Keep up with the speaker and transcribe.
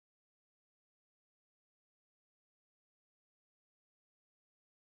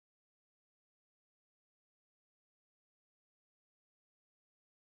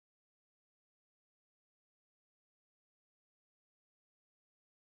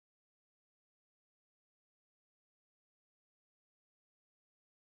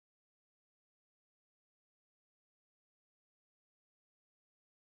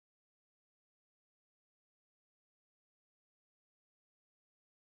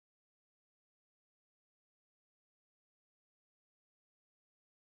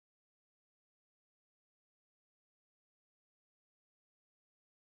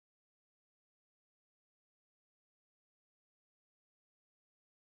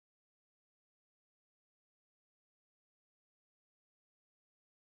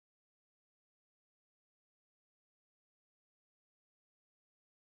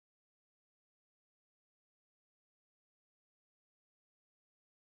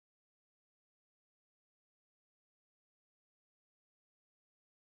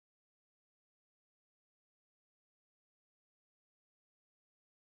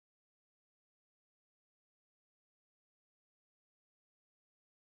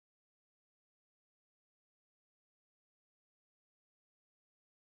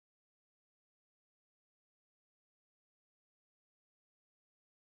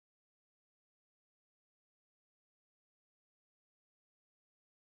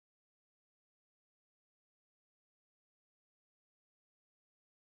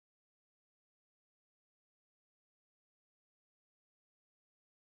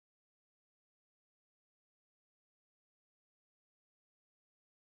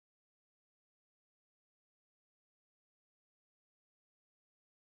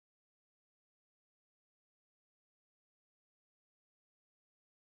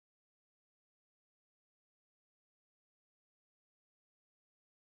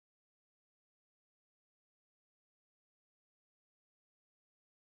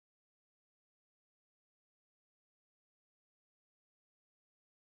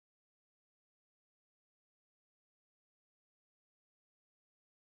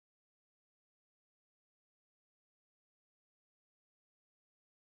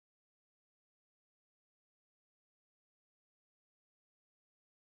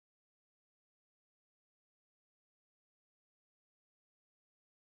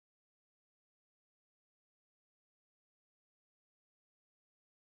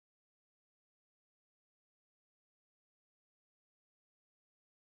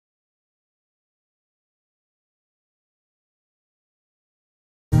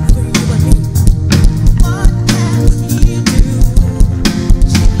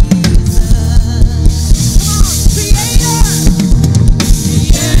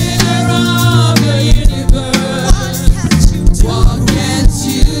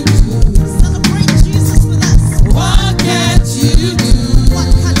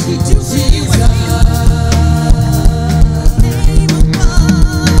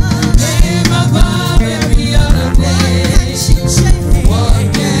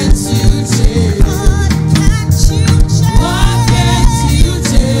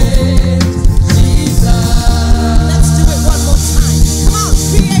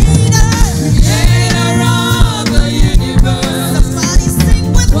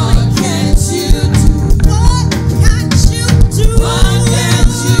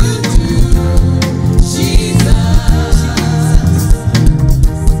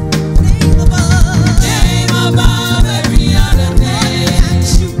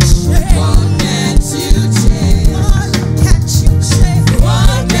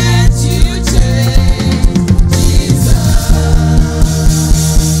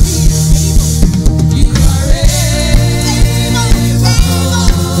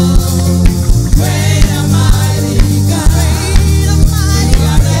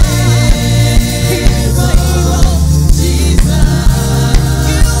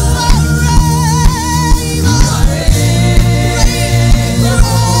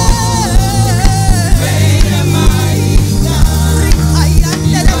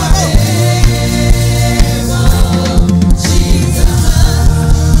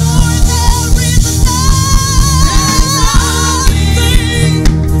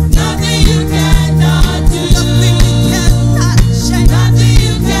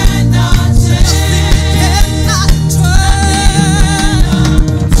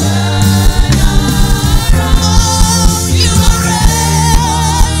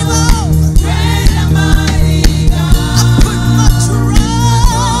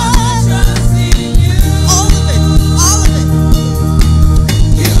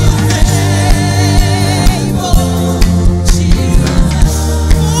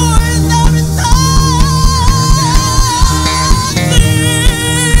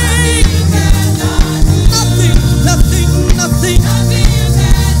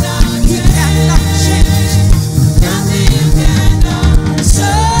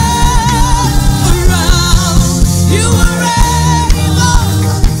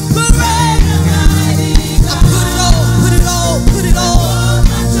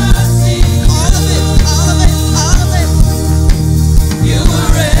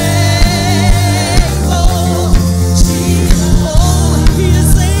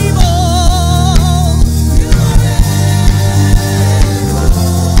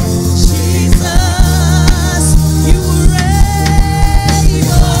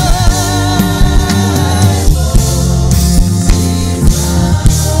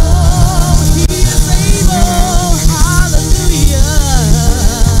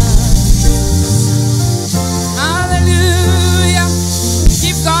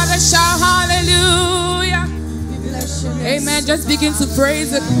shout hallelujah. Amen. Just begin to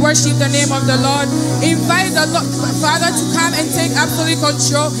praise and worship the name of the Lord. Invite the Lord, Father, to come and take absolute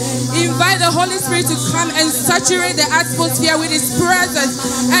control. Invite the Holy Spirit to come and saturate the atmosphere with His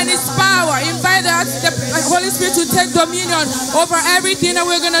presence and His power. Invite the Holy Spirit to take dominion over everything that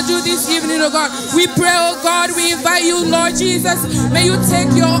we're going to do this evening, oh God. We pray, oh God, we invite you, Lord Jesus. May you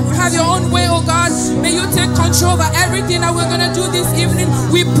have your own way, oh God. May you take control over everything that we're going to do this evening.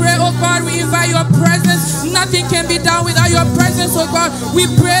 We pray, oh God, we invite your presence. Nothing can be done without your presence, oh God. We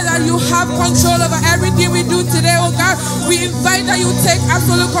pray that you have control over everything we do today, oh God. We invite that you take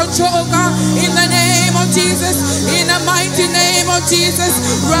absolute control, oh God, in the name of Jesus, in the mighty name of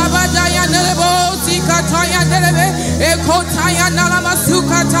Jesus. Rabadaya Nerebo, Sikataya Nerebe, Ekotaya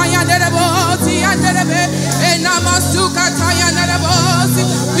Nalamasuka Nerebo, Nerebe, Enamasukataya Nerebo.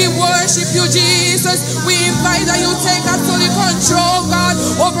 We worship you, Jesus. We invite that you take absolute control, God,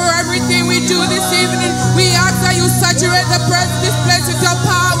 over everything we do this evening. We ask that you saturate this place with your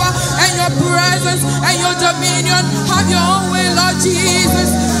power and your presence and your dominion. Have your own way, Lord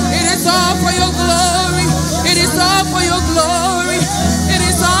Jesus. It is all for your glory. It is all for your glory. It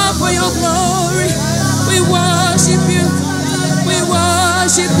is all for your glory. We worship you. We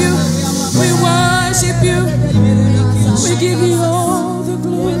worship you. We worship you. We give you all the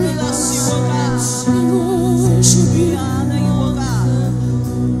glory. We worship you.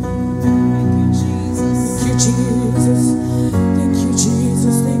 Thank you, Jesus. Thank you,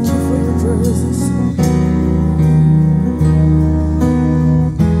 Jesus. Thank you for your presence.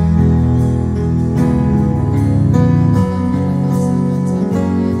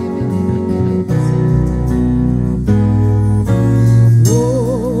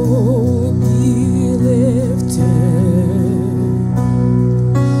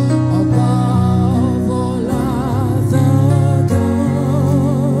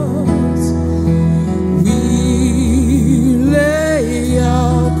 We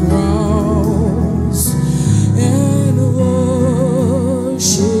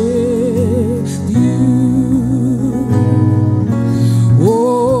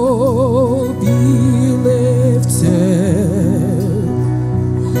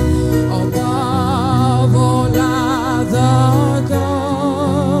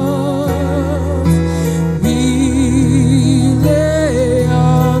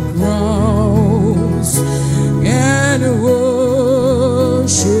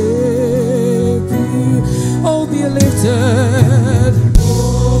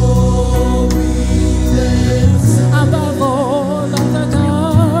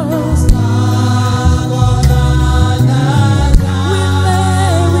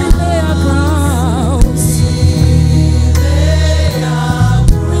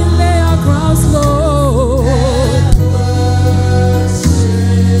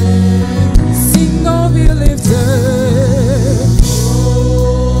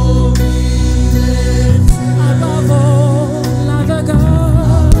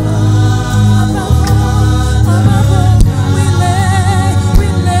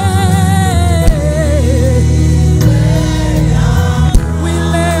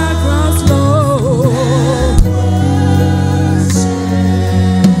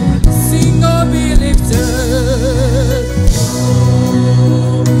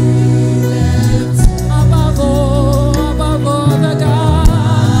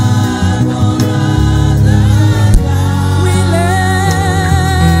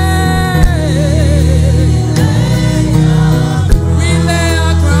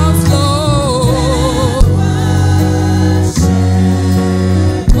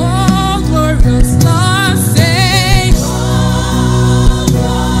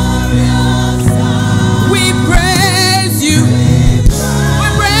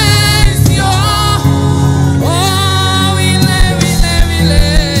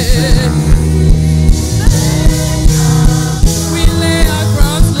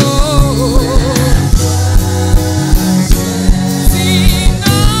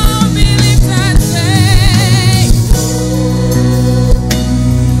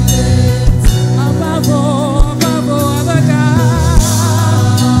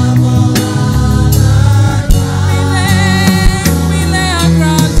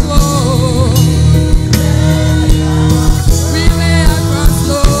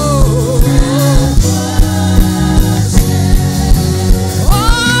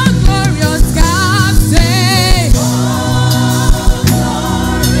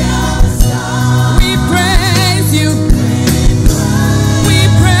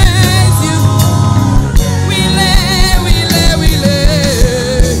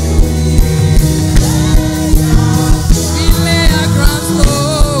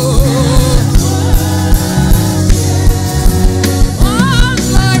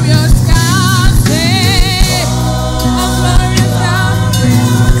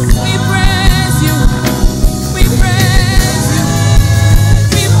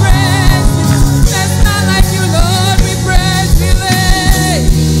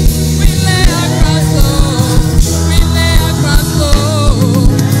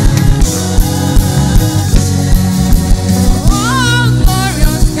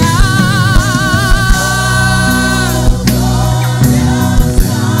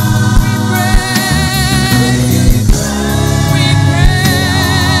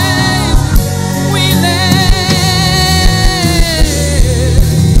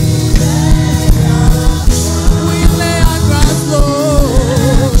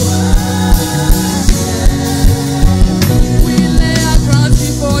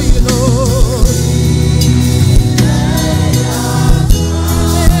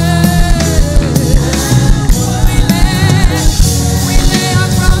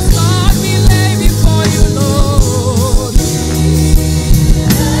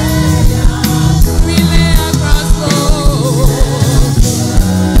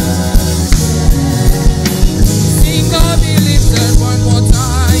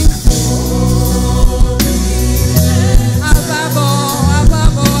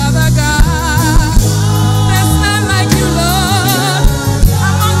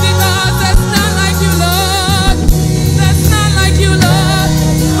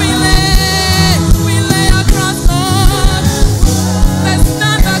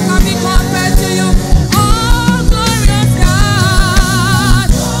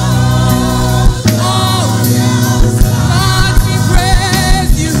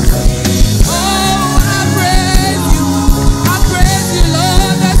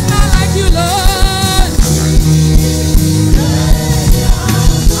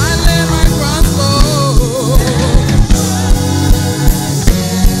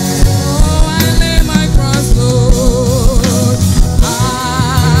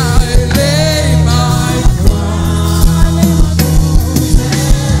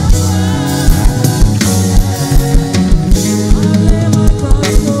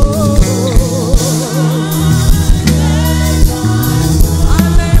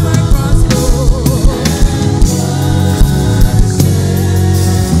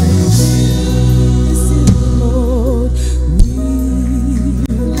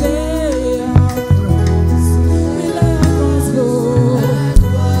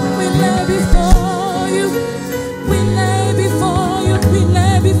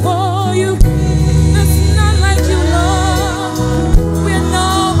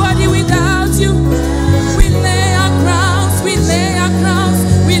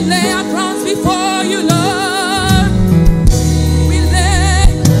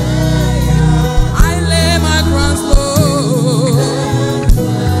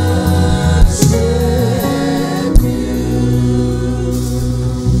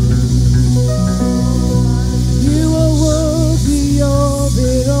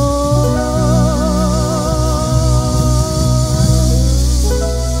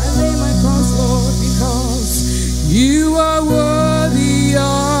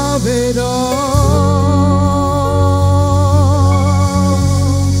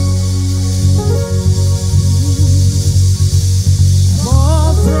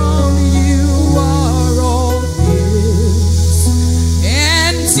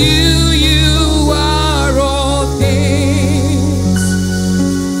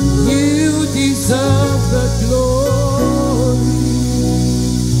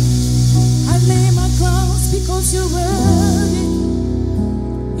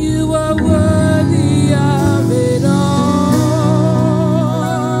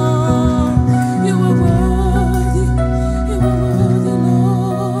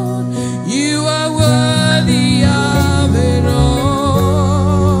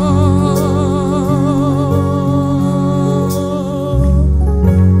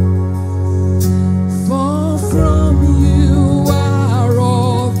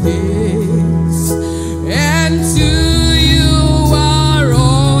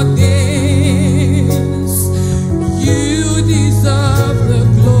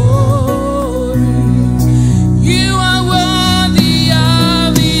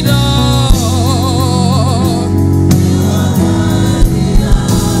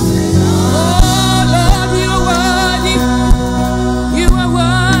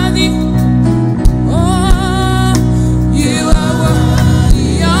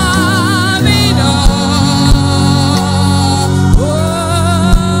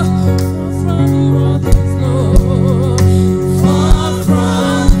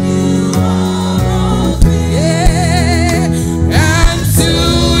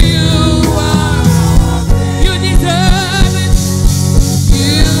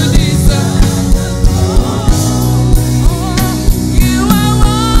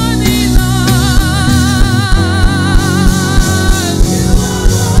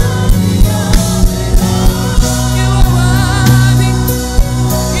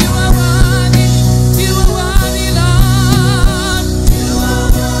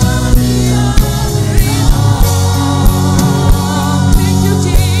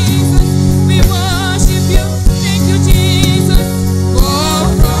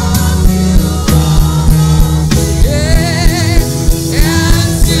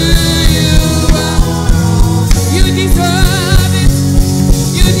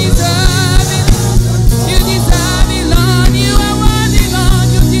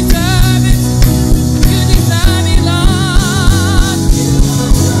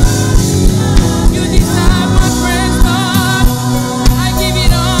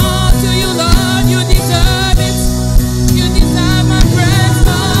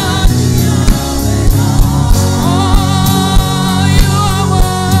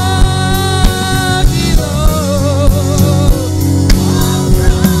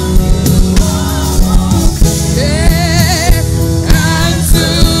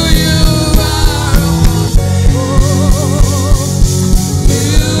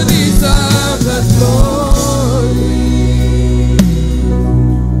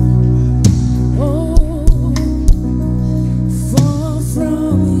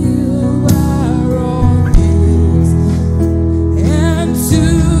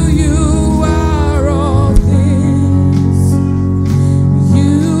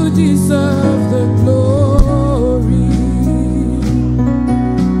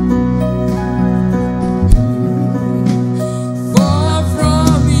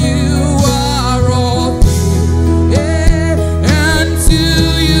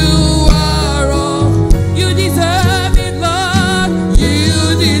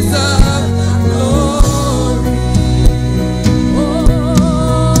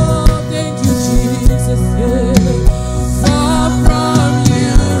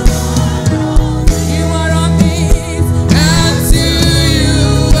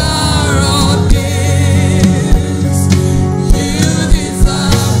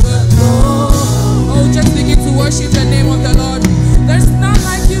worship the name of the Lord. There's none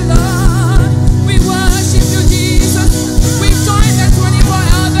like you, Lord. We worship you, Jesus. We join the 24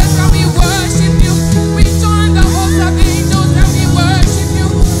 elders and we worship you. We join the host of angels and we worship you.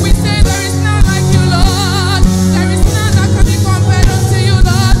 We say there is none like you, Lord. There is none that can be compared unto you,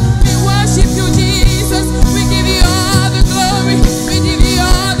 Lord. We worship you, Jesus. We give you all the glory. We give you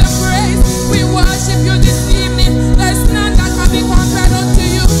all the praise. We worship you this evening. There's none that can be compared unto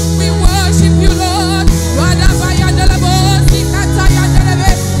you. We worship you, Lord. Wadabaya delabo.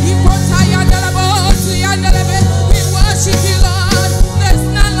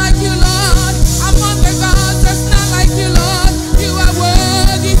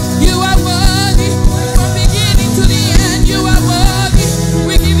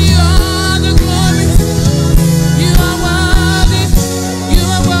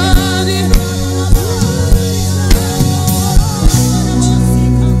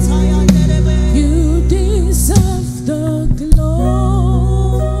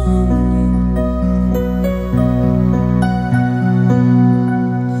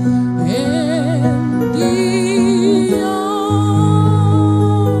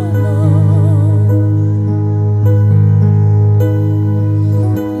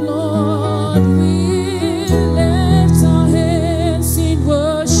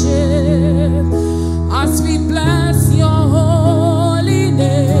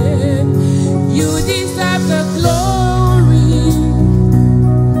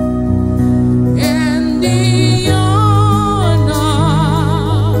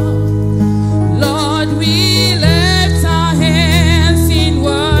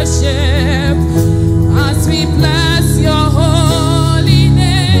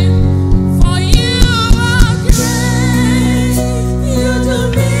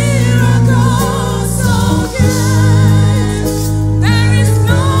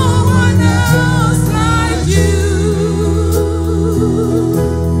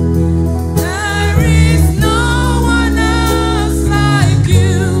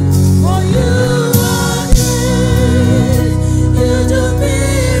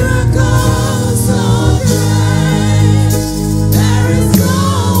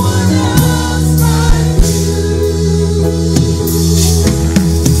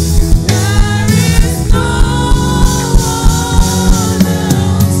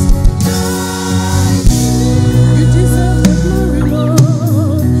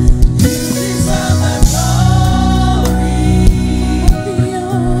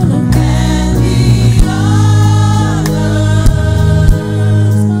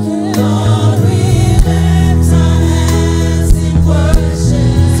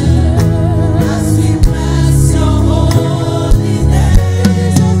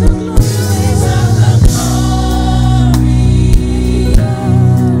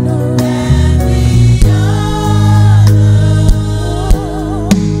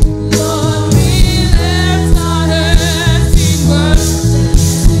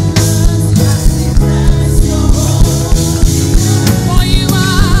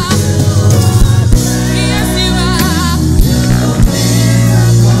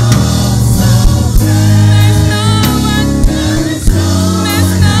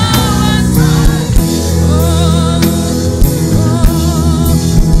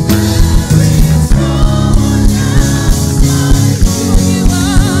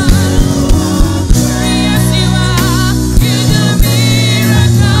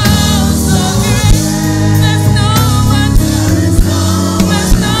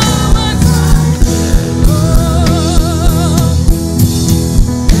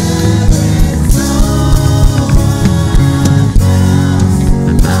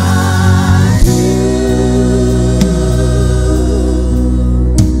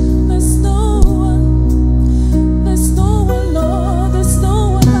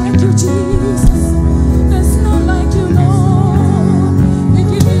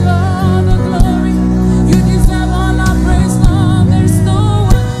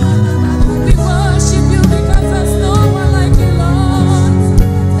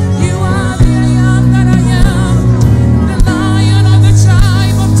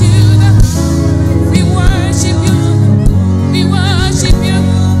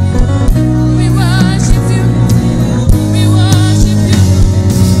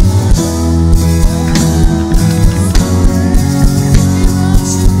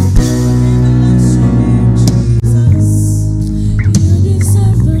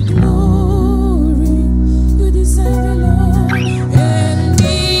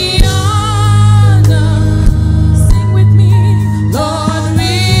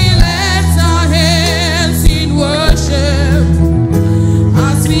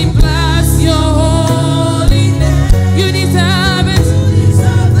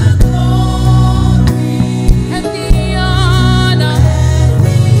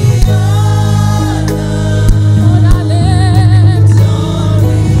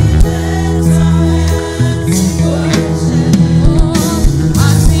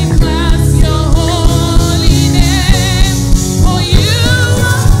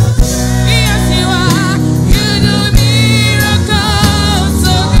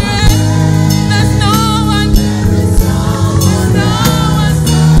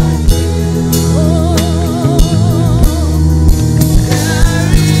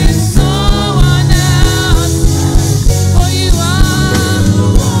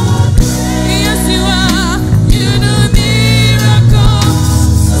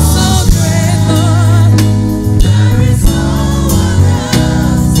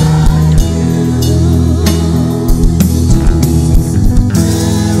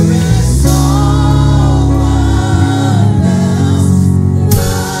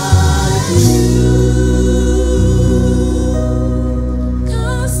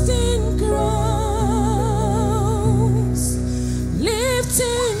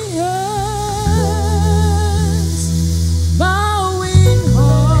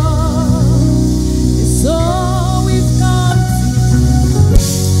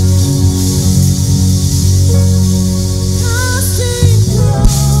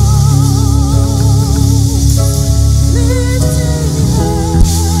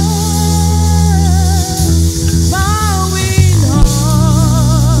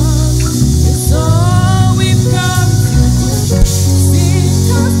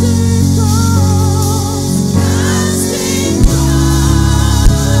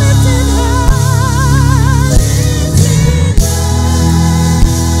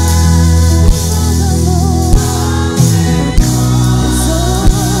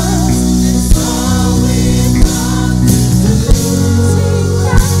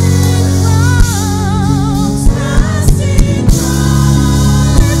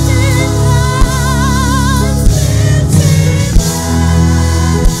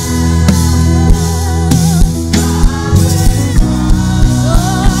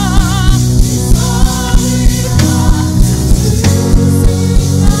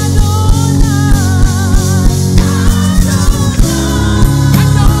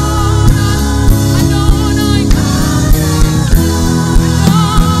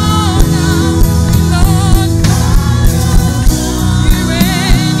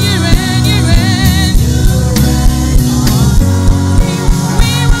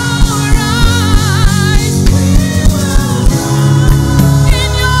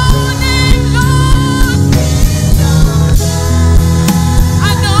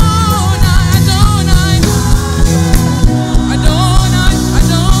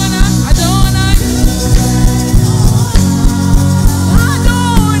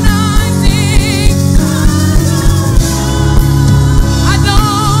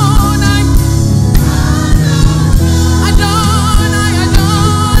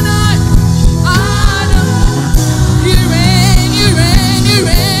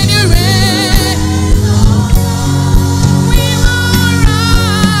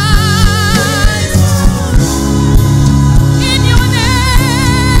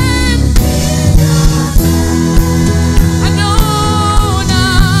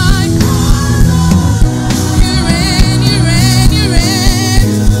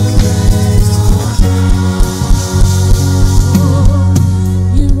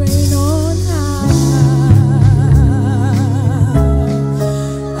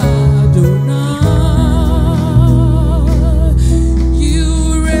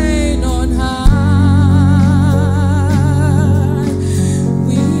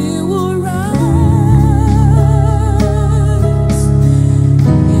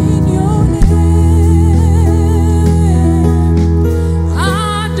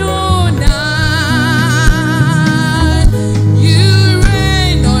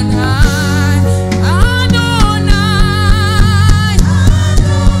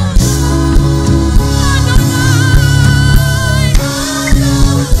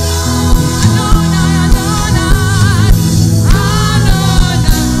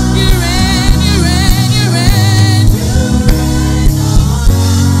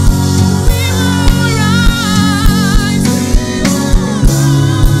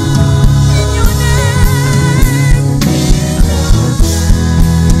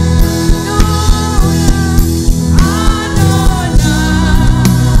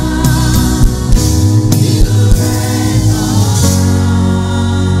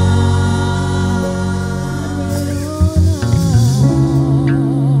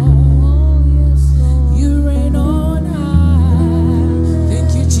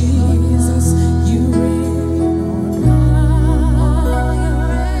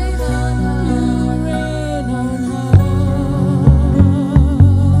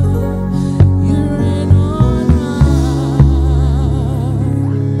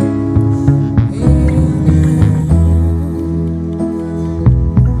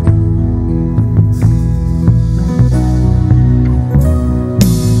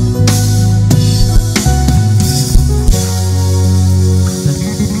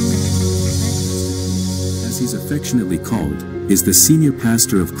 is the senior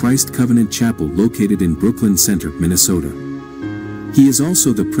pastor of Christ Covenant Chapel located in Brooklyn Center, Minnesota. He is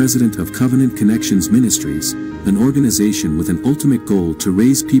also the president of Covenant Connections Ministries, an organization with an ultimate goal to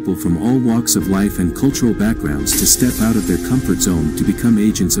raise people from all walks of life and cultural backgrounds to step out of their comfort zone to become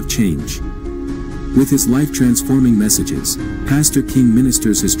agents of change. With his life-transforming messages, Pastor King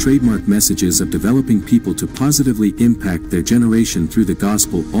ministers his trademark messages of developing people to positively impact their generation through the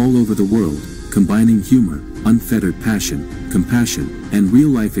gospel all over the world, combining humor, unfettered passion, compassion, and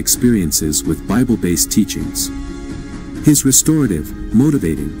real-life experiences with Bible-based teachings. His restorative,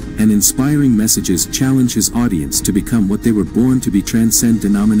 motivating, and inspiring messages challenge his audience to become what they were born to be, transcend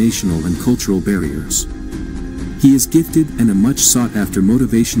denominational and cultural barriers. He is gifted and a much sought-after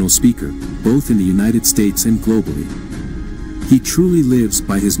motivational speaker, both in the United States and globally. He truly lives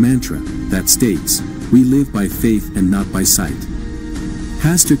by his mantra, that states, "We live by faith and not by sight."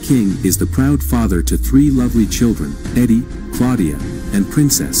 Pastor King is the proud father to 3 lovely children, Eddie, Claudia, and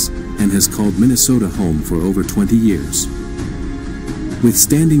Princess, and has called Minnesota home for over 20 years. With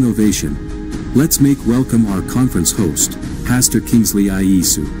standing ovation, let's make welcome our conference host, Pastor Kingsley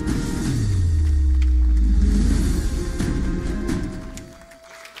Ayesu.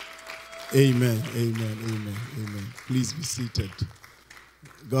 Amen, amen, amen, amen. Please be seated.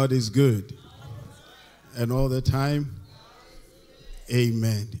 God is good. And all the time,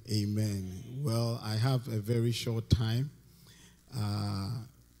 amen, amen. Well, I have a very short time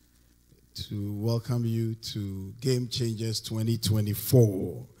to welcome you to Game Changers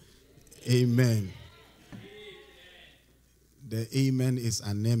 2024. Amen. The amen is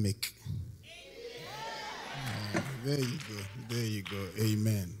anemic. There you go, there you go.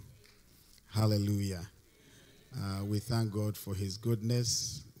 Amen. Hallelujah. We thank God for his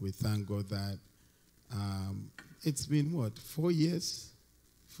goodness. We thank God that it's been what, 4 years?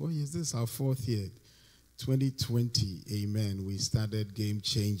 4 years. This is our 4th year. 2020. Amen. We started Game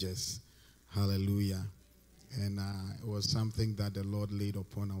Changers. Hallelujah. And it was something that the Lord laid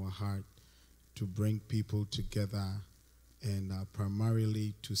upon our heart to bring people together and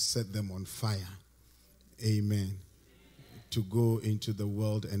primarily to set them on fire. Amen. To go into the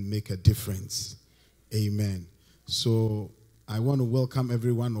world and make a difference. Amen. So I want to welcome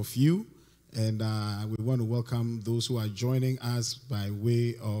every one of you, and we want to welcome those who are joining us by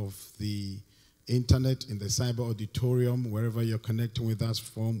way of the internet in the cyber auditorium, wherever you're connecting with us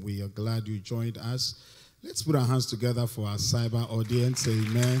from. We are glad you joined us. Let's put our hands together for our cyber audience.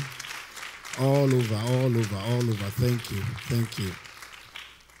 Amen. All over, all over, all over. Thank you. Thank you.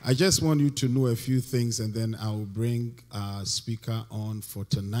 I just want you to know a few things, and then I will bring a speaker on for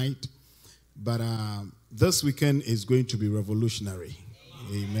tonight. But this weekend is going to be revolutionary.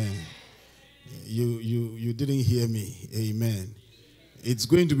 Amen. You didn't hear me. Amen. It's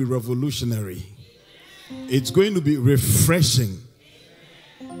going to be revolutionary. It's going to be refreshing.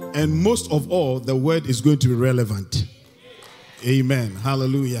 And most of all, the word is going to be relevant. Amen.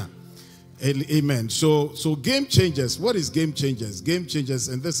 Hallelujah. Amen. So Game Changers, what is Game Changers? Game Changers,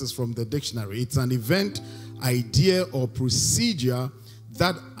 and this is from the dictionary, it's an event, idea, or procedure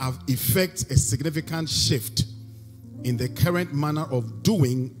that effects a significant shift in the current manner of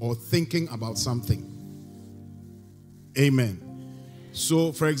doing or thinking about something. Amen.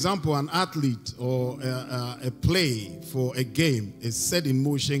 So, for example, an athlete or a play for a game is set in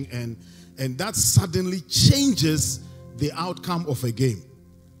motion, and that suddenly changes the outcome of a game.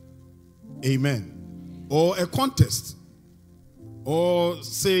 Amen. Or a contest, or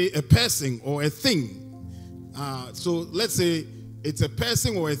say a person or a thing. So let's say it's a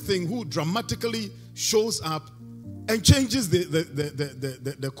person or a thing who dramatically shows up and changes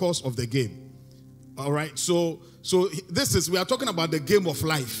the course of the game. All right. So we are talking about the game of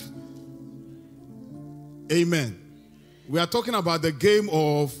life. Amen. We are talking about the game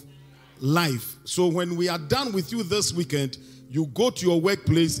of life. So when we are done with you this weekend, you go to your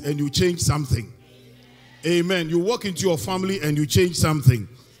workplace and you change something. Amen. You walk into your family and you change something.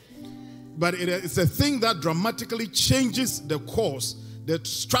 But it's a thing that dramatically changes the course, the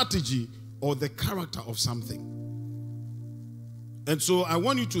strategy, or the character of something. And so I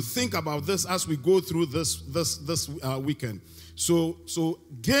want you to think about this as we go through this weekend. So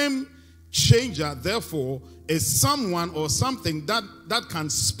game changer, therefore, is someone or something that can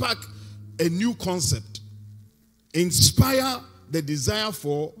spark a new concept, inspire the desire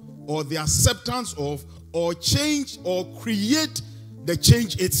for, or the acceptance of, or change, or create the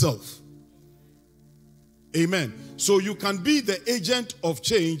change itself. Amen. So you can be the agent of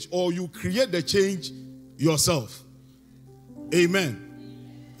change, or you create the change yourself. Amen.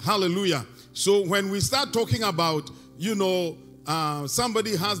 Hallelujah. So when we start talking about,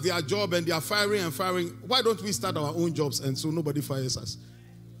 somebody has their job and they are firing and firing. Why don't we start our own jobs and so nobody fires us?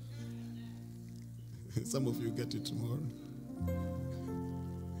 Some of you get it tomorrow.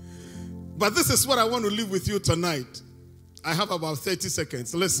 But this is what I want to leave with you tonight. I have about 30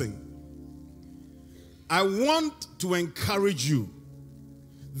 seconds. Listen. I want to encourage you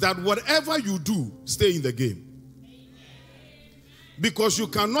that whatever you do, stay in the game. Because you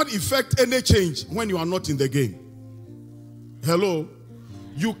cannot effect any change when you are not in the game. Hello?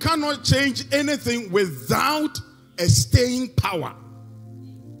 You cannot change anything without a staying power.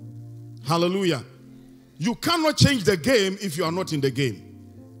 Hallelujah. You cannot change the game if you are not in the game.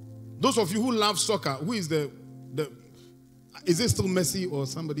 Those of you who love soccer, who is is it still Messi or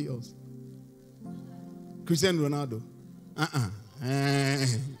somebody else? Cristiano Ronaldo.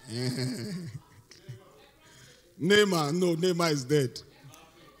 Neymar. No, Neymar is dead.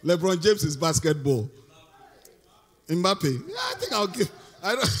 LeBron James is basketball. Mbappe. Yeah, I think I'll give.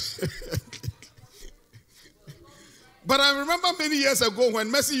 I don't. But I remember many years ago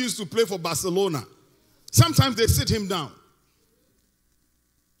when Messi used to play for Barcelona. Sometimes they sit him down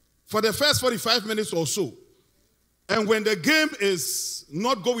for the first 45 minutes or so. And when the game is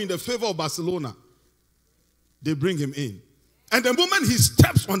not going in the favor of Barcelona, they bring him in. And the moment he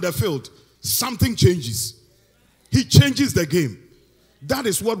steps on the field, something changes. He changes the game. That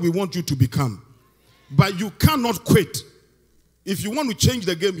is what we want you to become. But you cannot quit. If you want to change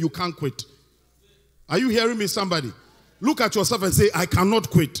the game, you can't quit. Are you hearing me, somebody? Look at yourself and say, I cannot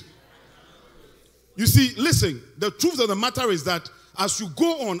quit. You see, listen, the truth of the matter is that as you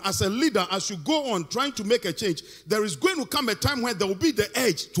go on, as a leader, as you go on trying to make a change, there is going to come a time when there will be the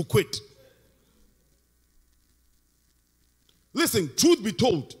edge to quit. Listen, truth be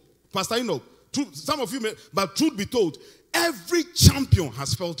told, Pastor Enoch, some of you may, but truth be told, every champion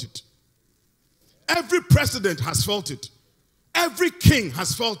has felt it. Every president has felt it. Every king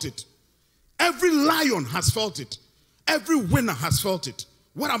has felt it. Every lion has felt it. Every winner has felt it.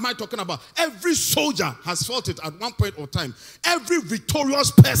 What am I talking about? Every soldier has felt it at one point or time. Every victorious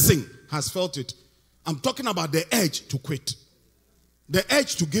person has felt it. I'm talking about the edge to quit. The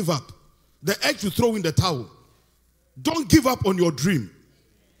edge to give up. The edge to throw in the towel. Don't give up on your dream.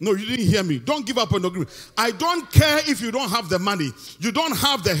 No, you didn't hear me. Don't give up on your dream. I don't care if you don't have the money. You don't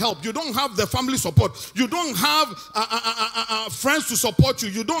have the help. You don't have the family support. You don't have friends to support you.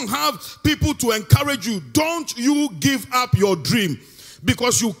 You don't have people to encourage you. Don't you give up your dream.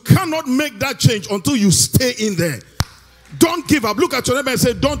 Because you cannot make that change until you stay in there. Don't give up. Look at your neighbor and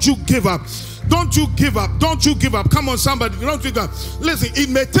say, don't you give up. Don't you give up. Don't you give up. Come on, somebody. Don't give up. Listen, it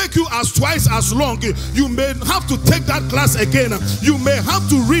may take you twice as long. You may have to take that class again. You may have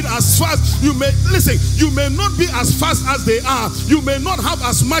to read as fast. You may not be as fast as they are. You may not have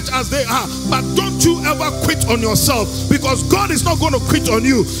as much as they are. But don't you ever quit on yourself, because God is not going to quit on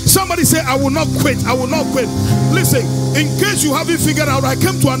you. Somebody say, I will not quit. I will not quit. Listen, in case you haven't figured out, I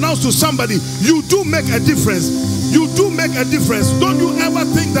came to announce to somebody, you do make a difference. You do make a difference. Don't you ever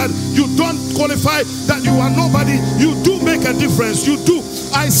think that you don't qualify, that you are nobody. You do make a difference. You do.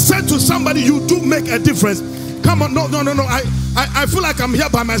 I said to somebody, you do make a difference. Come on, no. I feel like I'm here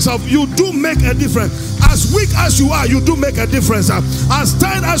by myself. You do make a difference. As weak as you are, you do make a difference. As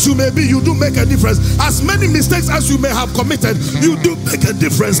tired as you may be, you do make a difference. As many mistakes as you may have committed, you do make a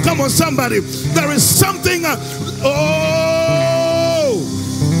difference. Come on, somebody. There is something.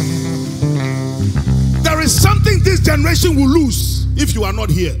 There is something this generation will lose if you are not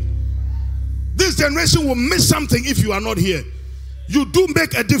here. This generation will miss something if you are not here. You do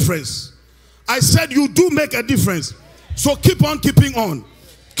make a difference. I said you do make a difference. So keep on keeping on.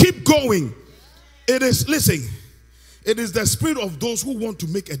 Keep going. It is, listen, it is the spirit of those who want to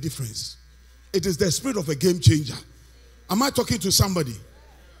make a difference. It is the spirit of a game changer. Am I talking to somebody?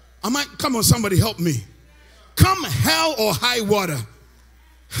 Come on, somebody help me. Come hell or high water,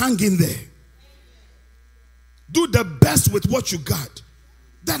 hang in there. Do the best with what you got.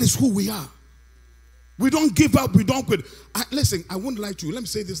 That is who we are. We don't give up. We don't quit. Listen, I won't lie to you. Let me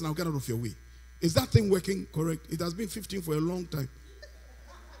say this and I'll get out of your way. Is that thing working correct? It has been 15 for a long time.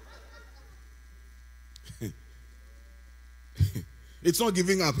 It's not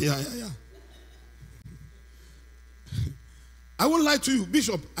giving up. Yeah. I won't lie to you,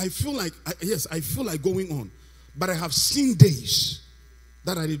 Bishop. I feel like going on. But I have seen days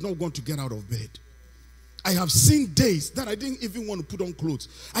that I did not want to get out of bed. I have seen days that I didn't even want to put on clothes.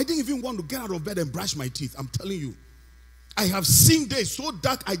 I didn't even want to get out of bed and brush my teeth. I'm telling you. I have seen days so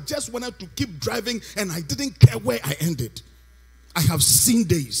dark I just wanted to keep driving and I didn't care where I ended. I have seen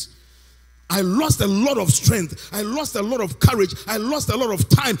days. I lost a lot of strength. I lost a lot of courage. I lost a lot of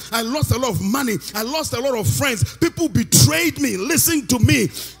time. I lost a lot of money. I lost a lot of friends. People betrayed me. Listen to me.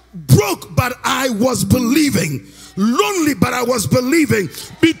 Broke, but I was believing. Lonely, but I was believing.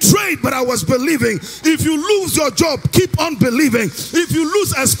 Betrayed, but I was believing. If you lose your job, keep on believing. If you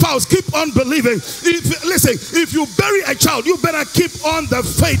lose a spouse, keep on believing. If you bury a child, you better keep on the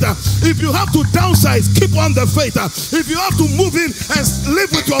faith. If you have to downsize, keep on the faith. If you have to move in and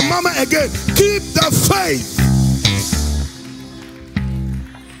live with your mama again, keep the faith.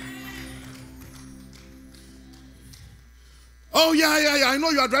 Oh, yeah. I know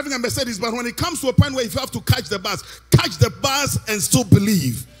you are driving a Mercedes, but when it comes to a point where if you have to catch the bus and still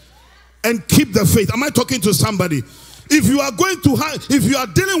believe and keep the faith. Am I talking to somebody? If you are if you are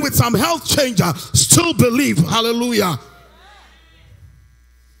dealing with some health changer, still believe. Hallelujah.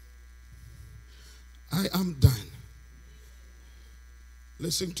 I am done.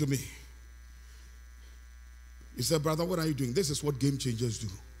 Listen to me. You said, brother, what are you doing? This is what game changers do.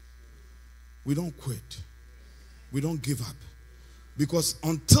 We don't quit. We don't give up. Because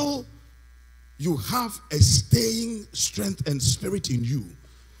until you have a staying strength and spirit in you,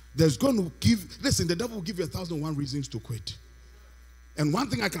 there's going to the devil will give you 1,001 reasons to quit. And one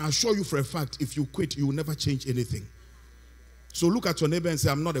thing I can assure you for a fact, if you quit, you will never change anything. So look at your neighbor and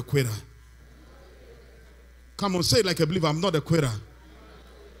say, I'm not a quitter. Come on, say it like a believer, I'm not a quitter.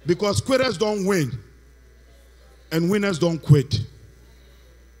 Because quitters don't win. And winners don't quit.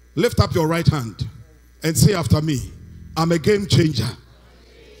 Lift up your right hand and say after me, I'm a game changer.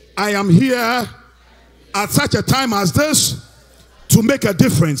 I am here at such a time as this to make a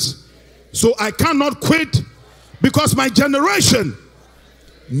difference. So I cannot quit because my generation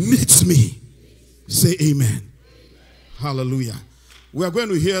needs me. Say amen. Hallelujah. We are going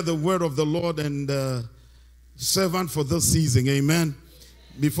to hear the word of the Lord and servant for this season. Amen.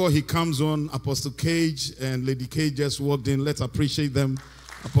 Before he comes on, Apostle Cage and Lady Cage just walked in. Let's appreciate them.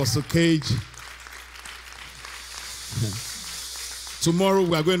 Apostle Cage. Tomorrow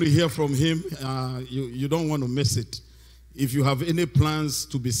we are going to hear from him. You don't want to miss it. If you have any plans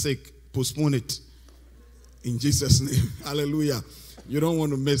to be sick, postpone it. In Jesus' name. Hallelujah. You don't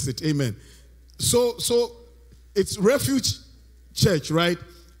want to miss it. Amen. So it's Refuge Church, right?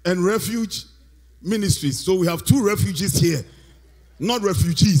 And Refuge Ministries. So we have two refugees here. Not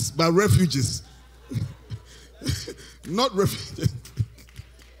refugees, but refugees. Not refugees.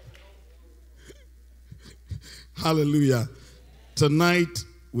 Hallelujah. Tonight,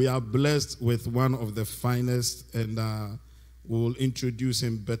 we are blessed with one of the finest, and we'll introduce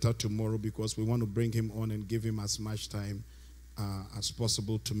him better tomorrow because we want to bring him on and give him as much time as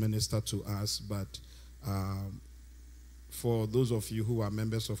possible to minister to us. But for those of you who are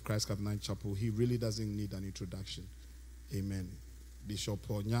members of Christ Covenant Chapel, he really doesn't need an introduction. Amen. Bishop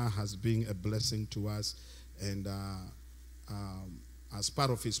Onya has been a blessing to us, and as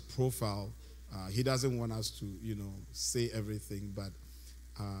part of his profile, he doesn't want us to, say everything, but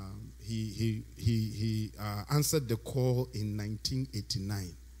he answered the call in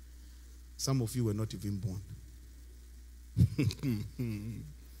 1989. Some of you were not even born.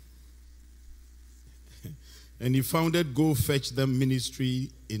 And he founded Go Fetch Them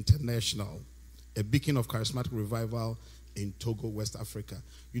Ministry International, a beacon of charismatic revival in Togo, West Africa.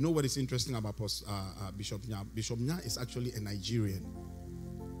 You know what is interesting about Bishop Nya? Bishop Nya is actually a Nigerian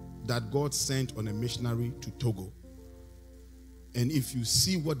that God sent on a missionary to Togo. And if you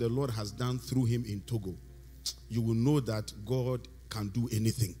see what the Lord has done through him in Togo, you will know that God can do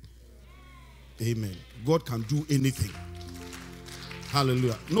anything. Amen. God can do anything.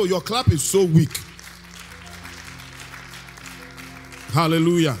 Hallelujah. No, your clap is so weak.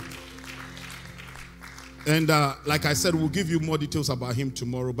 Hallelujah. And like I said, we'll give you more details about him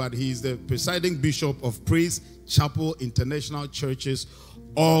tomorrow, but he is the presiding bishop of Praise Chapel International Churches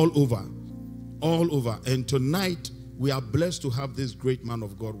all over. And tonight, we are blessed to have this great man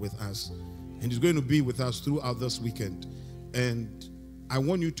of God with us. And he's going to be with us throughout this weekend. And I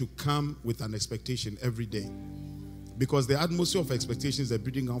want you to come with an expectation every day. Because the atmosphere of expectations is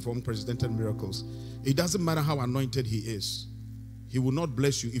breathing out for unprecedented miracles. It doesn't matter how anointed he is. He will not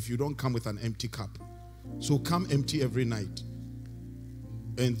bless you if you don't come with an empty cup. So come empty every night.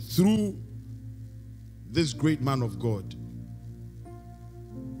 And through this great man of God,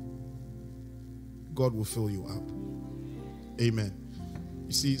 God will fill you up. Amen.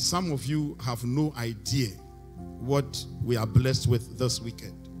 You see, some of you have no idea what we are blessed with this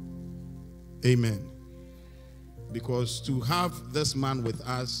weekend. Amen. Because to have this man with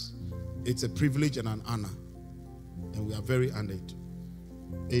us, it's a privilege and an honor. And we are very honored.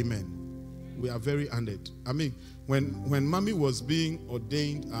 Amen. We are very honored. I mean, when Mommy was being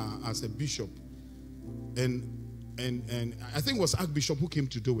ordained as a bishop, and I think it was Archbishop who came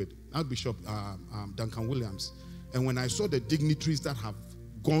to do it, Archbishop Duncan Williams. And when I saw the dignitaries that have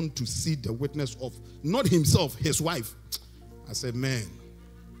gone to see the witness of, not himself, his wife, I said, man,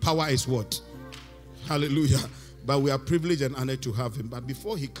 power is what? Hallelujah. But we are privileged and honored to have him. But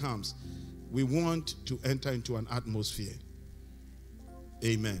before he comes, we want to enter into an atmosphere.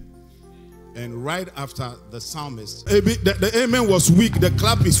 Amen. And right after the psalmist, the amen was weak, the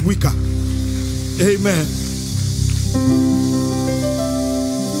clap is weaker. Amen.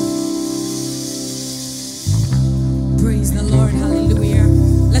 Praise the Lord. Hallelujah.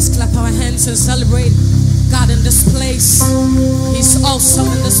 Let's clap our hands and celebrate God in this place. He's awesome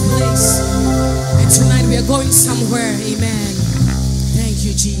in this place. And tonight we are going somewhere. Amen. Thank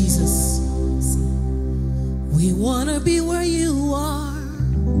you, Jesus. We want to be where you are,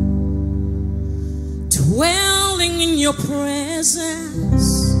 dwelling in your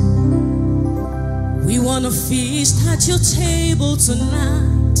presence. We want to feast at your table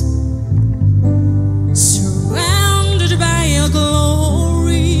tonight, surrounded by your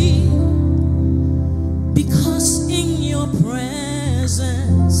glory, because in your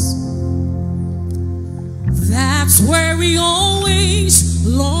presence, that's where we always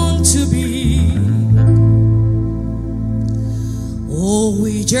long to be. Oh,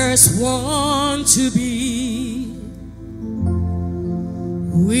 we just want to be.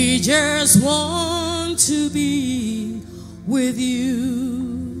 We just want to be with you.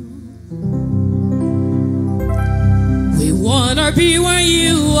 We want to be where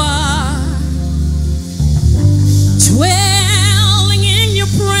you are, dwelling in your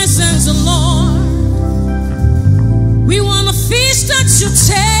presence, Lord. We want to feast at your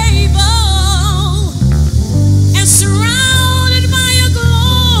table and surrounded by your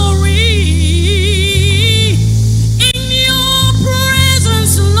glory. In your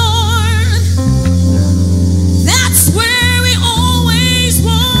presence, Lord, that's where we always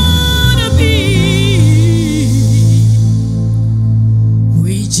want to be.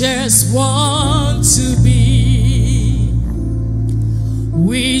 We just want to be.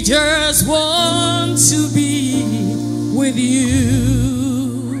 We just want to be with you.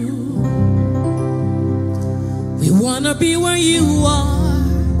 We want to be where you are,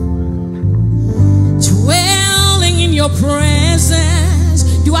 dwelling in your presence.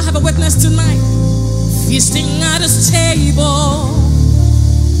 Do I have a witness tonight? Feasting at his table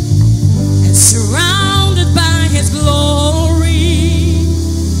and surrounded by his glory.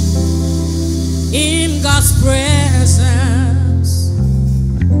 In God's presence,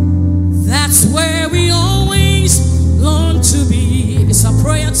 that's where we always long to be. It's our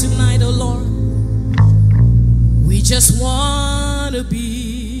prayer tonight, oh Lord. We just want to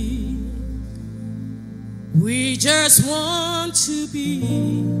be. We just want to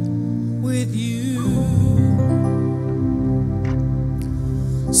be with you.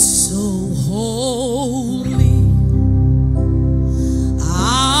 So holy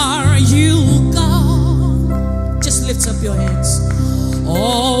are you, God. Just lift up your hands.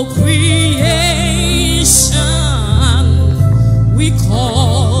 All creation, we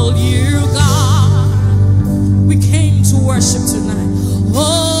call you God. We came to worship tonight.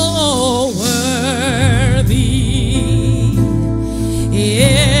 Oh, worthy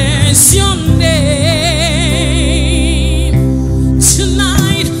is your name.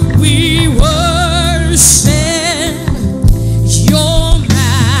 Tonight we worship your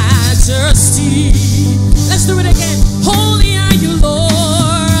majesty. Let's do it again. Holy are you,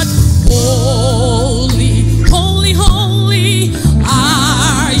 Lord. Holy, holy, holy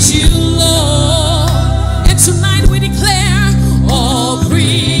are you, Lord. And tonight we declare,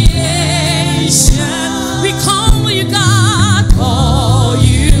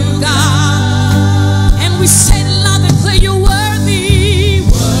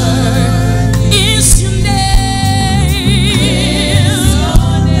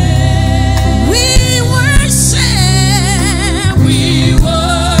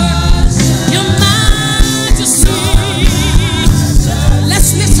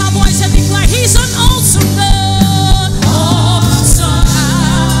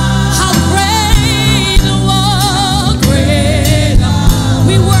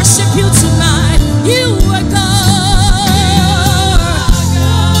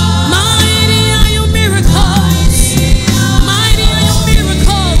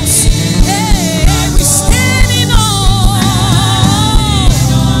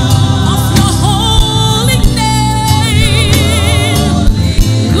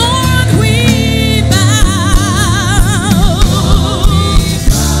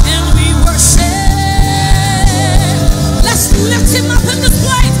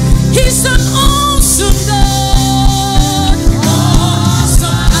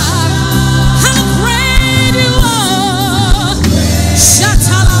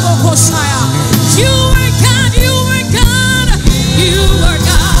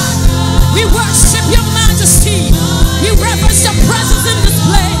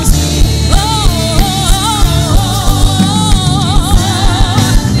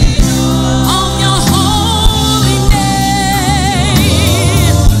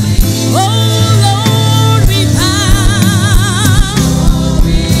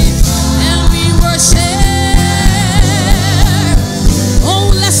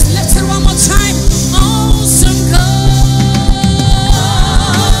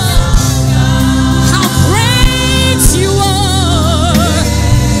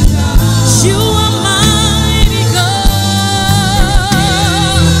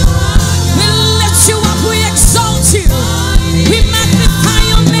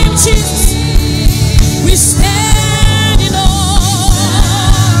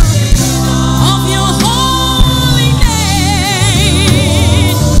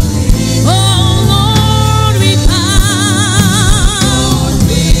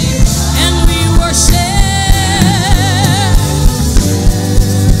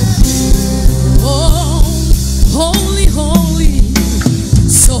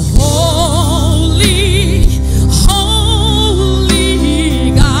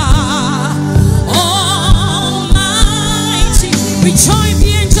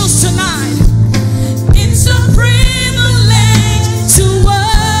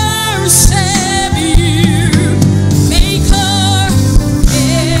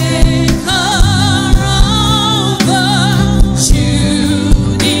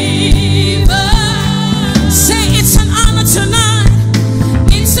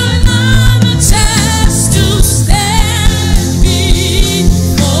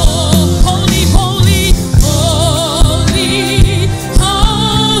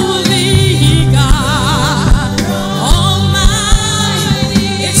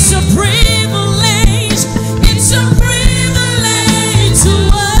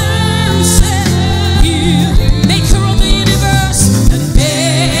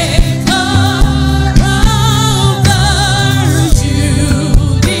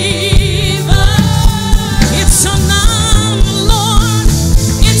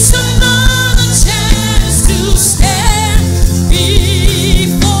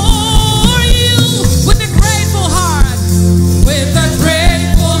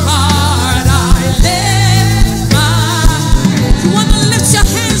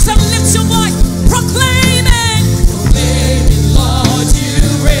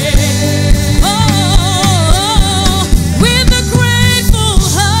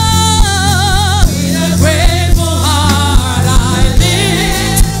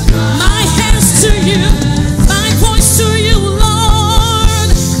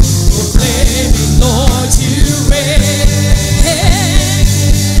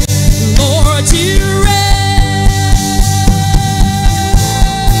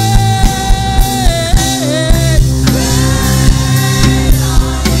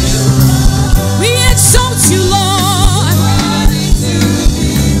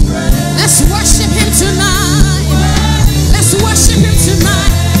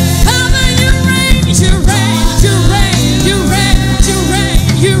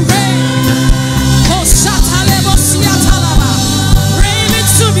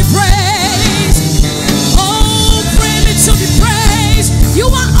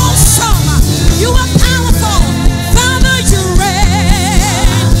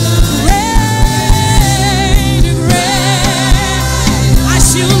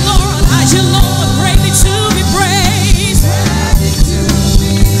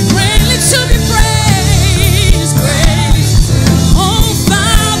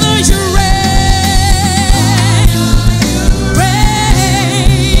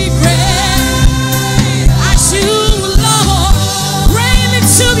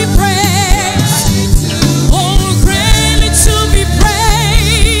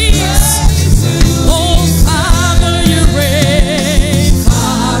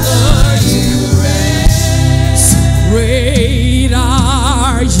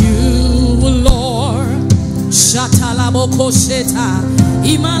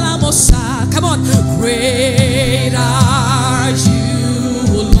 Come on. Great are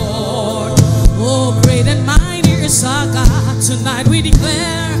you, Lord. Oh, great and mighty is our God. Tonight we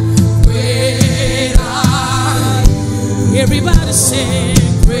declare, great are you. Everybody sing,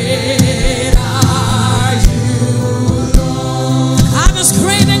 great are you, Lord. God is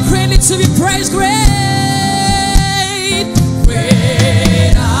great and greatly to be praised. Great.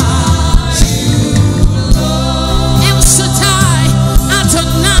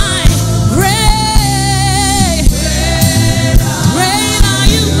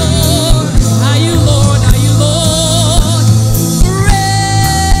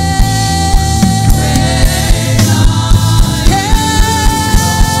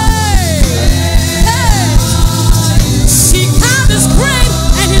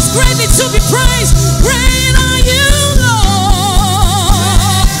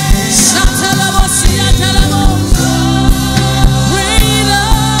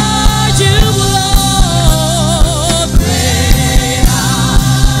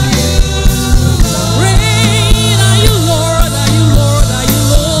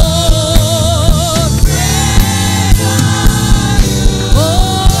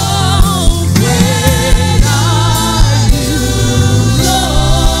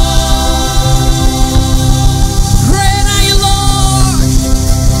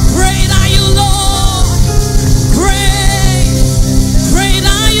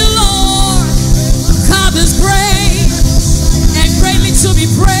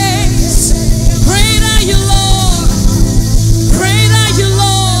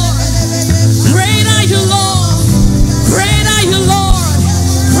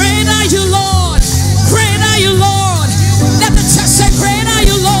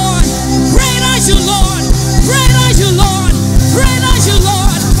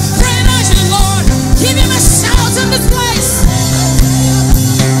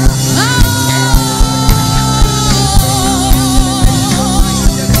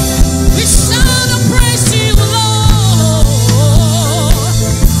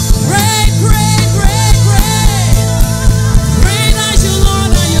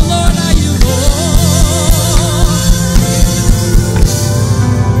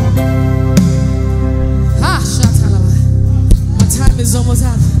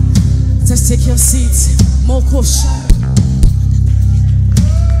 Take your seats.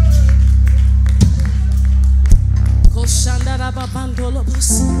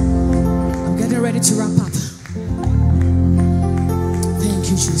 I'm getting ready to wrap up. Thank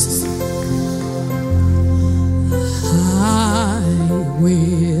you, Jesus. I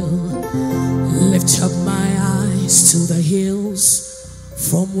will lift up my eyes to the hills,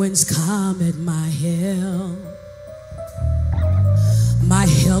 from whence cometh my help. My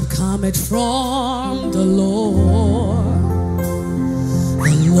help cometh from the Lord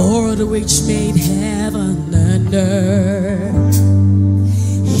which made heaven and earth.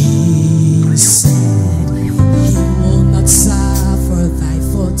 He said he will not suffer thy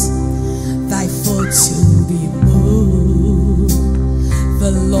foot to be moved.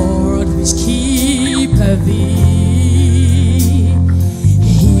 The Lord which keepeth thee,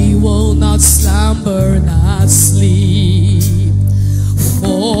 he will not slumber, not sleep.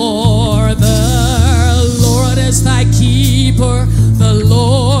 For the Lord is thy keeper, the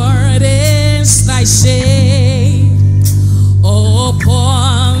Lord is thy shade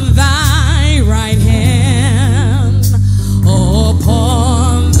upon thy right hand,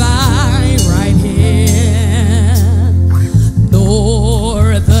 upon thy right hand.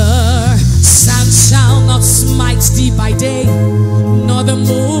 Nor the sun shall not smite thee by day, nor the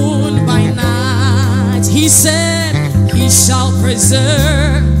moon by night. He said he shall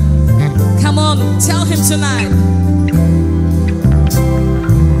preserve. Come on, tell him tonight.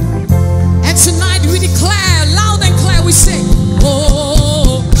 And tonight we declare, loud and clear we sing,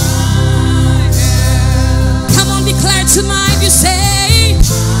 oh, come on, declare tonight. You say,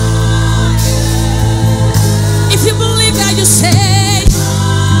 if you believe that, you say,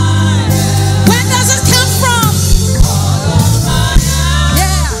 where does it come from?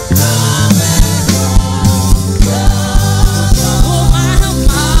 Oh, my help,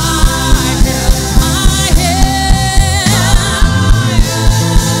 my help.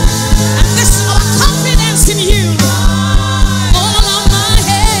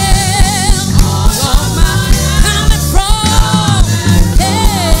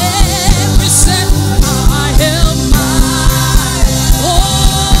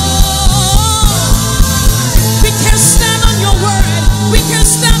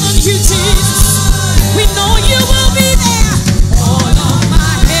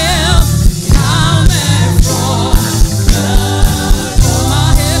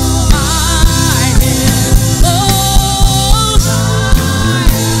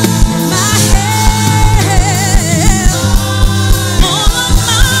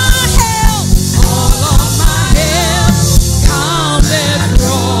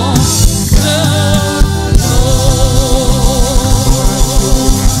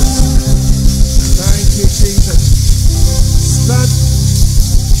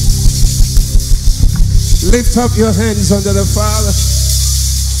 Lift up your hands unto the Father.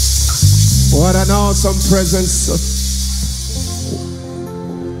 What an awesome presence.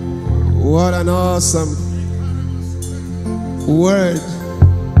 What an awesome word.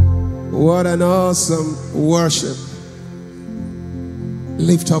 What an awesome worship.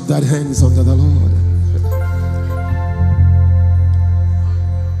 Lift up that hands unto the Lord.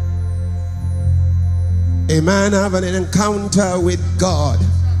 A man having an encounter with God,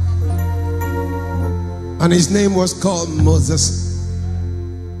 and his name was called Moses,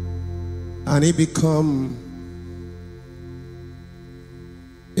 and he became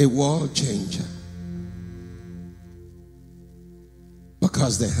a world changer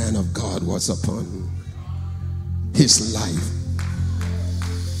because the hand of God was upon his life.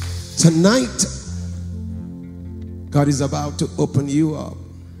 Tonight, God is about to open you up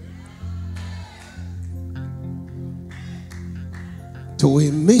to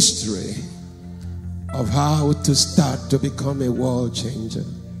a mystery of how to start to become a world changer.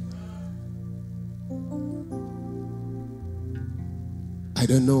 I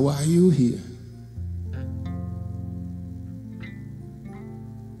don't know why you're here,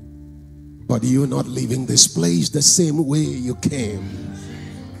 but you're not leaving this place the same way you came.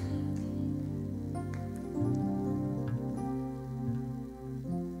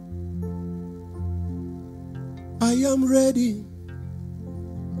 I am ready.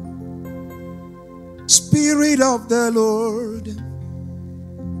 Spirit of the Lord,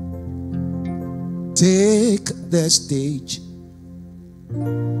 take the stage,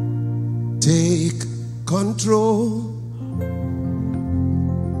 take control.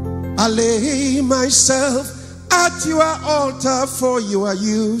 I lay myself at your altar for your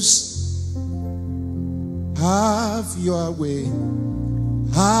use. Have your way,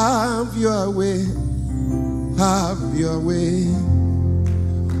 have your way, have your way.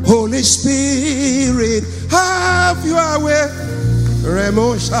 Holy Spirit, have your way.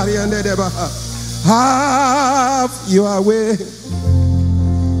 Have your way.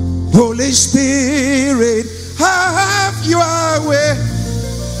 Holy Spirit, have your way.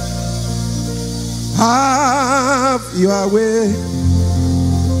 Have your way.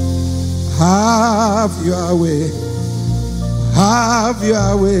 Have your way. Have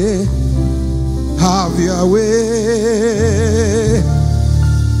your way. Have your way.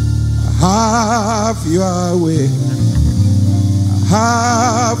 Have your way.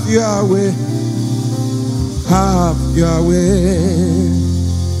 Have your way. Have your way.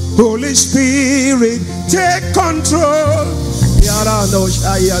 Holy Spirit, take control.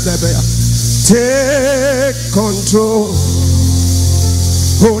 Take control.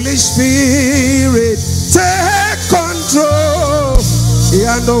 Holy Spirit, take control.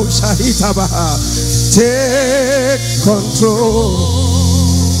 Take control.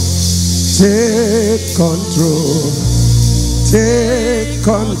 Take control. Take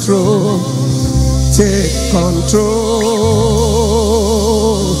control. Take control.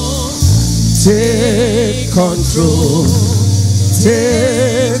 Take control.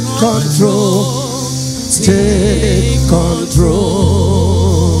 Take control. Take control.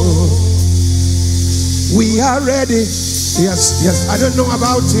 We are ready. Yes, yes. I don't know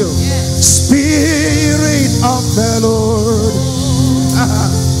about you. Spirit of the Lord.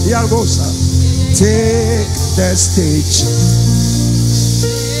 Take the stage.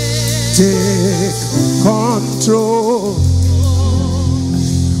 Take control.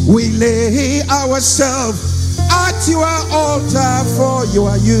 We lay ourselves at your altar for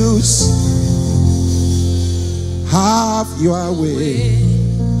your use. Have your way.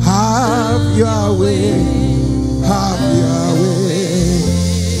 Have your way. Have your way.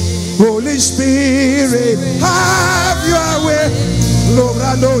 Holy Spirit, have your way.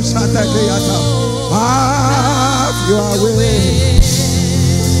 Have your way.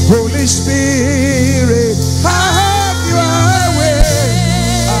 Holy Spirit, have your way.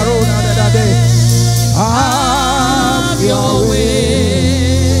 Have your way.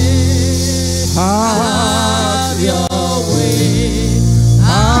 Have your way.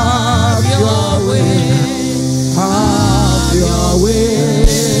 Have your way. Have your way.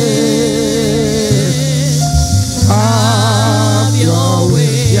 Have your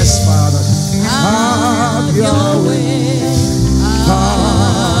way. Yes, Father. Have your way.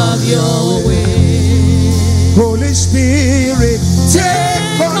 Have your way. Holy Spirit, take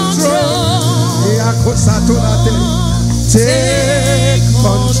control. Take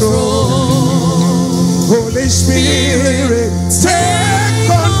control. Holy Spirit, take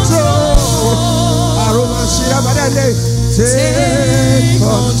control. Take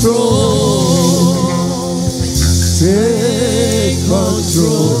control. Take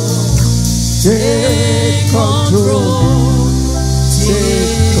control. Take control.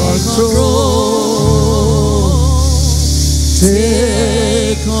 Take control.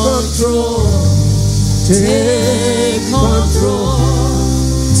 Take control. Take control.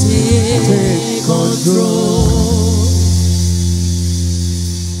 Take control.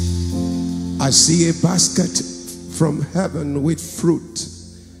 I see a basket from heaven with fruit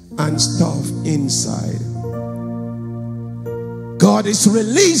and stuff inside. God is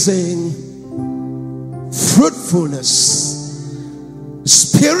releasing fruitfulness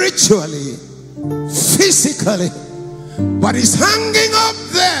spiritually, physically, but it's hanging up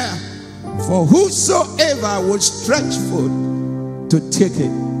there for whosoever will stretch forth to take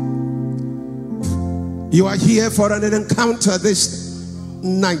it. You are here for an encounter this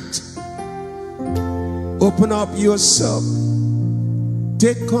night. Open up yourself.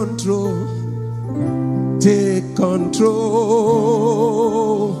 Take control. Take control.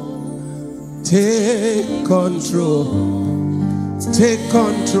 Take control. Take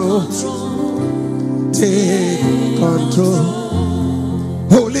control. Take control.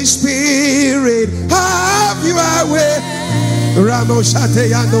 Holy Spirit, have your way. Ramoshate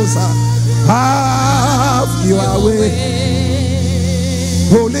Yanosa, have your way.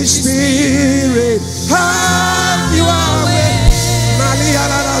 Holy Spirit, have your way.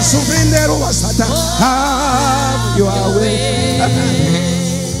 Have your way.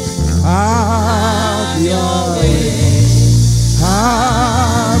 Have your way.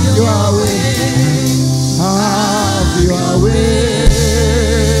 Have your way. Have your way.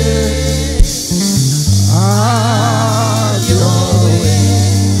 Have your way.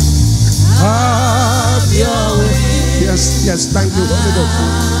 Have your way. Yes, yes, thank you, Holy Ghost.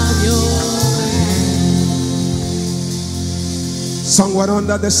 Somewhere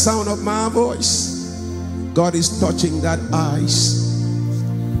under the sound of my voice, God is touching that eyes.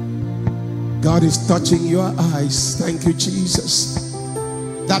 God is touching your eyes. Thank you, Jesus.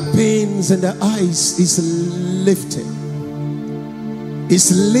 That pains in the eyes is lifted.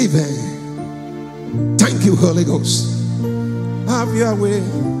 It's living. Thank you, Holy Ghost. Have your way.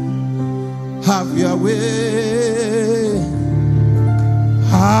 Have your way.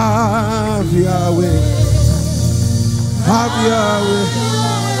 Have your way. Have your way.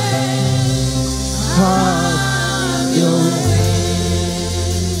 Have your way.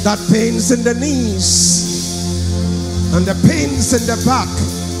 That pains in the knees and the pains in the back,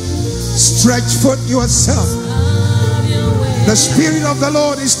 stretch forth yourself. The Spirit of the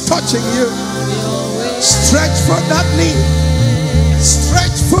Lord is touching you. Stretch forth that knee.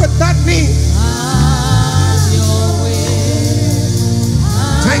 Stretch forth that knee.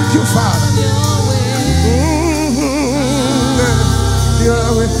 Thank you, Father.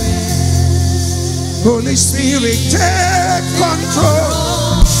 Holy Spirit, take control.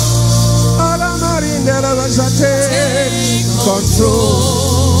 Take control.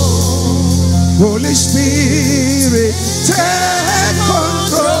 Holy Spirit, take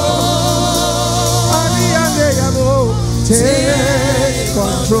control. Take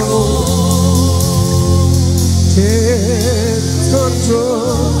control. Take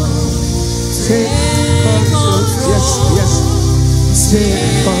control. Take control. Yes, yes.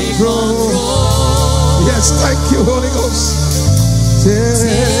 Take control. Yes, thank you, Holy Ghost.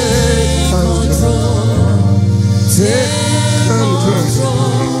 Take control. Take control.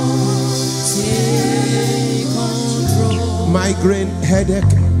 Migraine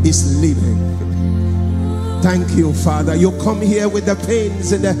headache is leaving. Thank you, Father. You come here with the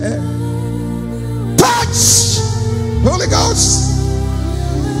pains in the head. Touch, Holy Ghost.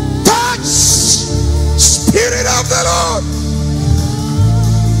 Touch, Spirit of the Lord.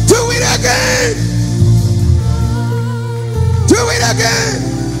 Do it again. Do it again.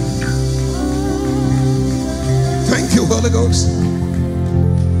 Thank you, Holy Ghost.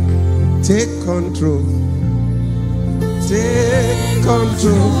 Take control. Take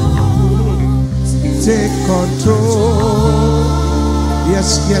control. Take control.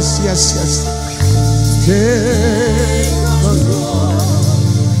 Yes, yes, yes, yes. Take control.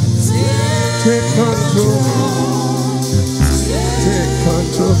 Take control. Take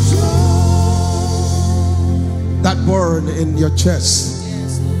control. That burn in your chest.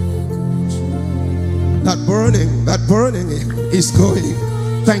 That burning is going.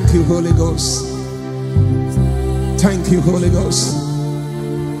 Thank you, Holy Ghost. Thank you, Holy Ghost.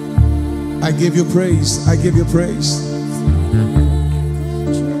 I give you praise. I give you praise.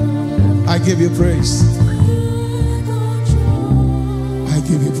 I give you praise. I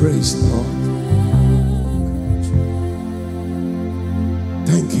give you praise, Lord.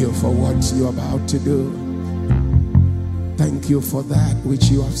 Thank you for what you're about to do. Thank you for that which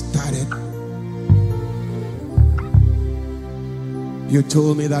you have started. You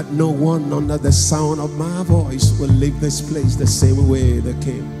told me that no one under the sound of my voice will leave this place the same way they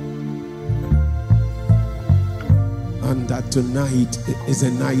came. And that tonight is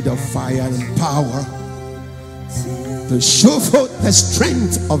a night of fire and power to show forth the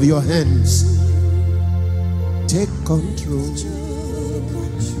strength of your hands. Take control.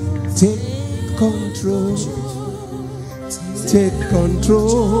 Take control. Take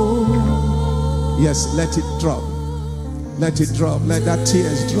control. Yes, let it drop. Let it drop. Let that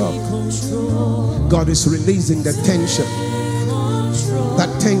tears drop. God is releasing the tension.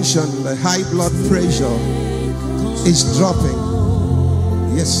 That tension, the high blood pressure is dropping.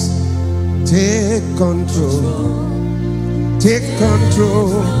 Yes. Take control. Take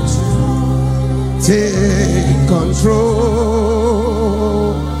control. Take control.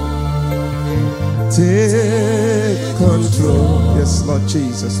 Take control. Yes, Lord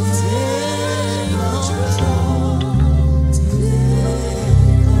Jesus.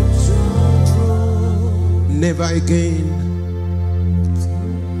 Never again.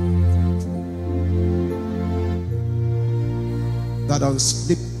 That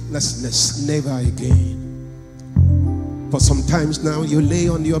unsleeplessness, never again. For sometimes now you lay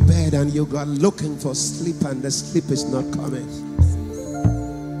on your bed and you are looking for sleep and the sleep is not coming.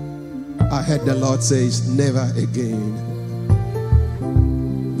 I heard the Lord says, never again.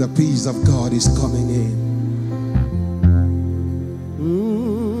 The peace of God is coming in.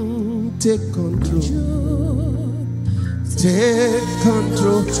 Take control. Take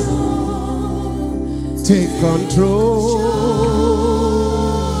control. Take control.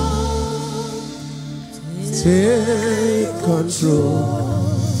 Take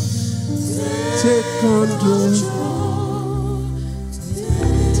control. Take control.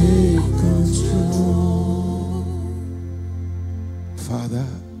 Take control. Father,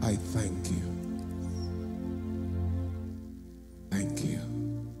 I thank you. Thank you.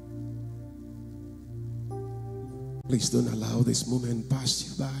 Please don't allow this moment pass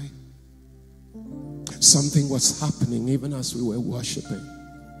you by. Something was happening even as we were worshiping.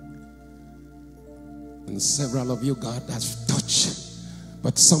 And several of you God has touched.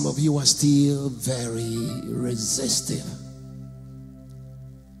 But some of you are still very resistive.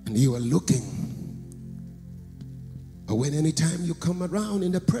 And you are looking. But when anytime you come around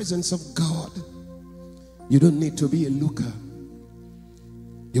in the presence of God, you don't need to be a looker.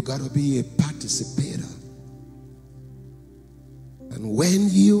 You got to be a participator. And when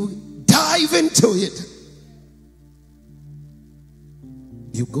you dive into it,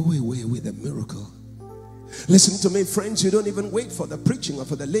 you go away with a miracle. Listen to me, friends. You don't even wait for the preaching or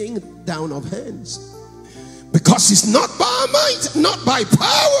for the laying down of hands. Because it's not by might, not by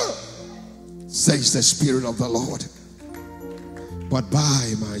power, says the Spirit of the Lord, but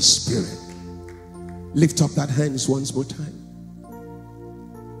by my Spirit. Lift up that hands once more time.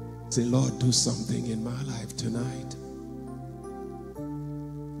 Say, Lord, do something in my life tonight.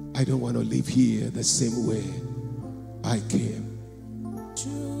 I don't want to live here the same way I came.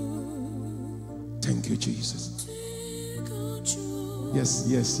 Thank you, Jesus. Yes,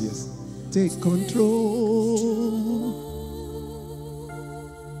 yes, yes. Take control.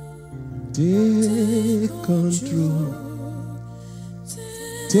 Take control.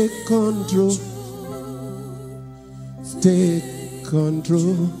 Take control. Take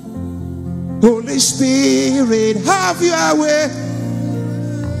control. Holy Spirit, have your way.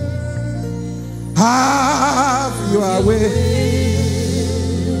 Have your way.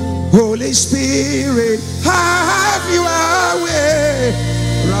 Holy Spirit, have your way.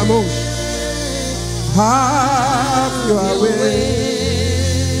 Ramos, have your way.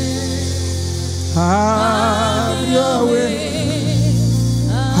 Have your way.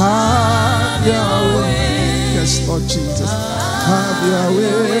 Have your way. Yes, Lord Jesus, have your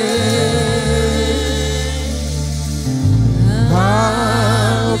way.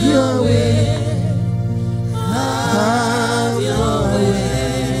 Have your way. Have your way.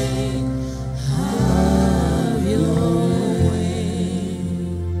 Have your way.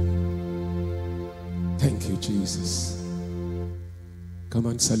 Thank you, Jesus. Come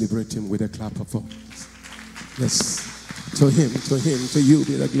and celebrate him with a clap of hands. Yes. To him, to you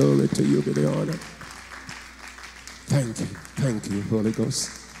be the glory, to you be the honor. Thank you, Holy Ghost.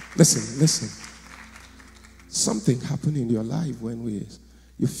 Listen. Something happened in your life when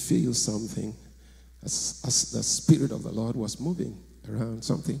you feel something. As the Spirit of the Lord was moving around,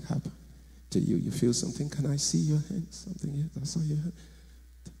 something happened to you. You feel something. Can I see your hand? Something here. I saw your hand.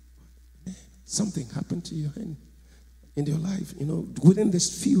 Something happened to your hand in your life. You know, within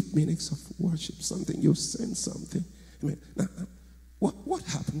this few minutes of worship, something, you sense something. I mean, now, what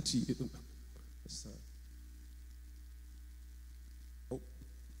happened to you?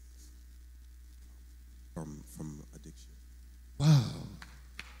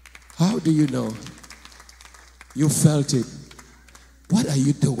 do you know? You felt it. What are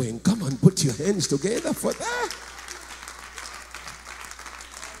you doing? Come on, put your hands together for that.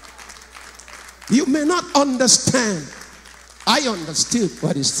 You may not understand. I understood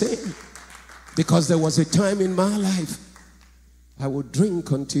what he's saying. Because there was a time in my life I would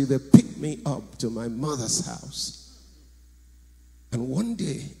drink until they picked me up to my mother's house. And one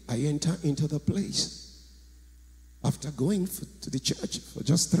day I entered into the place after going to the church for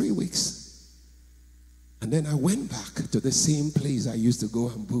just 3 weeks. And then I went back to the same place I used to go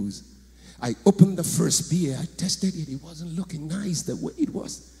and booze. I opened the first beer. I tested it. It wasn't looking nice the way it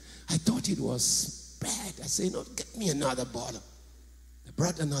was. I thought it was bad. I said, no, get me another bottle. They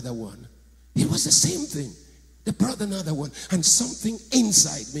brought another one. It was the same thing. They brought another one. And something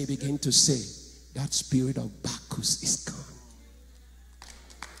inside me began to say, that spirit of Bacchus is gone.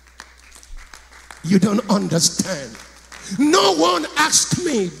 You don't understand. No one asked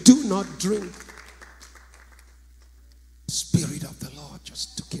me, do not drink. The Spirit of the Lord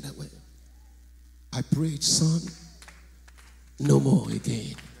just took it away. I prayed, son, no more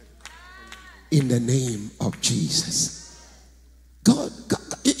again. In the name of Jesus. God,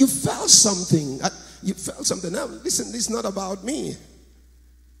 you felt something. You felt something. Now, listen, this is not about me.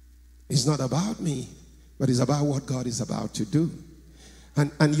 It's not about me. But it's about what God is about to do.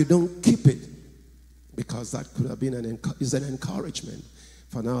 And you don't keep it. Because that could have been an encouragement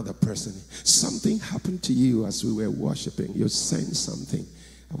for another person. Something happened to you as we were worshiping. You sensed something.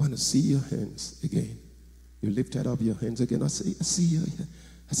 I want to see your hands again. You lifted up your hands again. I see you here.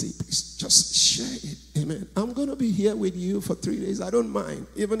 I say, please just share it. Amen. I'm going to be here with you for 3 days. I don't mind.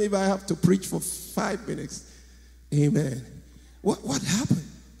 Even if I have to preach for 5 minutes. Amen. What happened?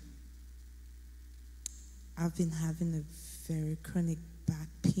 I've been having a very chronic back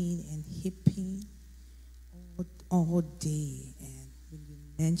pain and hip pain all day. And when you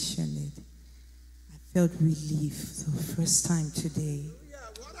mentioned it, I felt relief for the first time today.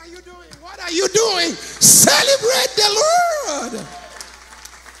 What are you doing? What are you doing? Celebrate the Lord.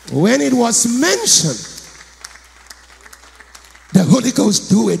 When it was mentioned, the Holy Ghost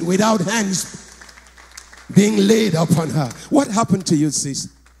do it without hands being laid upon her. What happened to you, sis?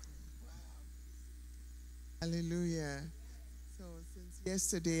 Hallelujah. So since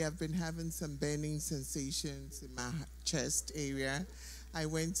yesterday, I've been having some burning sensations in my chest area. I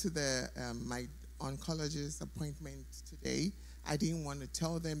went to my oncologist appointment today. I didn't want to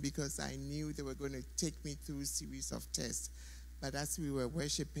tell them because I knew they were going to take me through a series of tests. But as we were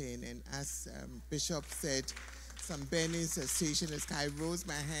worshiping and as Bishop said, some burning sensation, I rose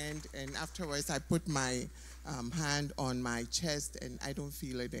my hand and afterwards I put my hand on my chest and I don't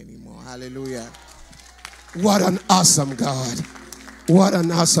feel it anymore. Hallelujah. What an awesome God. What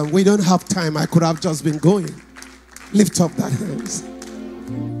an awesome. We don't have time. I could have just been going. Lift up that hands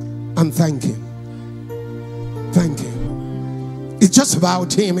and thank him. Thank him. It's just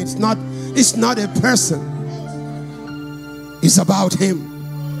about him. It's not a person. It's about him.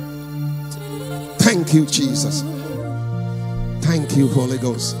 Thank you, Jesus. Thank you, Holy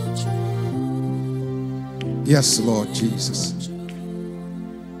Ghost. Yes, Lord Jesus.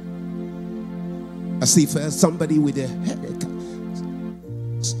 I see first somebody with a headache.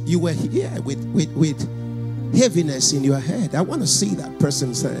 You were here with heaviness in your head. I want to see that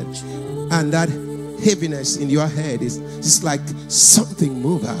person's head. And that heaviness in your head is like something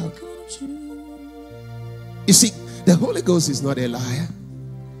move out. You see, the Holy Ghost is not a liar.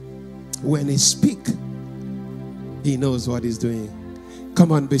 When he speaks, he knows what he's doing.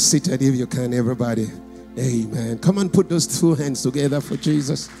 Come on, be seated if you can, everybody. Amen. Come on, put those two hands together for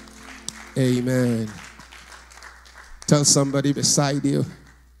Jesus. Amen. Tell somebody beside you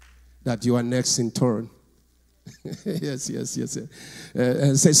that you are next in turn. Yes.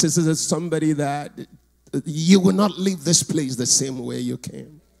 Say somebody that you will not leave this place the same way you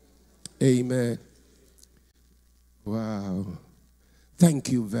came. Amen. Wow.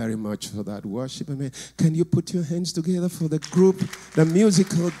 Thank you very much for that worship. Amen. Can you put your hands together for the group, the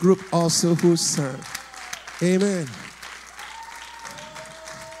musical group also who sang? Amen.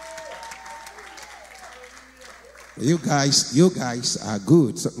 You guys are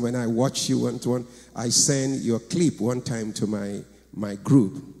good. So when I watch you one, I send your clip one time to my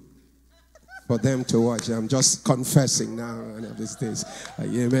group for them to watch. I'm just confessing now one of these days.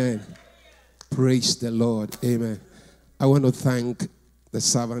 Amen. Praise the Lord. Amen. I want to thank the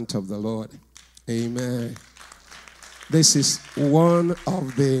servant of the Lord. Amen. This is one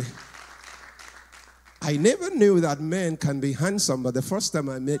of the... I never knew that men can be handsome, but the first time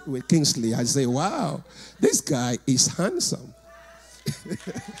I met with Kingsley, I say, wow, this guy is handsome.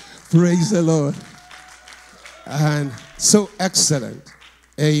 Praise the Lord. And so excellent.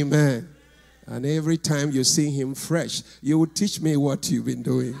 Amen. And every time you see him fresh, you will teach me what you've been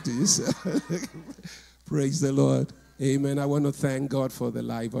doing to yourself. Praise the Lord. Amen. I want to thank God for the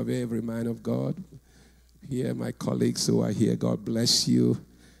life of every man of God. Here, my colleagues who are here, God bless you.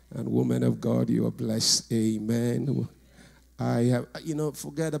 And women of God, you are blessed. Amen. I have,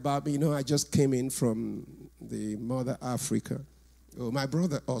 forget about me. I just came in from the Mother Africa. Oh, my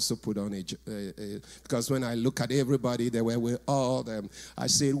brother also put on because when I look at everybody, they were with all them. I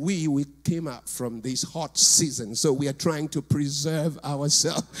said, we came out from this hot season, so we are trying to preserve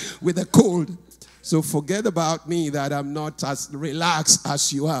ourselves with the cold. So forget about me that I'm not as relaxed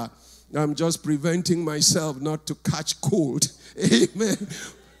as you are. I'm just preventing myself not to catch cold. Amen.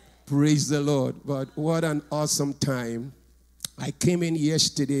 Praise the Lord. But what an awesome time. I came in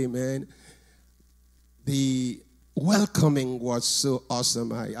yesterday, man. The welcoming was so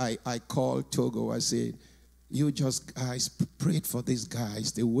awesome. I called Togo. I said, you just guys prayed for these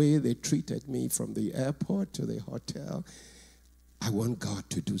guys. The way they treated me from the airport to the hotel. I want God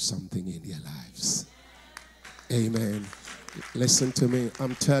to do something in their lives. Amen. Listen to me.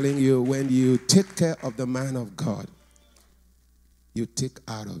 I'm telling you, when you take care of the man of God, you take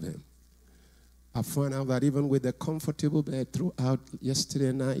out of him. I found out that even with the comfortable bed throughout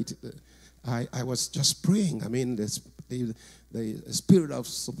yesterday night, I was just praying. I mean, the spirit of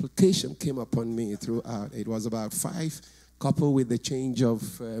supplication came upon me throughout. It was about 5, coupled with the change of,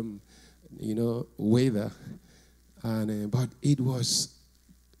 weather. But it was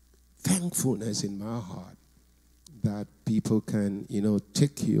thankfulness in my heart that people can,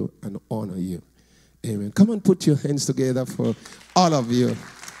 take you and honor you. Amen. Come and put your hands together for all of you.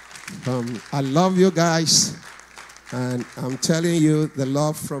 I love you guys. And I'm telling you, the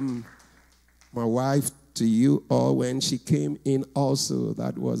love from my wife to you all, when she came in also,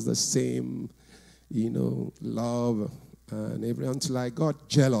 that was the same, love and everything, until I got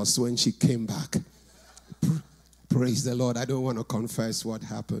jealous when she came back. Praise the Lord. I don't want to confess what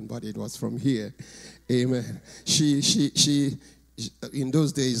happened, but it was from here. Amen. She in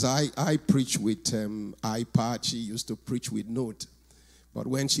those days, I preached with iPad. She used to preach with note. But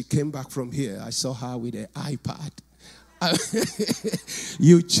when she came back from here, I saw her with an iPad.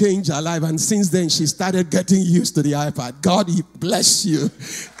 You changed her life, and since then she started getting used to the iPad. God, He bless you.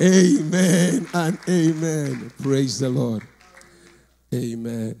 Amen and amen. Praise the Lord.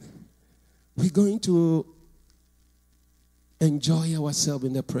 Amen. We're going to enjoy ourselves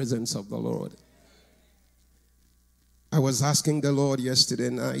in the presence of the Lord. I was asking the Lord yesterday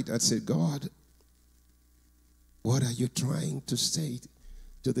night. I said, God, what are you trying to say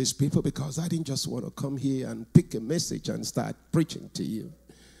to these people? Because I didn't just want to come here and pick a message and start preaching to you.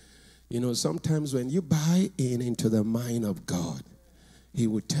 Sometimes when you buy into the mind of God, He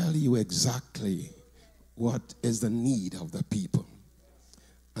will tell you exactly what is the need of the people.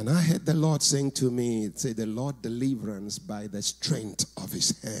 And I heard the Lord saying to me, say, the Lord deliverance by the strength of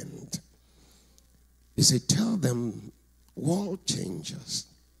His hand. He said, tell them, world changers,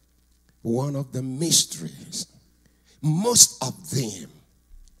 one of the mysteries, most of them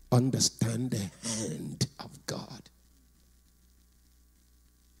understand the hand of God.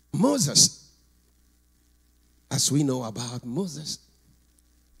 Moses, as we know about Moses,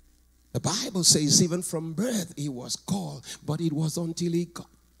 the Bible says even from birth he was called, but it was until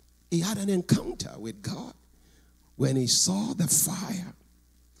he had an encounter with God when he saw the fire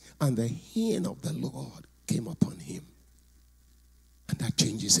and the hand of the Lord came upon him. And that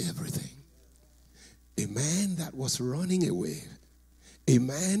changes everything. A man that was running away, a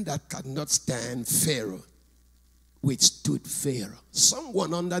man that could not stand Pharaoh, withstood Pharaoh.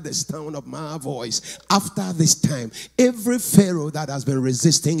 Someone under the sound of my voice, after this time, every Pharaoh that has been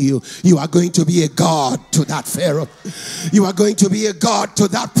resisting you, you are going to be a God to that Pharaoh. You are going to be a God to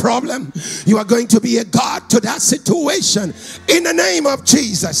that problem. You are going to be a God to that situation in the name of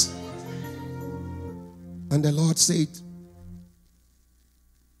Jesus. And the Lord said,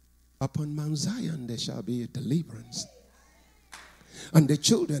 upon Mount Zion there shall be a deliverance, and the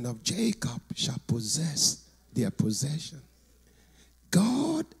children of Jacob shall possess their possession.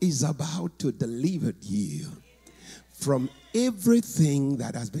 God is about to deliver you from everything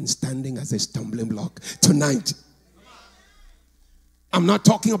that has been standing as a stumbling block tonight. I'm not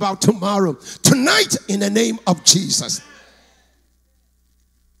talking about tomorrow. Tonight, in the name of Jesus.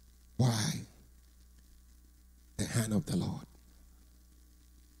 Why? The hand of the Lord.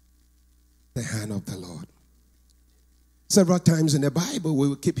 The hand of the Lord. Several times in the Bible, we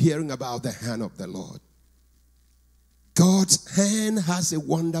will keep hearing about the hand of the Lord. God's hand has a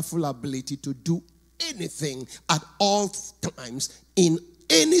wonderful ability to do anything at all times, in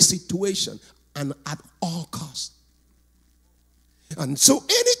any situation, and at all costs. And so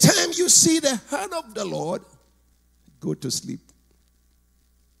anytime you see the hand of the Lord, go to sleep.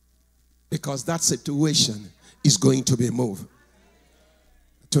 Because that situation is going to be moved.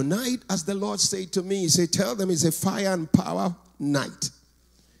 Tonight, as the Lord said to me, he said, tell them it's a fire and power night.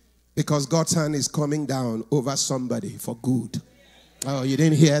 Because God's hand is coming down over somebody for good. Oh, you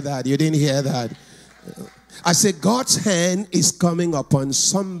didn't hear that. You didn't hear that. I said, God's hand is coming upon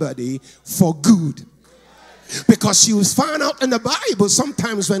somebody for good. Because you find out in the Bible,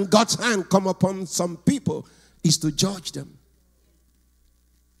 sometimes when God's hand come upon some people, is to judge them.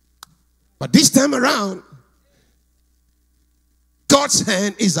 But this time around, God's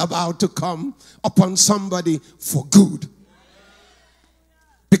hand is about to come upon somebody for good.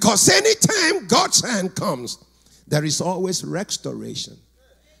 Because anytime God's hand comes, there is always restoration,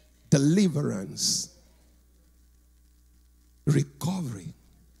 deliverance, recovery.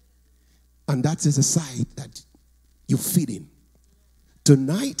 And that is a side that you feed in.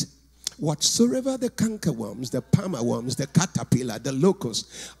 Tonight, whatsoever the cankerworms, the palmerworms, the caterpillar, the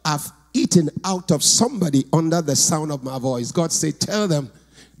locusts have eaten out of somebody under the sound of my voice, God said, tell them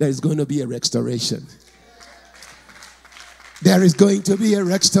there is going to be a restoration. There is going to be a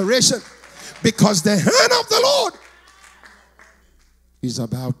restoration. Because the hand of the Lord is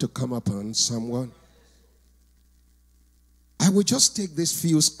about to come upon someone. I will just take these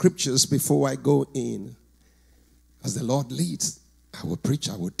few scriptures before I go in. As the Lord leads, I will preach,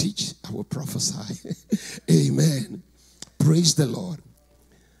 I will teach, I will prophesy. Amen. Praise the Lord.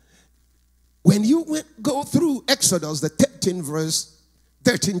 When you go through Exodus, the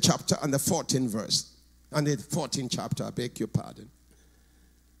 13th chapter and the 14th verse, and the 14th chapter, I beg your pardon,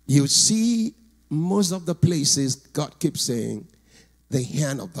 you see most of the places God keeps saying, the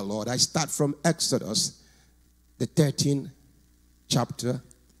hand of the Lord. I start from Exodus, the 13th chapter,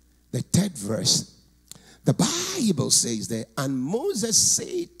 the 3rd verse. The Bible says there, and Moses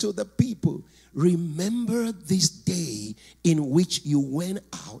said to the people, remember this day in which you went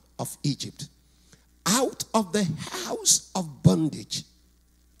out of Egypt, out of the house of bondage,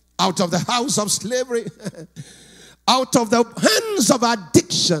 out of the house of slavery, out of the hands of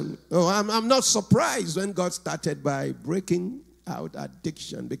addiction. Oh, I'm not surprised when God started by breaking out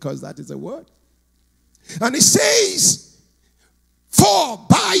addiction, because that is a word. And he says, for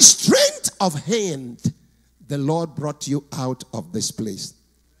by strength of hand, the Lord brought you out of this place.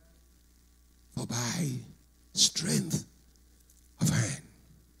 For by strength of hand,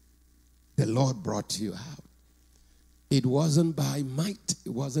 the Lord brought you out. It wasn't by might,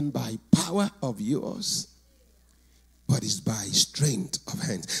 it wasn't by power of yours, but it's by strength of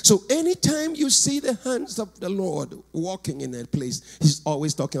hand. So anytime you see the hands of the Lord walking in a place, he's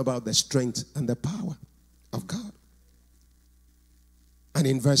always talking about the strength and the power of God. And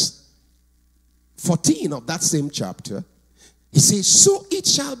in verse 14 of that same chapter, he says, so it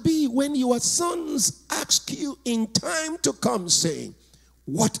shall be when your sons ask you in time to come, saying,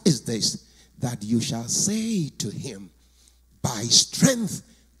 what is this? That you shall say to him, by strength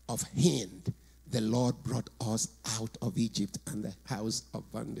of hand, the Lord brought us out of Egypt and the house of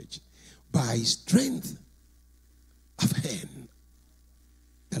bondage. By strength of hand,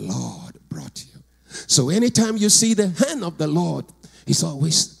 the Lord brought you. So anytime you see the hand of the Lord, he's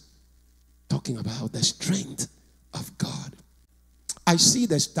always talking about the strength of God. I see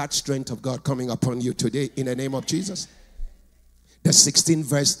that strength of God coming upon you today in the name of Jesus. The 16th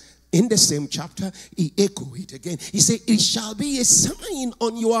verse in the same chapter, he echoed it again. He said, it shall be a sign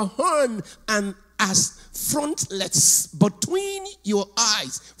on your horn and as frontlets between your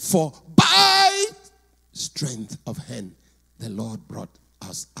eyes, for by strength of hand the Lord brought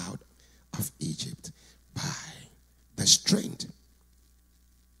us out of Egypt. By the strength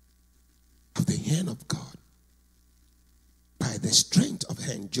of the hand of God. By the strength of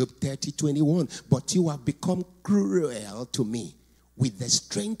hand. Job 30:21. But you have become cruel to me. With the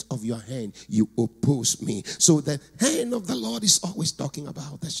strength of your hand, you oppose me. So the hand of the Lord is always talking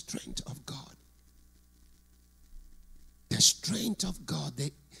about the strength of God. The strength of God.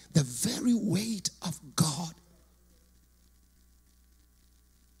 The very weight of God.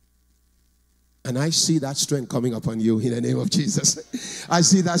 And I see that strength coming upon you in the name of Jesus. I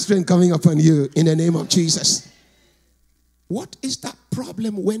see that strength coming upon you in the name of Jesus. What is that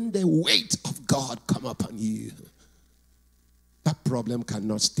problem when the weight of God come upon you? That problem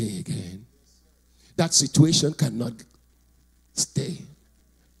cannot stay again. That situation cannot stay.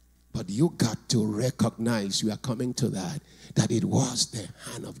 But you got to recognize, you are coming to that it was the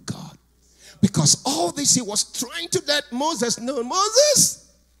hand of God. Because all this he was trying to let Moses know.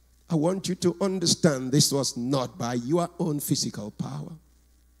 Moses, I want you to understand this was not by your own physical power.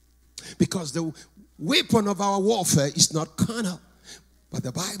 Because the weapon of our warfare is not carnal, But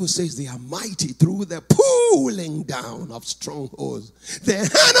the Bible says they are mighty through the pulling down of strongholds. The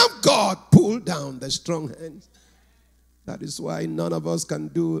hand of God pulled down the strong hands. That is why none of us can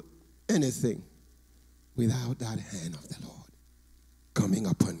do anything without that hand of the Lord coming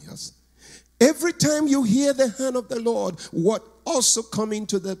upon us. Every time you hear the hand of the Lord, what also come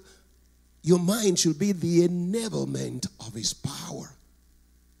into your mind should be the enablement of his power.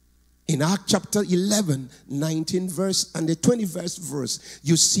 In Acts chapter 11, 19 verse, and the 21st verse,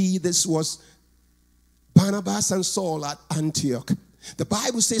 you see this was Barnabas and Saul at Antioch. The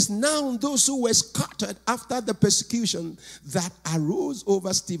Bible says, now those who were scattered after the persecution that arose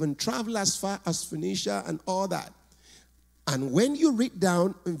over Stephen traveled as far as Phoenicia and all that. And when you read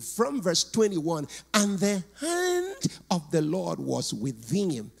down from verse 21, and the hand of the Lord was with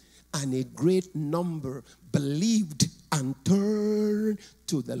him, and a great number believed and turned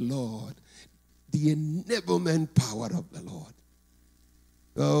to the Lord. The enablement power of the Lord.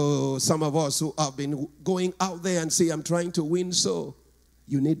 Oh, some of us who have been going out there and say, I'm trying to win, so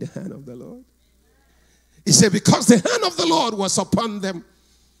you need the hand of the Lord. He said, because the hand of the Lord was upon them.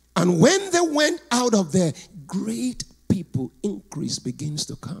 And when they went out of there, great people increase begins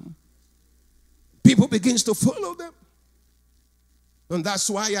to come. People begins to follow them. And that's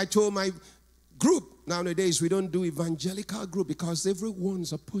why I told my group, nowadays we don't do evangelical group because everyone's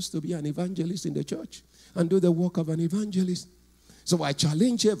supposed to be an evangelist in the church and do the work of an evangelist. So I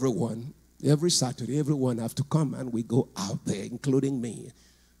challenge everyone, every Saturday, everyone have to come and we go out there, including me.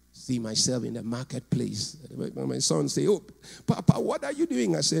 See myself in the marketplace. My son say, oh, Papa, what are you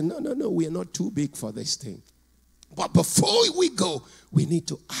doing? I say, no, we are not too big for this thing. But before we go, we need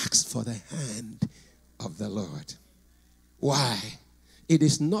to ask for the hand of the Lord. Why? It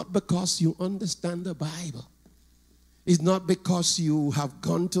is not because you understand the Bible. It's not because you have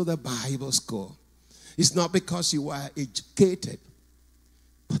gone to the Bible school. It's not because you are educated.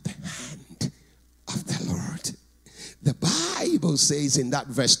 But the hand of the Lord. The Bible says in that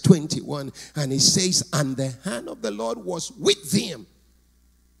verse 21, and it says, and the hand of the Lord was with him.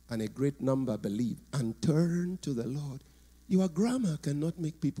 And a great number believed and turned to the Lord. Your grammar cannot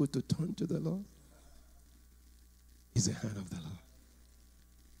make people to turn to the Lord. It's the hand of the Lord.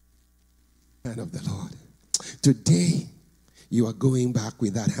 Hand of the Lord. Today, you are going back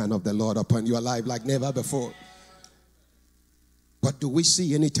with that hand of the Lord upon your life like never before. What do we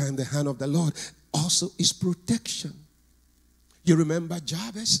see anytime the hand of the Lord also is protection? You remember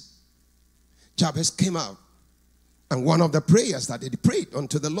Jabez? Jabez came out. And one of the prayers that he prayed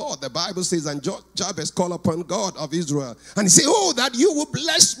unto the Lord, the Bible says, and Jabez called upon God of Israel. And he said, oh, that you will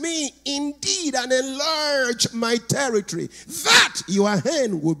bless me indeed and enlarge my territory, that your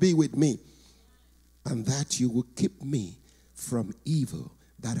hand will be with me, and that you will keep me from evil,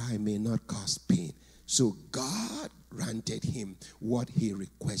 that I may not cause pain. So God granted him what he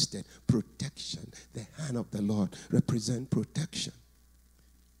requested, protection. The hand of the Lord represents protection.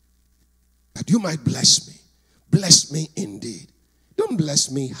 That you might bless me. Bless me indeed. Don't bless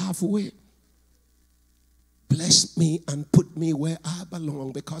me halfway. Bless me and put me where I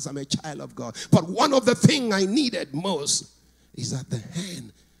belong because I'm a child of God. But one of the things I needed most is that the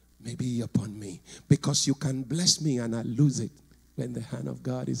hand may be upon me. Because you can bless me and I lose it when the hand of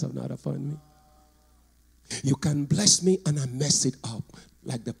God is not upon me. You can bless me and I mess it up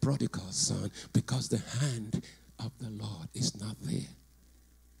like the prodigal son because the hand of the Lord is not there.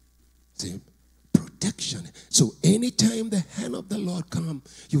 See? Protection. So anytime the hand of the Lord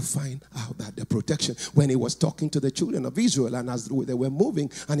comes, you find out that the protection. When he was talking to the children of Israel and as they were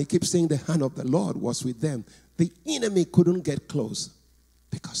moving and he keeps saying the hand of the Lord was with them, the enemy couldn't get close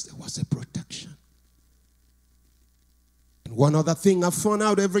because there was a protection. And one other thing I found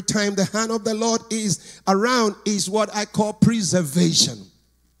out every time the hand of the Lord is around is what I call preservation.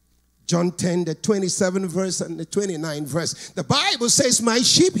 John 10, the 27 verse and the 29 verse. The Bible says, my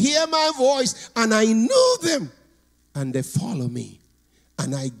sheep hear my voice, and I know them, and they follow me.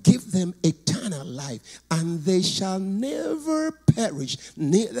 And I give them eternal life, and they shall never perish,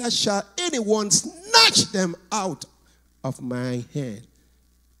 neither shall anyone snatch them out of my hand.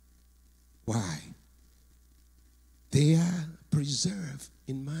 Why? They are preserved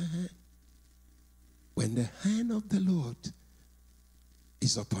in my hand. When the hand of the Lord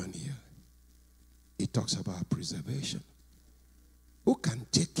is upon you, it talks about preservation. Who can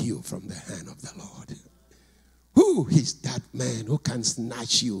take you from the hand of the Lord? Who is that man who can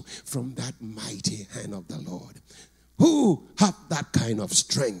snatch you from that mighty hand of the Lord? Who have that kind of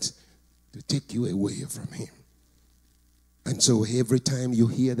strength to take you away from him? And so every time you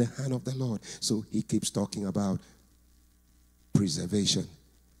hear the hand of the Lord, so he keeps talking about preservation.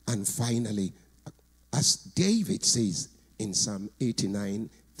 And finally, as David says in Psalm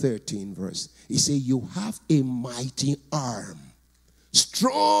 89:13 verse. He said, you have a mighty arm.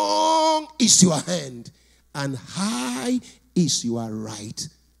 Strong is your hand, and high is your right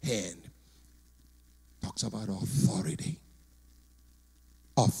hand. Talks about authority.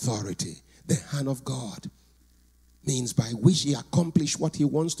 Authority. The hand of God means by which he accomplishes what he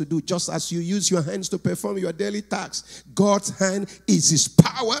wants to do. Just as you use your hands to perform your daily tasks, God's hand is his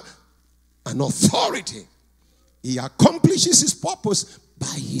power and authority. He accomplishes his purpose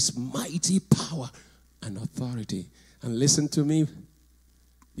by his mighty power and authority. And listen to me.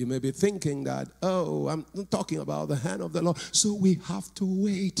 You may be thinking that, oh, I'm talking about the hand of the Lord. So we have to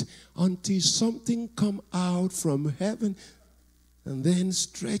wait until something come out from heaven and then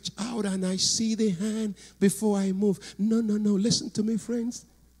stretch out and I see the hand before I move. No, no, no. Listen to me, friends.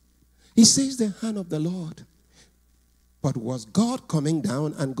 He says the hand of the Lord. But was God coming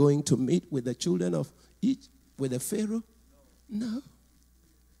down and going to meet with the children of Egypt, with the Pharaoh? No.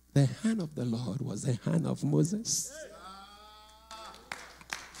 The hand of the Lord was the hand of Moses.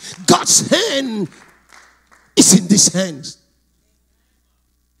 God's hand is in these hands.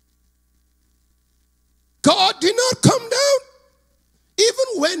 God did not come down.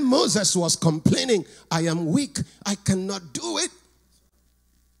 Even when Moses was complaining, I am weak, I cannot do it.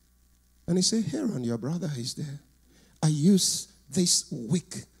 And he said, Aaron, your brother is there. I use this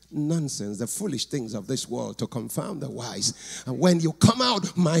weak nonsense, the foolish things of this world to confound the wise. And when you come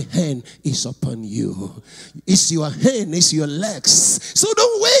out, my hand is upon you. It's your hand, it's your legs. So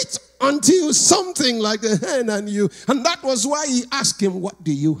don't wait until something like the hand and you. And that was why he asked him, what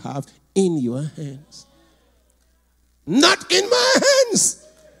do you have in your hands? Not in my hands.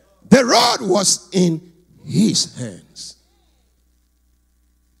 The rod was in his hands.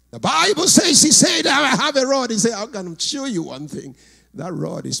 The Bible says, he said, I have a rod. He said, I'm going to show you one thing. That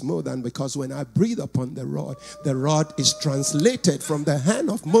rod is more than, because when I breathe upon the rod is translated from the hand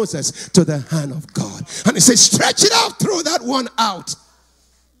of Moses to the hand of God. And he says, stretch it out, throw that one out.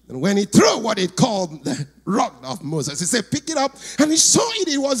 And when he threw what he called the rod of Moses, he said, pick it up. And he saw it,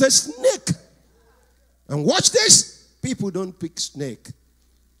 it was a snake. And watch this, people don't pick snake.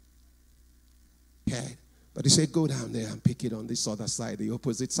 Okay. But he said, go down there and pick it on this other side, the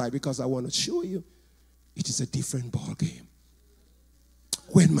opposite side, because I want to show you it is a different ball game.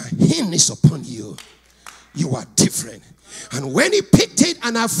 When my hand is upon you, you are different. And when he picked it,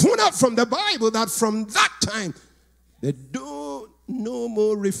 and I found out from the Bible that from that time, they do no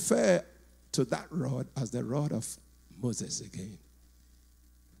more refer to that rod as the rod of Moses again.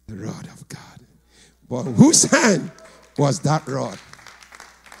 The rod of God. But whose hand was that rod?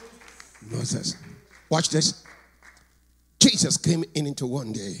 Moses. Watch this. Jesus came in into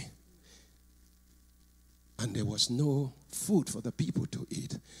one day, and there was no food for the people to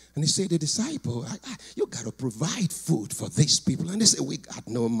eat. And he said, the disciple, you got to provide food for these people. And they said, we got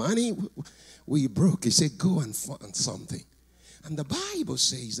no money. We broke. He said, go and find something. And the Bible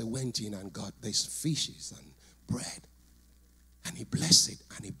says they went in and got these fishes and bread. And he blessed it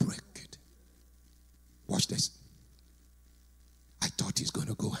and he broke it. Watch this. I thought he's going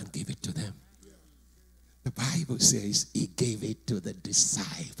to go and give it to them. The Bible says he gave it to the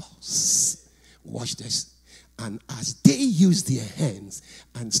disciples. Watch this. And as they used their hands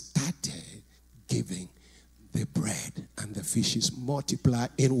and started giving, the bread and the fishes multiply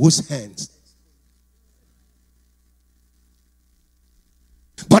in whose hands?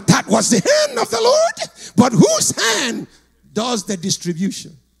 But that was the hand of the Lord. But whose hand does the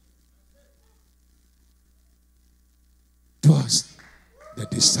distribution? It was the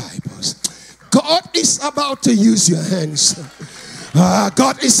disciples. God is about to use your hands.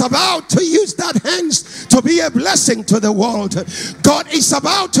 God is about to use that hands to be a blessing to the world. God is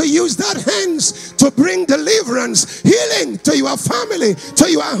about to use that hands to bring deliverance, healing to your family,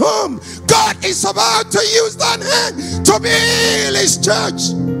 to your home. God is about to use that hand to build his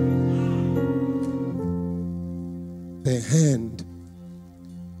church. The hand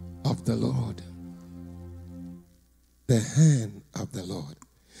of the Lord. The hand of the Lord.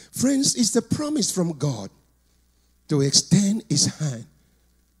 Friends, it's the promise from God to extend his hand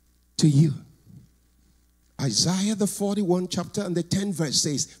to you. Isaiah the 41 chapter and the 10th verse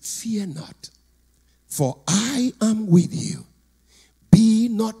says, fear not, for I am with you. Be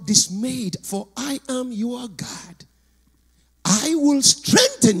not dismayed, for I am your God. I will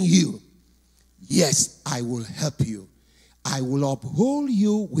strengthen you. Yes, I will help you. I will uphold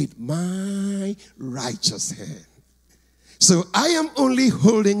you with my righteous hand. So I am only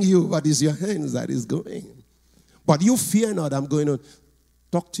holding you, but it's your hands that is going. But you fear not, I'm going to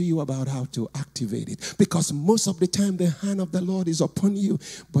talk to you about how to activate it. Because most of the time the hand of the Lord is upon you,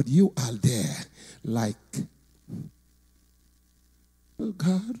 but you are there like Oh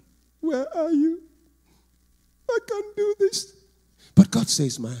God, where are you? I can't do this. But God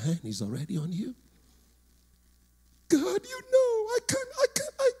says, my hand is already on you. God, you know, I can't.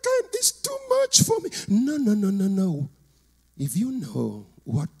 It's too much for me. No. If you know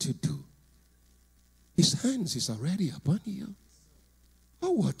what to do, his hands is already upon you.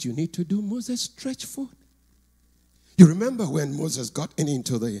 Oh, what you need to do, Moses, stretch forth. You remember when Moses got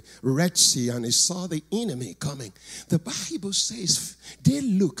into the Red Sea and he saw the enemy coming. The Bible says, they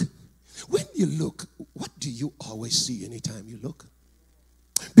look. When you look, what do you always see anytime you look?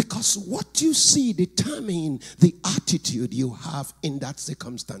 Because what you see determines the attitude you have in that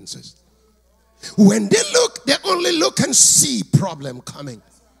circumstances. When they look, they only look and see problem coming.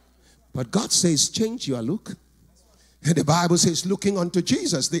 But God says, change your look. And the Bible says, looking unto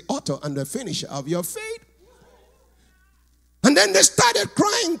Jesus, the author and the finisher of your faith. And then they started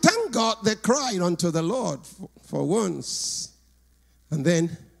crying. Thank God they cried unto the Lord for once. And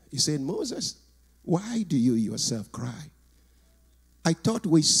then he said, Moses, why do you yourself cry? I thought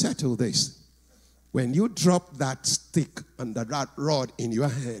we settled this. When you drop that stick and that rod in your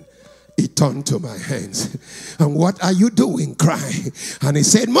hand, it turned to my hands. And what are you doing? Crying. And he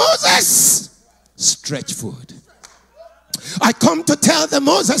said, Moses, stretch forth. I come to tell the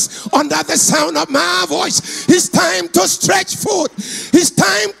Moses under the sound of my voice, it's time to stretch forth. It's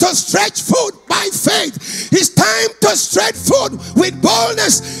time to stretch forth by faith. It's time to stretch forth with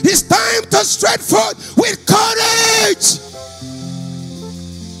boldness. It's time to stretch forth with courage.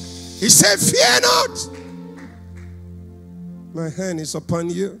 He said, fear not. My hand is upon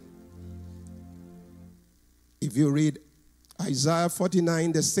you. If you read Isaiah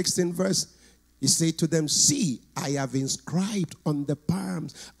 49, the 16th verse, he said to them, see, I have inscribed on the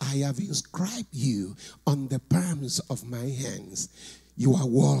palms. I have inscribed you on the palms of my hands. Your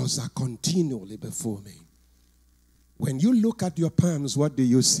walls are continually before me. When you look at your palms, what do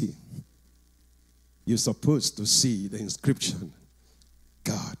you see? You're supposed to see the inscription.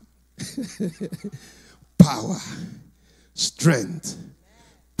 God. Power. Strength.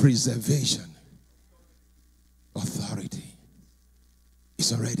 Preservation. Authority.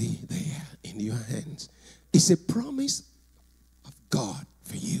 It's already there in your hands. It's a promise of God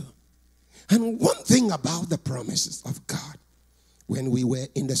for you. And one thing about the promises of God, when we were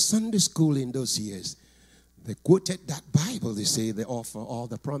in the Sunday school in those years, they quoted that Bible. They say they offer all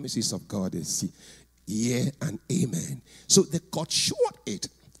the promises of God is yeah and amen. So they cut short it.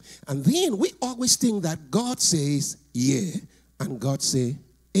 And then we always think that God says yeah and God say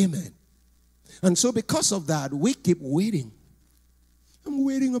amen. And so because of that, we keep waiting. I'm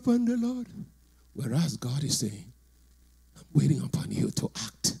waiting upon the Lord. Whereas God is saying, I'm waiting upon you to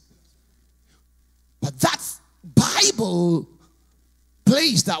act. But that Bible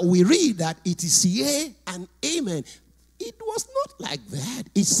place that we read that it is yea and amen, it was not like that.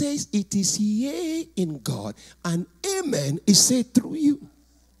 It says it is yea in God and amen is said through you.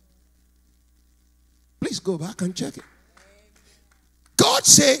 Please go back and check it. God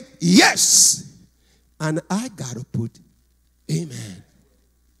said yes, and I got to put amen.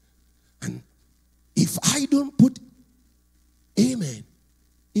 And if I don't put amen,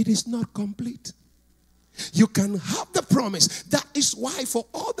 it is not complete. You can have the promise. That is why for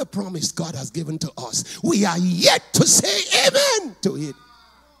all the promise God has given to us, we are yet to say amen to it.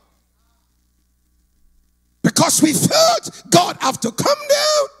 Because we felt God have to come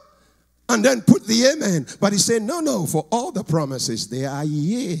down and then put the amen. But he said, no, for all the promises, they are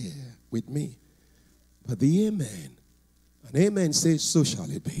yea with me. But the amen, and amen says, so shall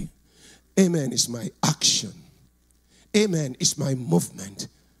it be. Amen is my action. Amen is my movement.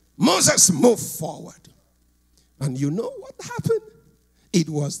 Moses moved forward. And you know what happened? It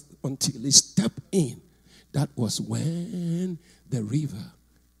was until he stepped in. That was when the river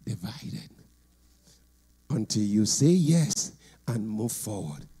divided. Until you say yes and move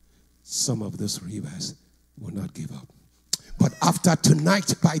forward, some of those rivers will not give up. But after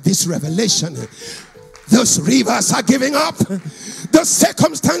tonight, by this revelation, those rivers are giving up. The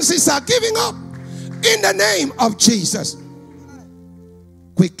circumstances are giving up. In the name of Jesus.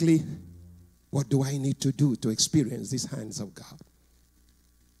 Quickly, what do I need to do to experience these hands of God?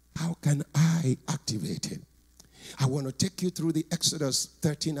 How can I activate it? I want to take you through the Exodus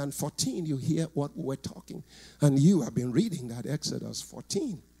 13 and 14. You hear what we're talking. And you have been reading that Exodus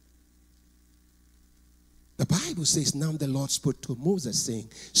 14. The Bible says, now the Lord spoke to Moses, saying,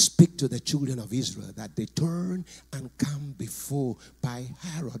 speak to the children of Israel that they turn and come before by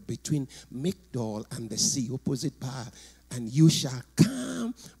Harod, between Migdol and the sea, opposite Baal, and you shall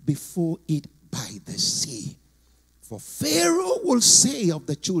come before it by the sea. For Pharaoh will say of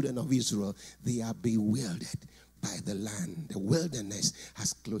the children of Israel, they are bewildered by the land. The wilderness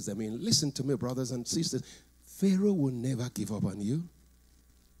has closed them in. Listen to me, brothers and sisters. Pharaoh will never give up on you.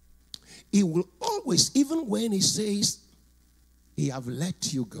 He will always, even when he says, he have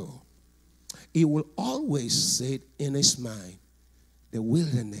let you go, he will always say in his mind, the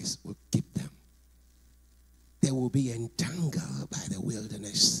wilderness will keep them. They will be entangled by the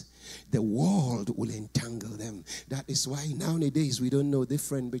wilderness. The world will entangle them. That is why nowadays we don't know the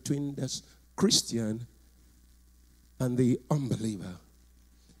difference between the Christian and the unbeliever.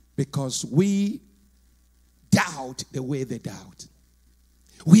 Because we doubt the way they doubt.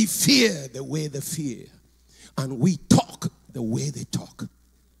 We fear the way they fear. And we talk the way they talk.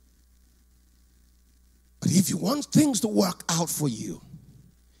 But if you want things to work out for you,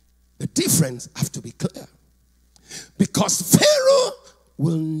 the difference has to be clear. Because Pharaoh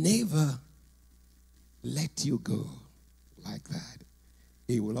will never let you go like that.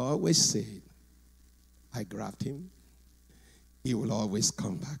 He will always say, I grabbed him. He will always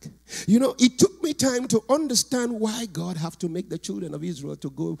come back. You know, it took me time to understand why God have to make the children of Israel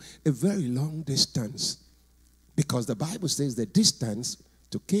to go a very long distance. Because the Bible says the distance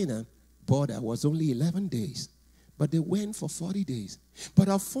to Canaan border was only 11 days. But they went for 40 days. But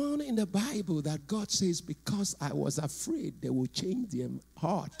I found in the Bible that God says, because I was afraid they will change their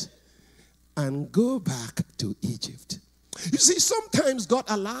heart and go back to Egypt. You see, sometimes God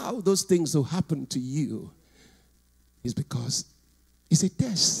allows those things to happen to you. It's because it's a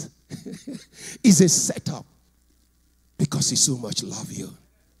test. It's a setup. Because he so much loves you.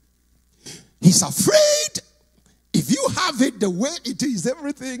 He's afraid. If you have it the way it is,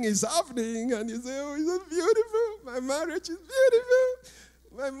 everything is happening, and you say, oh, it's beautiful. My marriage is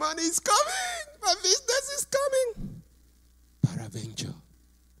beautiful. My money is coming. My business is coming. Peradventure,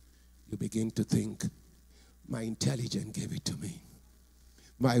 you begin to think, my intelligence gave it to me.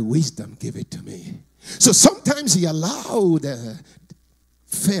 My wisdom gave it to me. So sometimes he allowed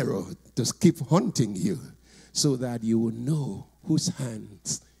Pharaoh to keep hunting you so that you will know whose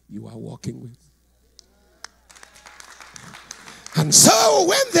hands you are walking with. And so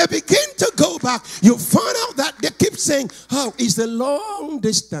when they begin to go back, you find out that they keep saying, oh, it's a long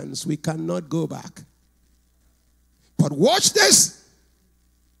distance. We cannot go back. But watch this.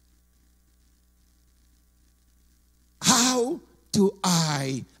 How do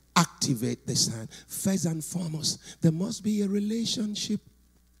I activate this hand? First and foremost, there must be a relationship,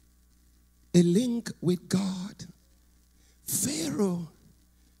 a link with God. Pharaoh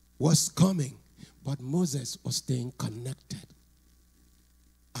was coming, but Moses was staying connected.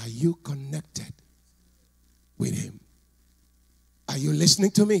 Are you connected with him? Are you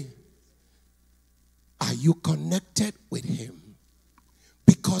listening to me? Are you connected with him?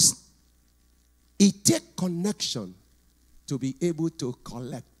 Because it takes connection to be able to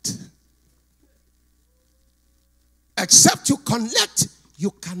collect. Except you connect,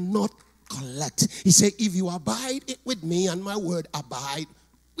 you cannot collect. He said, if you abide with me and my word abide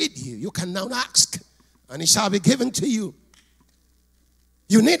with you, you can now ask and it shall be given to you.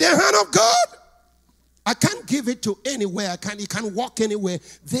 You need the hand of God. I can't give it to anywhere. You can't walk anywhere.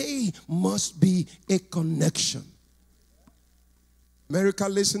 They must be a connection. America,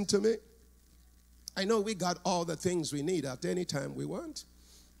 listen to me. I know we got all the things we need at any time we want.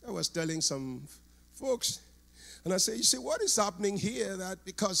 I was telling some folks, and I say, you see, what is happening here? That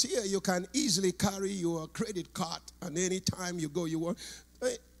because here you can easily carry your credit card, and any time you go, you want.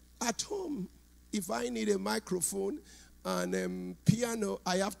 At home, if I need a microphone and piano,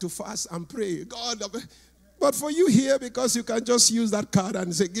 I have to fast and pray. God, but for you here, because you can just use that card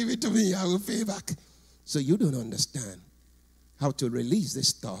and say, give it to me, I will pay back. So you don't understand how to release this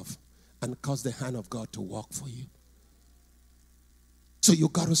stuff and cause the hand of God to work for you. So you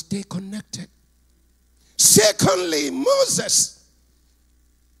got to stay connected. Secondly, Moses,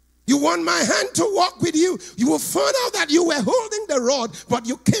 you want my hand to walk with you. You will find out that you were holding the rod, but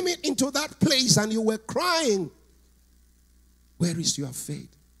you came into that place and you were crying. Where is your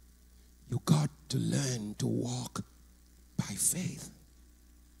faith? You got to learn to walk by faith.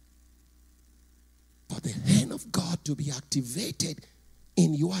 For the hand of God to be activated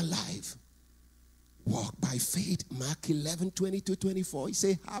in your life, walk by faith. Mark 11:22-24. He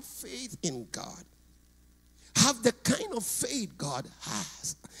said, have faith in God. Have the kind of faith God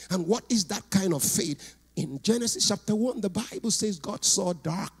has. And what is that kind of faith? In Genesis chapter 1, the Bible says God saw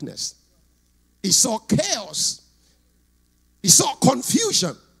darkness. He saw chaos. He saw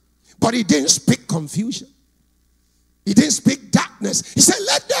confusion. But he didn't speak confusion. He didn't speak darkness. He said,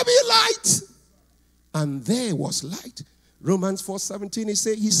 let there be light. And there was light. Romans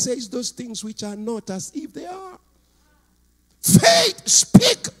 4:17, he says those things which are not as if they are. Faith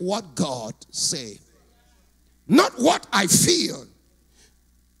speak what God said. Not what I feel.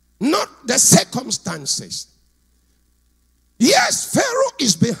 Not the circumstances. Yes, Pharaoh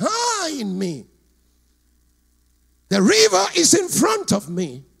is behind me. The river is in front of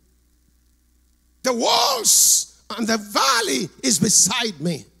me. The walls and the valley is beside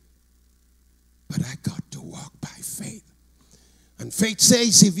me. But I got to walk by faith. And faith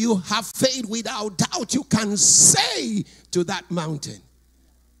says if you have faith without doubt, you can say to that mountain,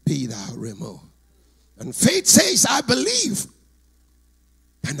 be thou removed. And faith says, I believe.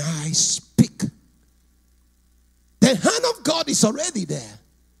 And I speak. The hand of God is already there.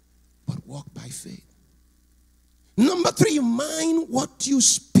 But walk by faith. Number 3, mind what you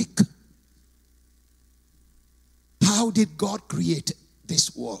speak. How did God create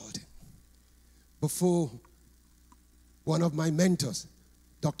this world? Before one of my mentors,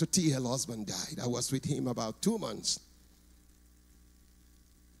 Dr. T.L. Osborne, died, I was with him about 2 months.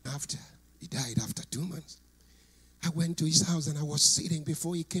 He died after 2 months. I went to his house and I was sitting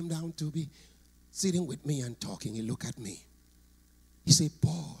before he came down to be sitting with me and talking. He looked at me. He said,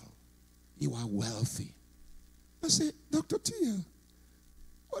 Paul, you are wealthy. I said, Dr. T.L.,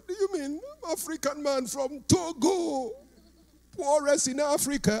 what do you mean? I'm African man from Togo, poorest in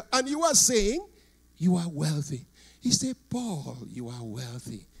Africa, and you are saying you are wealthy. He said, Paul, you are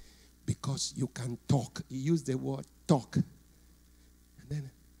wealthy because you can talk. He used the word talk. And then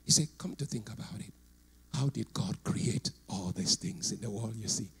he said, come to think about it. How did God create all these things in the world you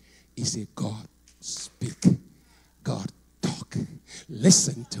see? He said, God speak. God talk.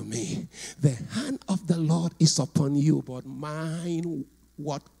 Listen to me. The hand of the Lord is upon you, but mind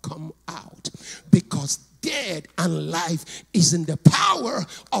what come out. Because death and life is in the power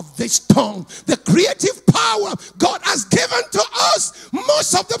of this tongue. The creative power God has given to us.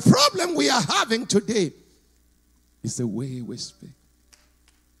 Most of the problem we are having today is the way we speak.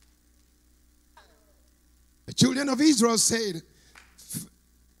 The children of Israel said,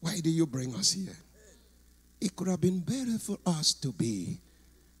 why do you bring us here? It could have been better for us to be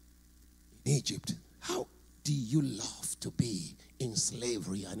in Egypt. How do you love to be in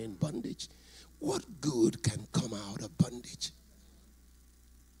slavery and in bondage? What good can come out of bondage?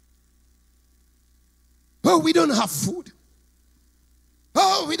 Oh, we don't have food.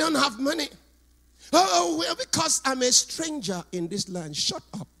 Oh, we don't have money. Oh, well, because I'm a stranger in this land. Shut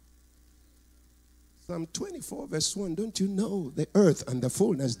up. Psalm 24 verse 1, don't you know the earth and the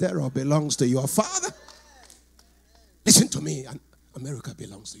fullness thereof belongs to your Father? Listen to me, America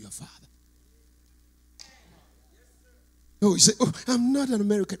belongs to your Father. Oh, you say, oh, I'm not an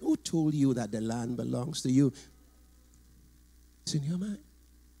American. Who told you that the land belongs to you? It's in your mind.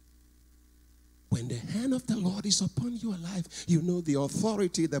 When the hand of the Lord is upon your life, you know the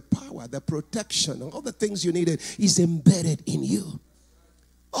authority, the power, the protection, all the things you needed is embedded in you.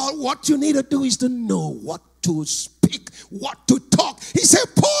 All what you need to do is to know what to speak, what to talk. He said,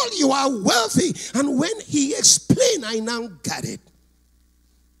 Paul, you are wealthy. And when he explained, I now got it.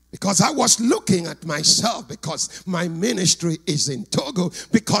 Because I was looking at myself, because my ministry is in Togo.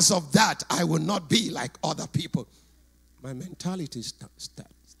 Because of that, I will not be like other people. My mentality starts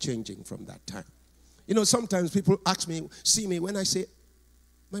changing from that time. You know, sometimes people ask me, see me when I say,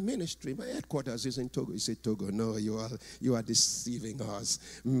 my ministry, my headquarters is in Togo. You say, Togo, no, you are deceiving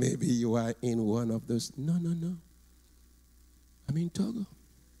us. Maybe you are in one of those. No. I'm in Togo.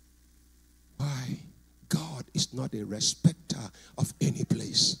 Why? God is not a respecter of any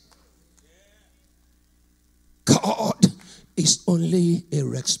place. God is only a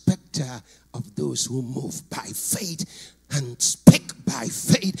respecter of those who move by faith and speak by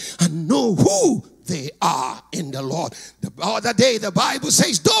faith and know who they are in the Lord. The other day, the Bible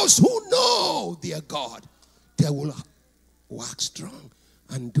says, those who know their God, they will wax strong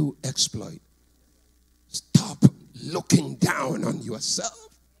and do exploit. Stop looking down on yourself.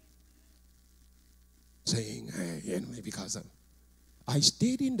 Saying, hey, because I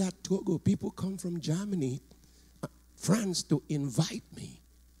stayed in that Togo. People come from Germany, France to invite me.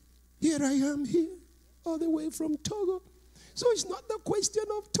 Here I am here, all the way from Togo. So it's not the question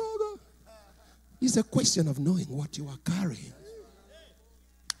of Togo. It's a question of knowing what you are carrying.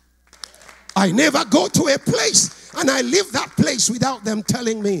 I never go to a place and I leave that place without them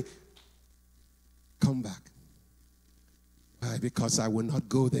telling me, come back. Why? Because I will not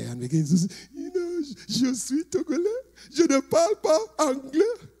go there and begin to say, you know, je suis Togolais, je ne parle pas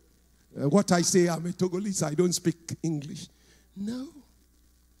anglais. What I say, I'm a Togolese, I don't speak English. No.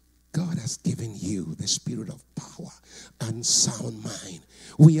 God has given you the spirit of power and sound mind.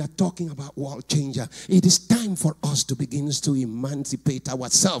 We are talking about world changer. It is time for us to begin to emancipate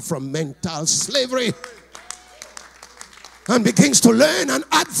ourselves from mental slavery and begins to learn and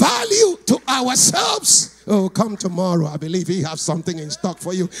add value to ourselves. Oh, come tomorrow. I believe he has something in stock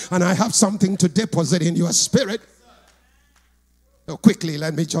for you. And I have something to deposit in your spirit. Oh, quickly,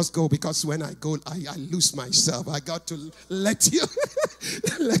 let me just go, because when I go, I lose myself. I got to let you,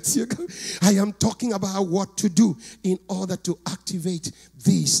 let you go. I am talking about what to do in order to activate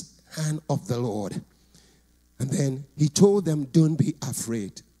this hand of the Lord. And then he told them, don't be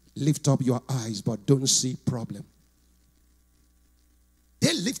afraid. Lift up your eyes, but don't see problem.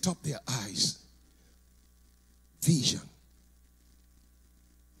 They lift up their eyes. Vision.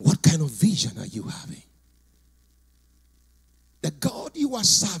 What kind of vision are you having? The God you are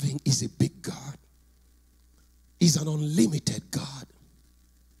serving is a big God. He's an unlimited God.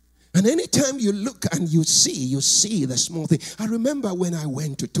 And anytime you look and you see the small thing. I remember when I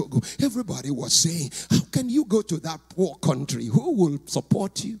went to Togo, everybody was saying, how can you go to that poor country? Who will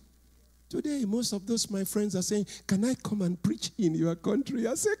support you? Today, most of those my friends are saying, can I come and preach in your country?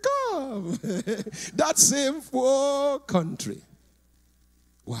 I say, come. That same poor country.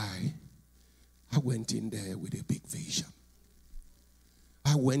 Why? I went in there with a big vision.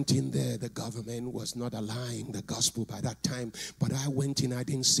 I went in there, the government was not allowing the gospel by that time, but I went in, I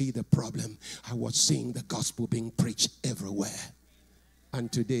didn't see the problem. I was seeing the gospel being preached everywhere.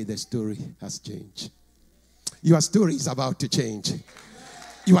 And today the story has changed. Your story is about to change.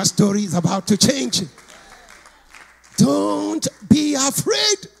 Your story is about to change. Don't be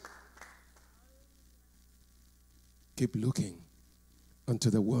afraid. Keep looking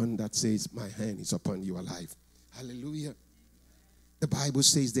unto the one that says, my hand is upon your life. Hallelujah. The Bible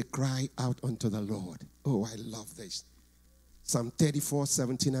says they cry out unto the Lord. Oh, I love this. Psalm 34,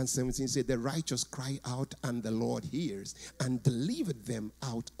 17 and 17 said, the righteous cry out and the Lord hears and delivered them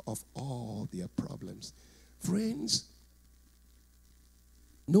out of all their problems. Friends,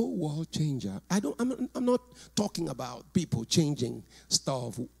 no world changer. I'm not talking about people changing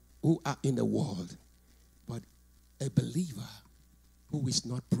stuff who are in the world, but a believer who is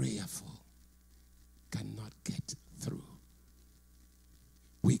not prayerful cannot get through.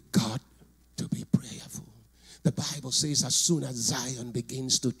 We got to be prayerful. The Bible says as soon as Zion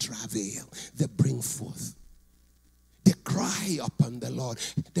begins to travail, they bring forth. They cry upon the Lord.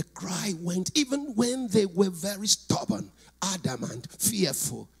 The cry went even when they were very stubborn, adamant,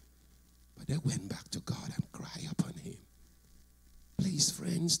 fearful. But they went back to God and cried upon him. Please,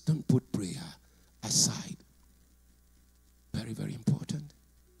 friends, don't put prayer aside. Very, very important.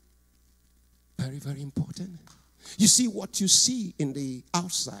 Very, very important. You see what you see in the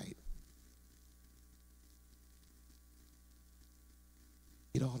outside.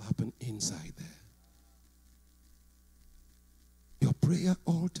 It all happened inside there. Your prayer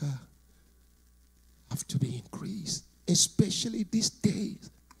altar have to be increased, especially these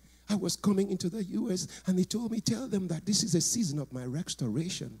days. I was coming into the U.S. and he told me, tell them that this is a season of my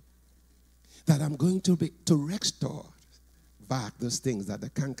restoration. That I'm going to restore back those things that the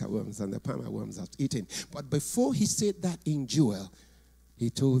cankerworms and the palmerworms have eaten. But before he said that in Joel, he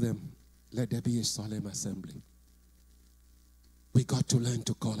told them, let there be a solemn assembly. We got to learn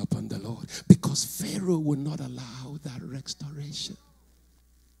to call upon the Lord, because Pharaoh will not allow that restoration.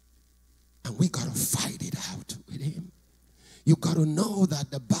 And we got to fight it out with him. You got to know that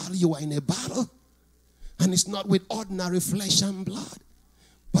the battle, you are in a battle, and it's not with ordinary flesh and blood,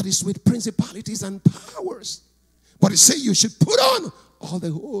 but it's with principalities and powers. But it says you should put on all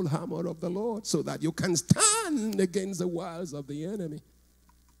the whole armor of the Lord so that you can stand against the wiles of the enemy.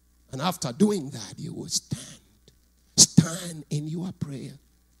 And after doing that, you will stand. Stand in your prayer.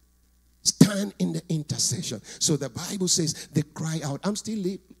 Stand in the intercession. So the Bible says they cry out. I'm still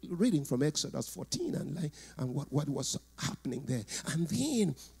reading from Exodus 14 and what was happening there. And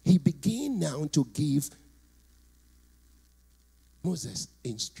then he began now to give Moses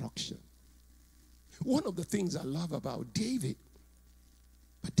instruction. One of the things I love about David,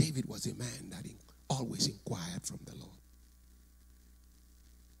 but David was a man that always inquired from the Lord.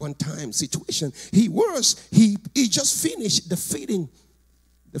 One time situation, he just finished defeating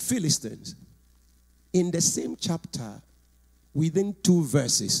the Philistines. In the same chapter, within 2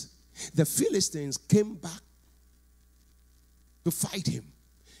 verses, the Philistines came back to fight him.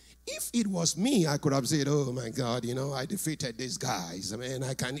 If it was me, I could have said, oh my God, I defeated these guys. I mean,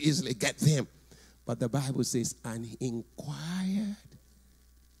 I can easily get them. But the Bible says, and he inquired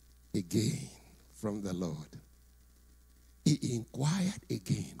again from the Lord. He inquired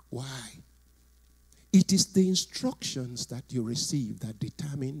again. Why? It is the instructions that you receive that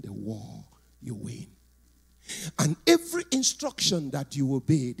determine the war you win. And every instruction that you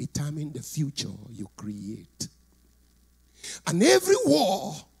obey determines the future you create. And every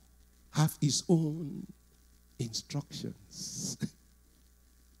war has its own instructions.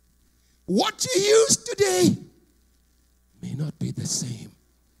 What you use today may not be the same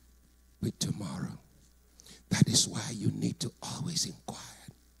with tomorrow. That is why you need to always inquire,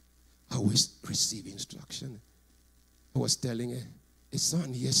 always receive instruction. I was telling a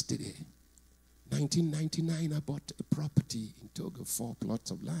son yesterday, 1999, I bought a property in Togo, 4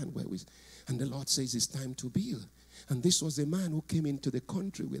 plots of land, and the Lord says it's time to build. And this was a man who came into the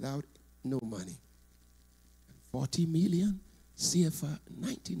country without no money. 40 million CFA,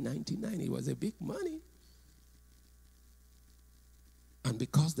 1999, it was a big money. And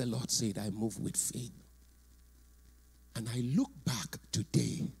because the Lord said, I move with faith. And I look back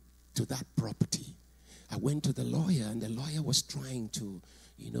today to that property. I went to the lawyer, and the lawyer was trying to,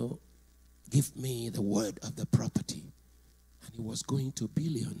 give me the word of the property. And it was going to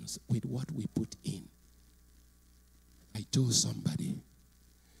billions with what we put in. I told somebody,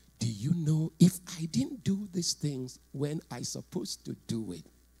 do you know if I didn't do these things when I supposed to do it,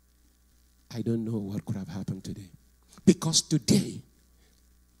 I don't know what could have happened today. Because today,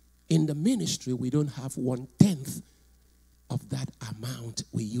 in the ministry, we don't have 1/10 of that amount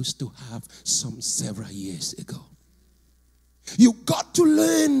we used to have some several years ago. You got to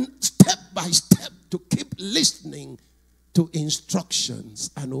learn step by step to keep listening to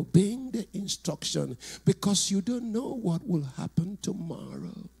instructions and obeying the instruction, because you don't know what will happen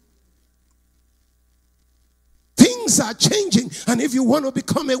tomorrow. Things are changing, and if you want to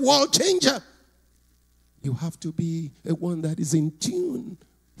become a world changer, you have to be a one that is in tune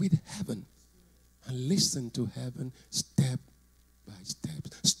with heaven and listen to heaven step by step.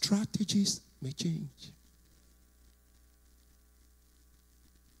 Strategies may change.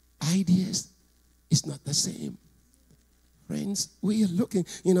 Ideas is not the same. Friends, we are looking,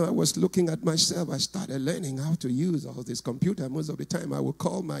 I was looking at myself. I started learning how to use all this computer. Most of the time I would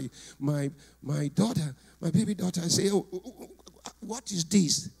call my daughter, my baby daughter, and say, oh, what is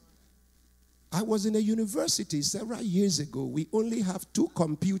this? I was in a university several years ago. We only have 2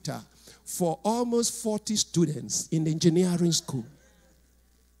 computers for almost 40 students in the engineering school.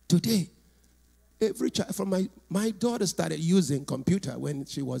 Today, every child, from my daughter started using computer when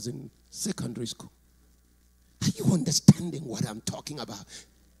she was in secondary school. Are you understanding what I'm talking about?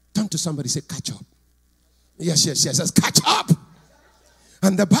 Turn to somebody, say, catch up. Yes, catch up.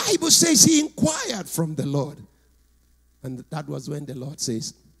 And the Bible says he inquired from the Lord. And that was when the Lord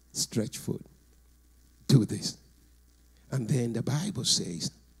says, stretch forth. Do this. And then the Bible says,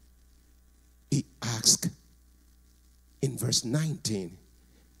 he asked in verse 19,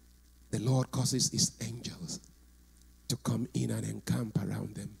 the Lord causes his angels to come in and encamp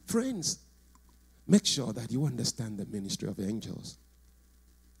around them. Friends, make sure that you understand the ministry of angels.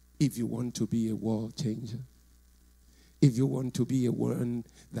 If you want to be a world changer, if you want to be a one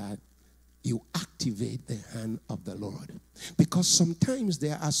that you activate the hand of the Lord. Because sometimes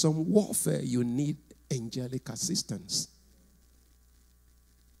there are some warfare you need angelic assistance.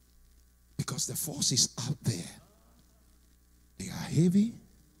 Because the forces out there, they are heavy.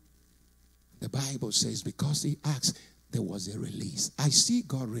 The Bible says because he asked, there was a release. I see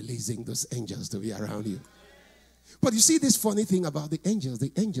God releasing those angels to be around you. But you see this funny thing about the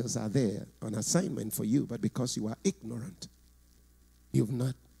angels are there on assignment for you, but because you are ignorant, you've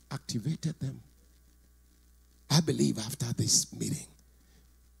not activated them. I believe after this meeting,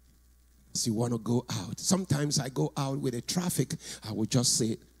 as you want to go out, sometimes I go out with the traffic, I will just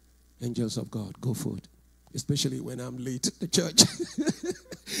say, angels of God, go forth. Especially when I'm late at the church.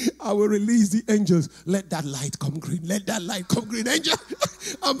 I will release the angels. Let that light come green. Let that light come green, angel.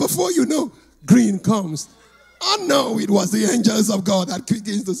 And before you know, green comes. Oh no, it was the angels of God that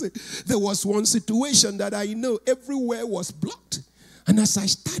begins to say. There was one situation that I know everywhere was blocked. And as I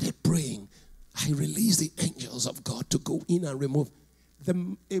started praying, I released the angels of God to go in and remove.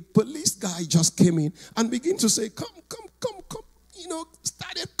 A police guy just came in and began to say, come.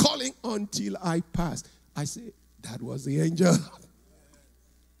 Started calling until I passed. I said, that was the angel.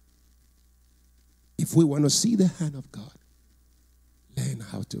 If we want to see the hand of God, learn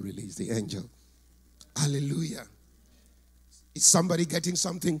how to release the angel. Hallelujah. Is somebody getting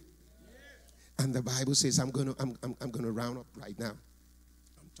something? And the Bible says, I'm going to round up right now.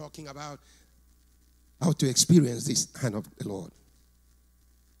 I'm talking about how to experience this hand of the Lord.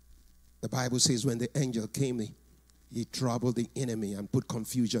 The Bible says when the angel came, he troubled the enemy and put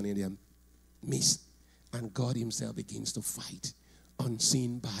confusion in their midst. And God himself begins to fight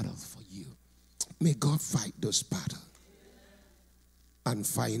unseen battles for you. May God fight those battles. And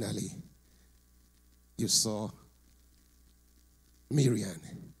finally, you saw Miriam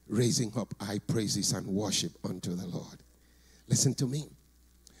raising up high praises and worship unto the Lord. Listen to me.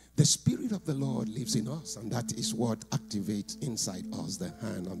 The Spirit of the Lord lives in us, and that is what activates inside us the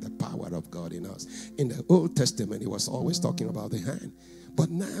hand and the power of God in us. In the Old Testament, he was always talking about the hand.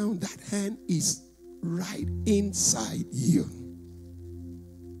 But now that hand is right inside you.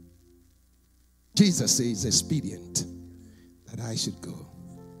 Jesus says it's expedient that I should go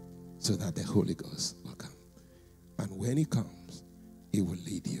so that the Holy Ghost will come. And when he comes, he will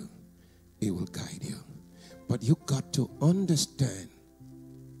lead you. He will guide you. But you got to understand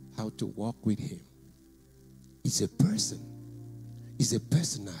how to walk with him. He's a person. He's a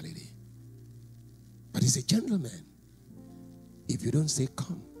personality. But he's a gentleman. If you don't say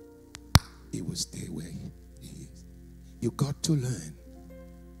come, he will stay where he is. You got to learn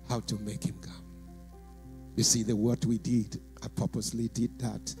how to make him come. You see, what we did, I purposely did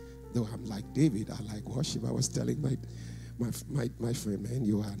that. Though I'm like David, I like worship. I was telling my friend, man,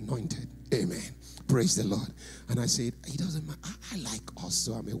 you are anointed. Amen. Praise the Lord. And I said, it doesn't matter. I like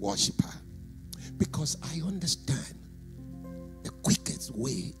also, I'm a worshiper. Because I understand the quickest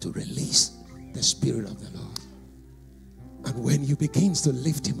way to release the Spirit of the Lord. And when you begin to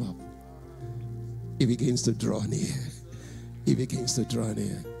lift him up, he begins to draw near. He begins to draw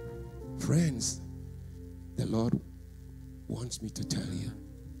near. Friends, the Lord wants me to tell you,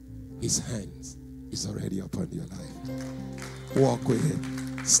 his hands is already upon your life. Walk with him.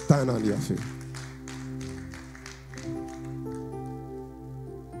 Stand on your feet.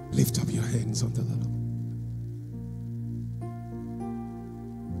 Lift up your hands unto the Lord.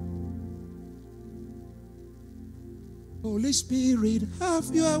 Holy Spirit, have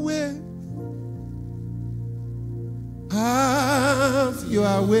your way. Have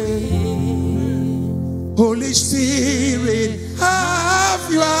your way. Holy Spirit,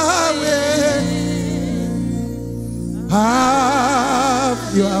 have your way.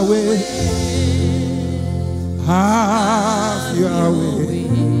 Have your way. Have your way.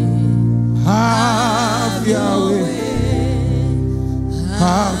 Have your way.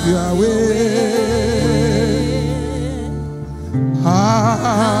 Have your way.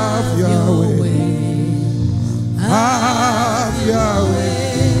 Have your way. Have your way.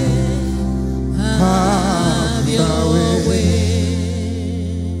 Have your way.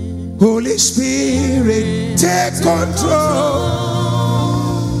 Holy Spirit, take control.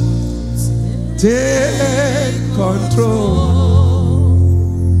 Take control.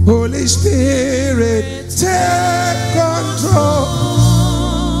 Holy Spirit, take control.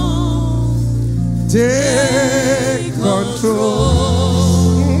 Take control.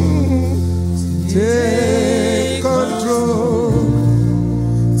 Take control.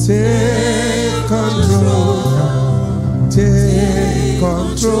 Take control. Take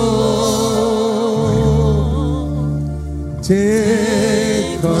control.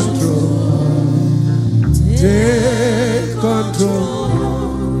 Take control. Take control.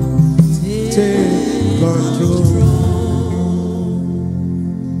 Take control.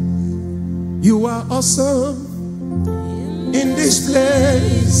 You are awesome in this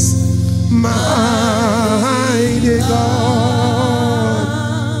place, mighty God.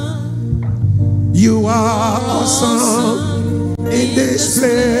 You are awesome in this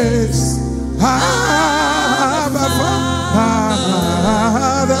place, Abba Father.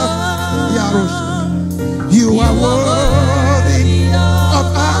 You are worthy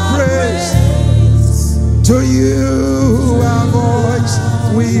of our praise. To you our voice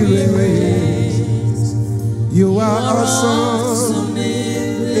we raise. You are awesome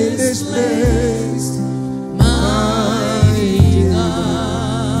in this place, mighty God.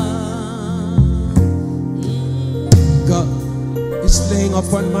 God is laying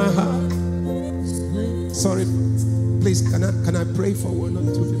upon my heart. Sorry, please, can I pray for one or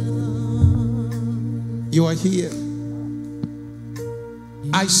two people? You are here.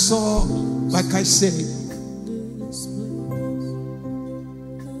 I saw, like I said,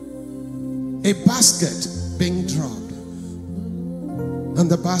 a basket being dropped, and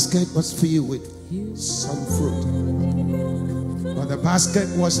the basket was filled with some fruit, but the basket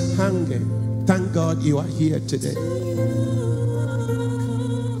was hanging. Thank God you are here today.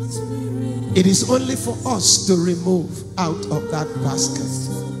 It is only for us to remove out of that basket,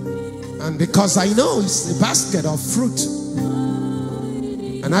 and because I know it's a basket of fruit,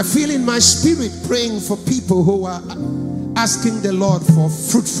 and I feel in my spirit praying for people who are asking the Lord for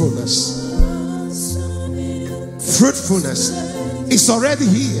fruitfulness. Fruitfulness is already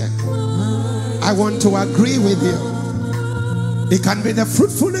here. I want to agree with you. It can be the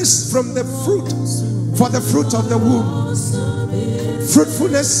fruitfulness from the fruit, for the fruit of the womb.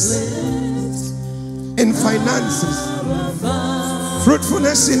 Fruitfulness in finances.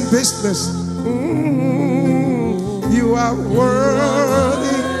 Fruitfulness in business. You are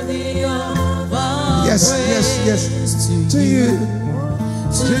worthy Yes, yes, yes. To you.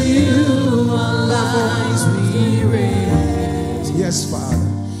 To you our lives we raise. Yes, Father.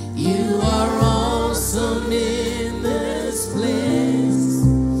 You are awesome in this place,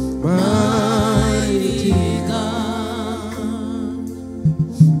 mighty God.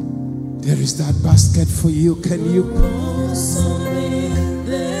 There is that basket for you. Can you? Awesome in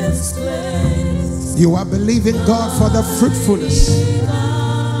this place. You are believing God for the fruitfulness.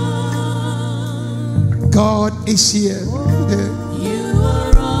 God is here. You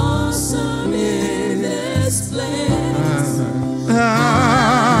are awesome in this place.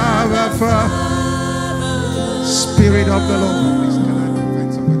 Spirit of the Lord. Can I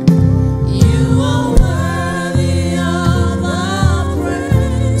find somebody? You are worthy of our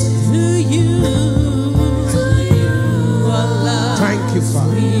praise. To you alone. Thank you,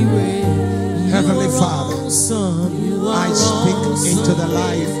 Father. We raise. Heavenly Father, I I speak into the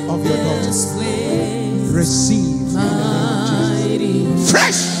life of your daughter. Receive in the name of Jesus.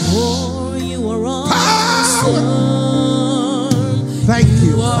 Fresh power. Thank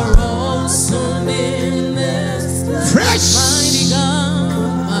you, Father. Fresh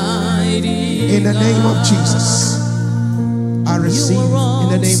in the name of Jesus. I receive in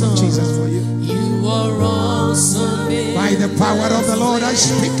the name of Jesus for you. By the power of the Lord, I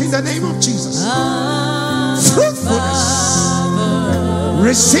speak in the name of Jesus. Fruitfulness.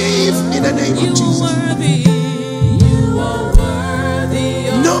 Receive in the name of Jesus.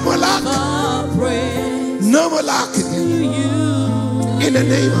 No more lack. No more lack. In the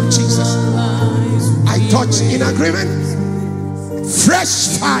name of Jesus. I touch in agreement.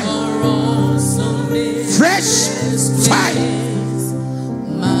 Fresh fire. Fresh fire.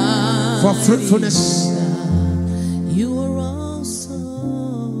 For fruitfulness. You are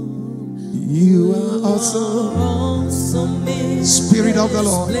awesome. You are awesome. Spirit of the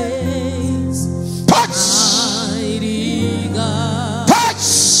Lord. Touch. Touch.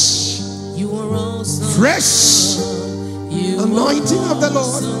 Fresh anointing of the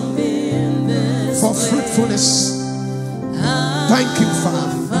Lord for fruitfulness. Thank you,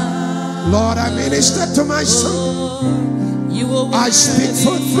 Father. Lord, I minister to my son. I speak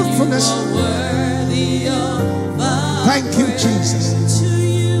for fruitfulness. Thank you, Jesus.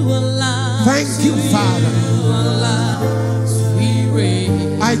 Thank you, Father.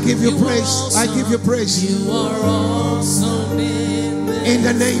 I give you praise. I give you praise. In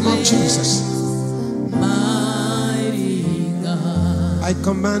the name of Jesus. I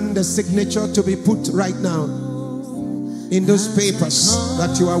command the signature to be put right now in those papers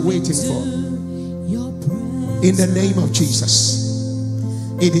that you are waiting for. In the name of Jesus.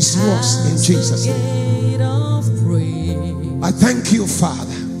 It is yours in Jesus' name. I thank you,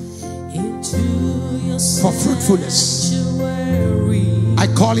 Father, for fruitfulness. I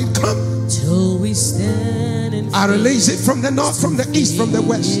call it come. I release it from the north, from the east, from the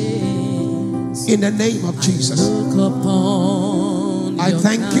west. In the name of Jesus. I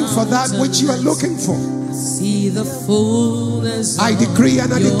thank you for that which you are looking for. I decree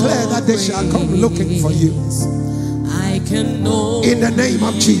and I declare that they shall come looking for you. In the name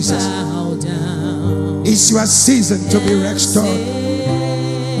of Jesus. It's your season to be restored.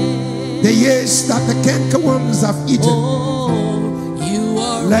 The years that the cankerworms have eaten,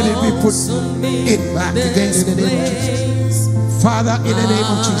 let it be put in back again in the name of Jesus. Father, in the name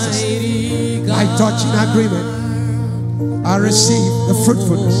of Jesus, I touch in agreement. I receive the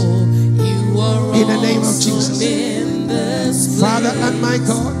fruitfulness in the name of Jesus. Father and my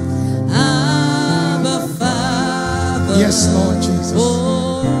God. Yes, Lord Jesus.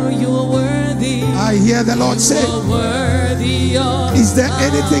 I hear the Lord say, is there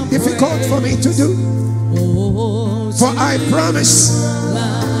anything difficult for me to do? For I promise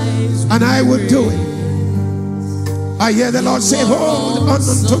and I will do it. I hear the Lord say, hold on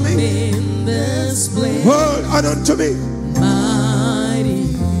unto me. Hold on unto me.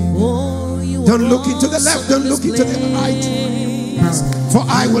 Don't look into the left, don't look into the right, for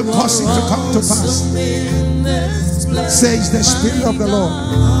I will cause it to come to pass, says the Spirit of the Lord.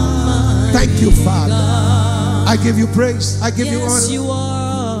 Thank you, Father. I give you praise, I give you honor.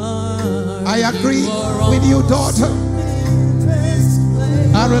 I agree with you, daughter.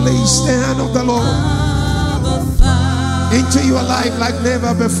 I release the hand of the Lord into your life like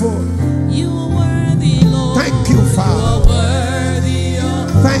never before. Thank you, Father.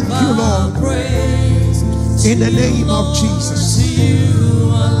 Thank you, Lord. In the name of Jesus.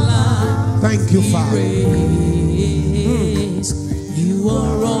 Thank you, Father.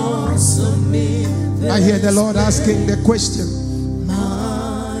 I hear the Lord asking the question,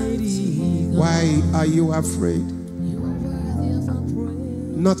 why are you afraid?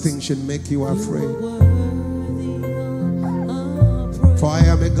 Nothing should make you afraid. For I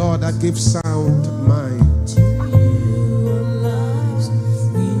am a God that gives sound mind.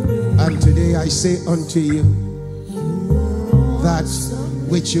 And today I say unto you, that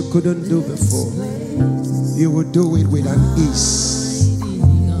which you couldn't do before, you will do it with an ease.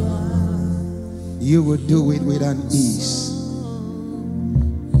 You will do it with an ease.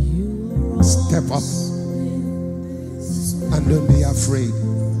 Step up and don't be afraid.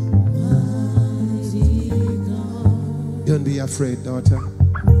 Don't be afraid, daughter.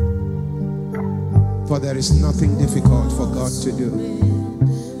 For there is nothing difficult for God to do.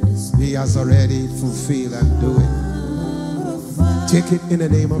 He has already fulfilled and do it. Take it in the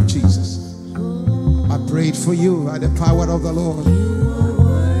name of Jesus. I prayed for you by the power of the Lord.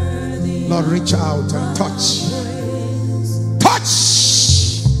 Lord, reach out and touch.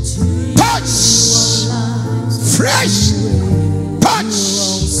 Touch! Touch! Fresh touch!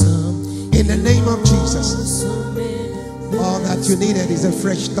 In the name of Jesus. All that you needed is a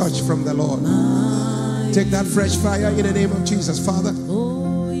fresh touch from the Lord. Take that fresh fire in the name of Jesus. Father,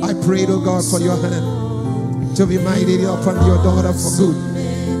 I prayed, oh God, for your hand to be mighty upon your daughter for good.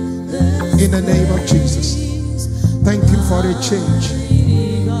 In the name of Jesus. Thank you for a change.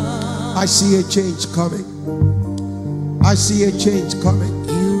 I see a change coming. I see a change coming.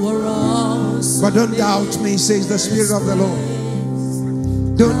 But don't doubt me, says the Spirit of the Lord.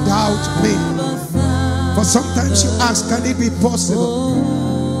 Don't doubt me. For sometimes you ask, can it be possible?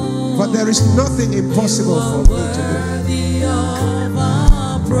 But there is nothing impossible for me to do.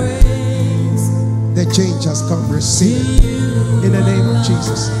 The change has come. Receive it in the name of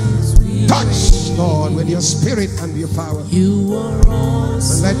Jesus. Touch, Lord, with your spirit and your power.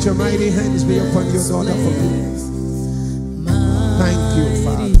 And let your mighty hands be upon your daughter for me. Thank you,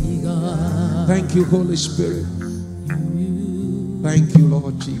 Father. Thank you, Holy Spirit. Thank you,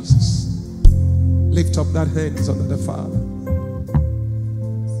 Lord Jesus. Lift up that hands under the Father.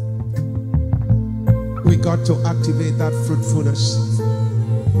 We got to activate that fruitfulness.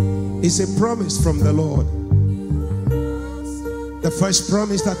 It's a promise from the Lord. The first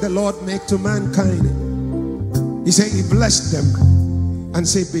promise that the Lord made to mankind. He said he blessed them and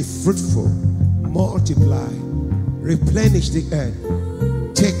said, be fruitful, multiply, replenish the earth,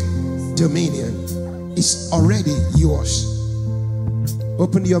 take dominion. It's already yours.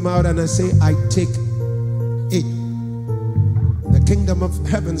 Open your mouth and I say, I take it. The kingdom of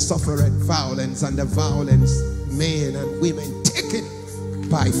heaven suffereth violence, and the violence, men and women, take it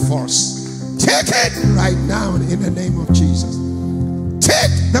by force. Take it right now in the name of Jesus.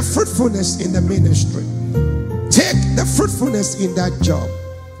 Take the fruitfulness in the ministry. Take the fruitfulness in that job.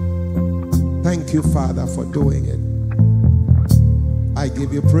 Thank you, Father, for doing it. I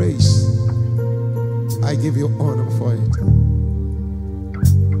give you praise. I give you honor for it.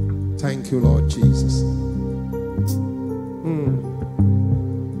 Thank you, Lord Jesus.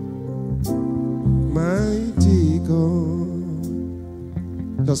 Mighty God.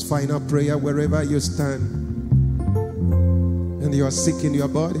 Just find a prayer wherever you stand and you are sick in your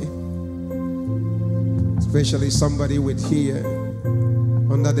body, especially somebody with here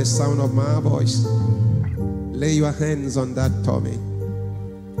under the sound of my voice. Lay your hands on that tummy.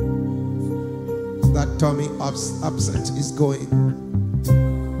 That tummy absent is going.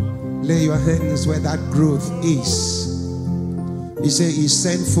 Lay your hands where that growth is. He said he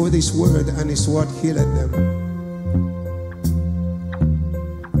sent forth his word and his word healed them.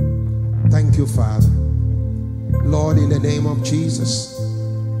 Thank you, Father. Lord, in the name of Jesus,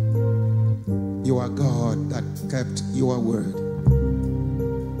 you are God that kept your word.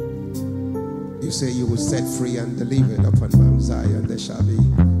 You say you will set free and delivered upon Mount Zion. There shall be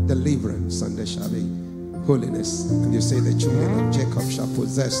deliverance and there shall be holiness. And you say the children of Jacob shall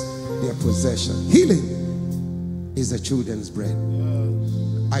possess their possession. Healing is the children's bread.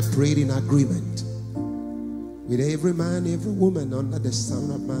 I prayed in agreement with every man, every woman under the sound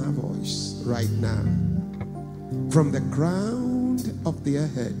of my voice right now, from the crown of their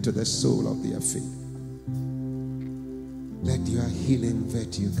head to the sole of their feet. Let your healing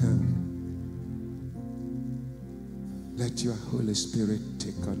virtue come. Let your Holy Spirit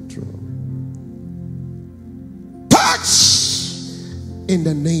take control. Touch in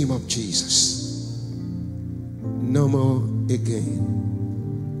the name of Jesus. No more again.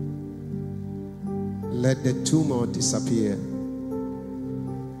 Let the tumor disappear.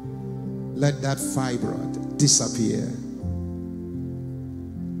 Let that fibroid disappear.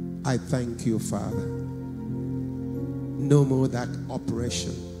 I thank you, Father. No more that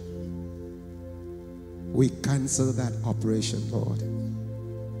operation. We cancel that operation, Lord.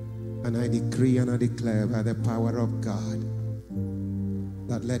 And I decree and I declare by the power of God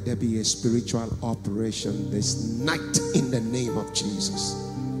that let there be a spiritual operation this night in the name of Jesus.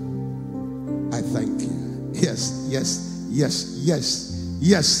 I thank you. Yes, yes, yes, yes,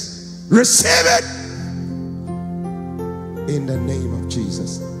 yes. Receive it in the name of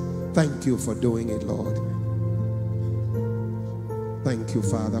Jesus. Thank you for doing it, Lord. Thank you,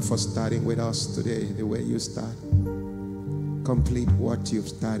 Father, for starting with us today the way you start. Complete what you've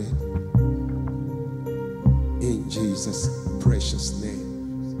started. In Jesus' precious name.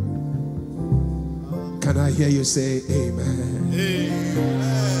 Can I hear you say amen?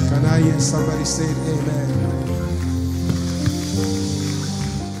 Amen. Can I hear somebody say amen?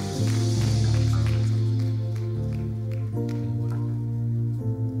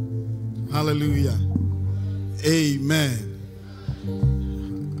 Hallelujah. Amen.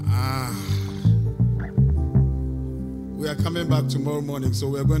 We are coming back tomorrow morning, so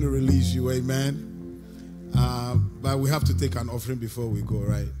we're going to release you. Amen. But we have to take an offering before we go,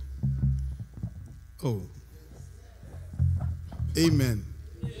 right? Oh. Amen.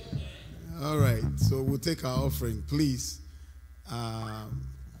 All right. So we'll take our offering. Please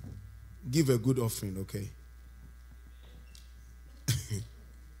give a good offering, okay?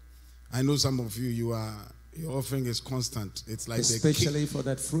 I know some of you, your offering is constant. It's like especially for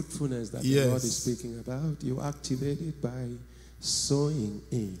that fruitfulness that the Lord is speaking about. You activate it by sowing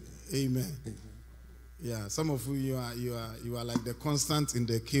in. Amen. Yeah, some of you are like the constant in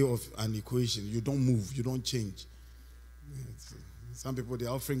the K of an equation. You don't move, you don't change. Some people, their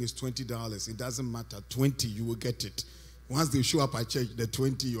offering is $20. It doesn't matter. 20, you will get it. Once they show up at church, the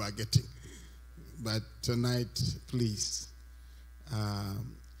 20 you are getting. But tonight, please,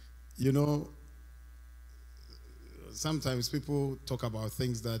 you know, sometimes people talk about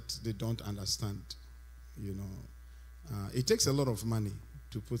things that they don't understand. You know, it takes a lot of money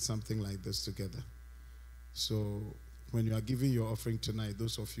to put something like this together. So when you are giving your offering tonight,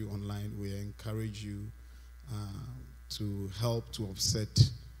 those of you online, we encourage you to help to offset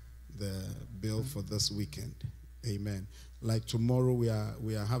the bill for this weekend. Amen. Like tomorrow, we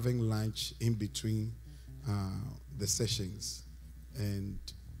are having lunch in between the sessions, and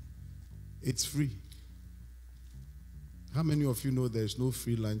it's free. How many of you know there's no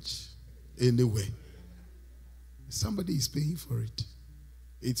free lunch anywhere? Somebody is paying for it.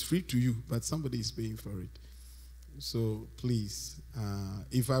 It's free to you, but somebody is paying for it. So please,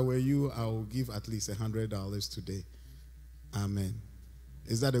 if I were you, I will give at least $100 today. Amen.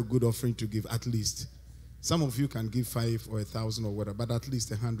 Is that a good offering to give? At least. Some of you can give 5 or 1,000 or whatever, but at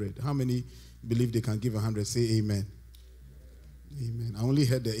least 100. How many believe they can give 100? Say amen. Amen. I only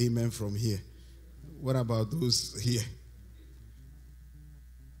heard the amen from here. What about those here?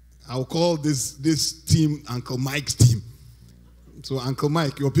 I'll call this team Uncle Mike's team. So Uncle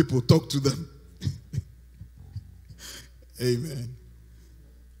Mike, your people, talk to them. Amen.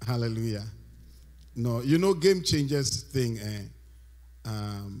 Hallelujah. No, you know, Game Changers thing,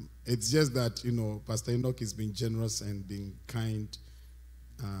 it's just that, you know, Pastor Enoch has been generous and been kind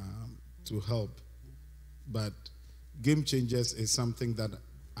to help. But Game Changers is something that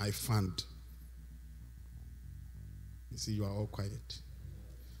I fund. You see, you are all quiet.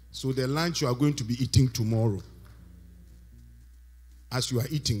 So the lunch you are going to be eating tomorrow, as you are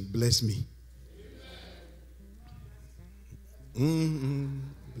eating, bless me.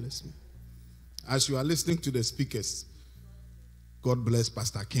 Bless me. As you are listening to the speakers, God bless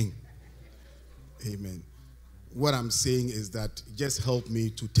Pastor King. Amen. What I'm saying is that just help me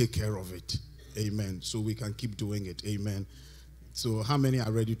to take care of it. Amen. So we can keep doing it. Amen. So how many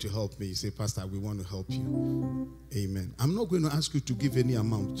are ready to help me? Say, Pastor, we want to help you. Amen. I'm not going to ask you to give any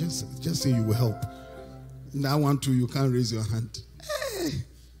amount. Just say you will help. Now, 1, 2, you can't raise your hand.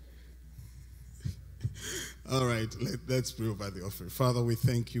 All right, let's pray over the offering. Father, we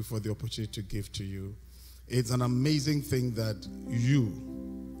thank you for the opportunity to give to you. It's an amazing thing that you,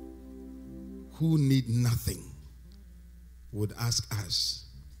 who need nothing, would ask us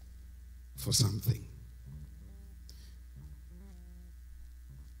for something.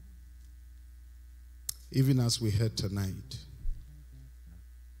 Even as we heard tonight,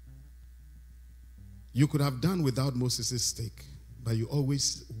 you could have done without Moses' steak, but you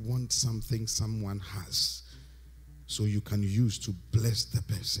always want something someone has, so you can use to bless the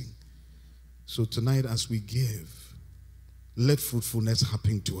person. So tonight as we give, let fruitfulness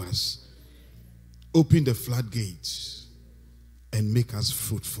happen to us. Open the floodgates and make us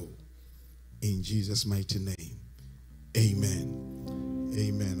fruitful. In Jesus' mighty name. Amen.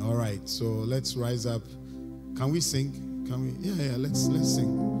 Amen. All right, so let's rise up. Can we sing? Can we? Yeah, let's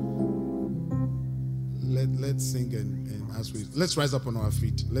sing. Let's sing and as we let's rise up on our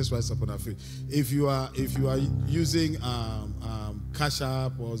feet. Let's rise up on our feet. If you are using Cash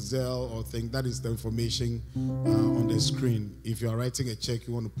App or Zelle or thing. That is the information on the screen. If you are writing a check,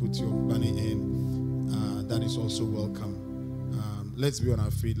 you want to put your money in, that is also welcome. Let's be on our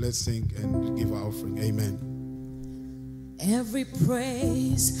feet. Let's sing and give our offering. Amen. Every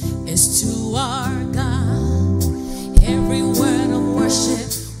praise is to our God. Every word of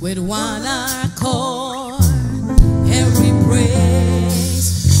worship with one accord. Every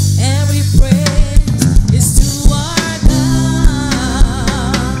praise is to our God.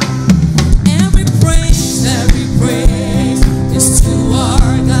 Every praise is to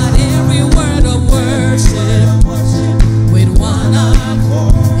our God. Every word of worship with one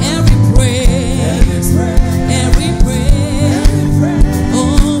accord. Every praise,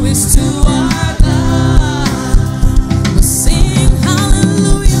 oh, is to our God. We'll sing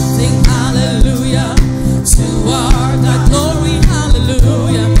hallelujah to our God. Glory,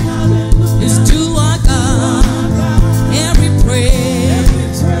 hallelujah, is to our God. Every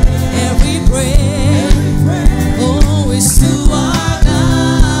praise, oh, is to our God.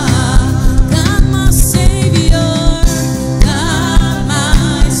 God my Savior, God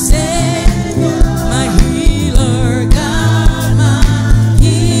my Savior, my healer, God my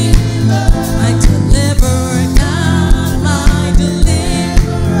healer, my deliverer, God my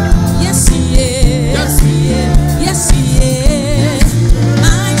deliverer. Yes, He is. Yes, He is. Yes, He is.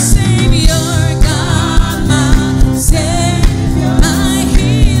 My Savior, God my Savior, my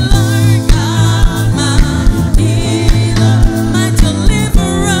healer, God my healer, my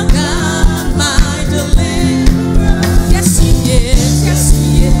deliverer, God my deliverer. Yes, He is. Yes, He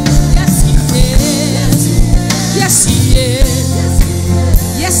is. Yes, He is. Yes, He is.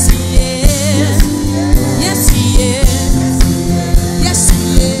 Yes, He is. Yes, He is. Yes, He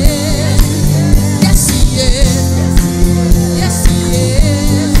is. Yes, He is. Yes, He is.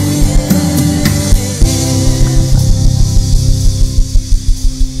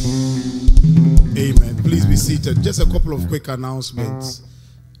 Amen. Please be seated. Just a couple of quick announcements.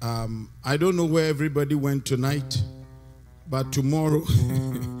 I don't know where everybody went tonight, but tomorrow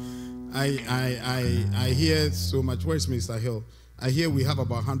I hear so much. Where's Mr. Hill? I hear we have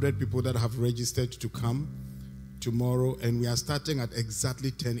about 100 people that have registered to come tomorrow, and we are starting at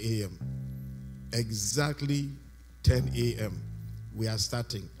exactly 10 a.m. Exactly 10 a.m. we are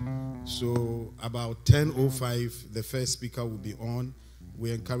starting. So about 10:05, the first speaker will be on.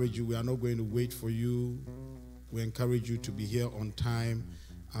 We encourage you. We are not going to wait for you. We encourage you to be here on time.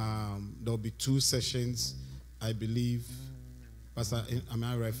 There'll be 2 sessions, I believe. Pastor, am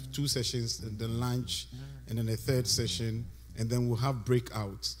I right? 2 sessions, and then lunch, and then a 3rd session, and then we'll have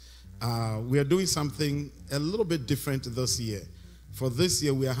breakouts. We are doing something a little bit different this year. For this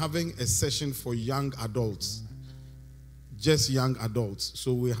year, we are having a session for young adults. Just young adults.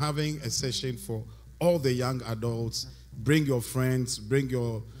 So we're having a session for all the young adults. Bring your friends, bring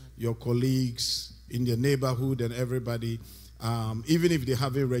your colleagues in your neighborhood and everybody. Even if they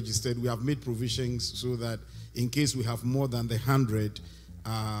haven't registered, we have made provisions so that in case we have more than the 100,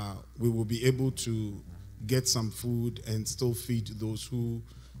 we will be able to get some food and still feed those who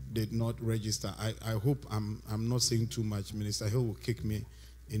did not register. I hope I'm not saying too much. Minister Hill will kick me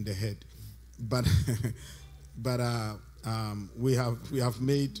in the head, but we have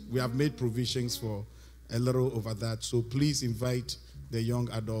made provisions for a little over that. So please invite the young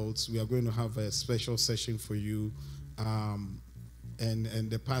adults. We are going to have a special session for you, and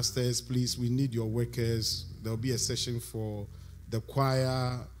the pastors. Please, we need your workers. There will be a session for the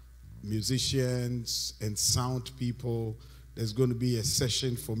choir, musicians, and sound people. There's going to be a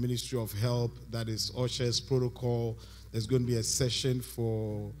session for Ministry of Help, that is ushers, protocol. There's going to be a session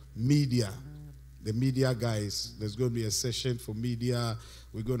for media, the media guys. There's going to be a session for media.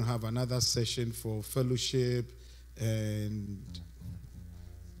 We're going to have another session for fellowship and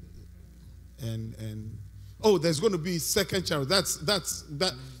oh, there's going to be second channel.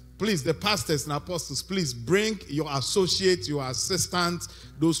 That. Please, the pastors and apostles, please bring your associates, your assistants,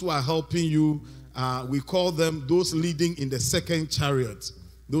 those who are helping you. We call them those leading in the second chariot.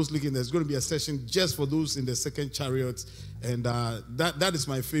 Those leading, there's going to be a session just for those in the second chariot, and that is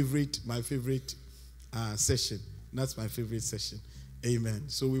my favorite session. That's my favorite session. Amen.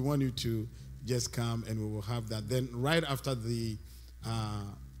 So we want you to just come, and we will have that. Then right after the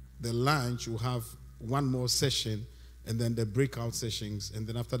lunch, we'll have one more session, and then the breakout sessions, and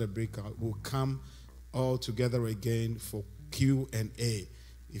then after the breakout, we'll come all together again for Q&A.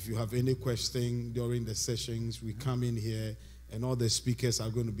 If you have any question during the sessions, we come in here, and all the speakers are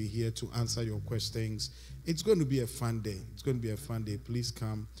going to be here to answer your questions. It's going to be a fun day. It's going to be a fun day. Please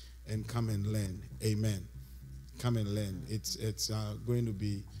come and learn. Amen. Come and learn. It's going to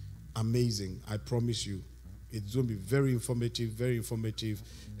be amazing. I promise you. It's going to be very informative,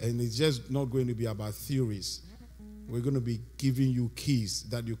 and it's just not going to be about theories. We're going to be giving you keys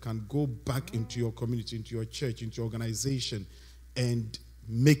that you can go back into your community, into your church, into your organization, and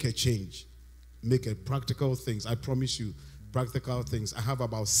make a change. Make a practical things. I promise you, practical things. I have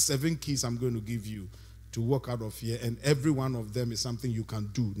about 7 keys I'm going to give you to walk out of here, and every one of them is something you can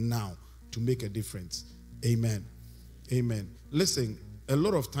do now to make a difference. Amen. Amen. Listen, a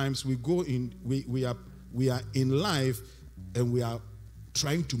lot of times we go in, we are in life and we are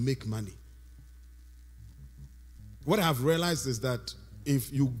trying to make money. What I've realized is that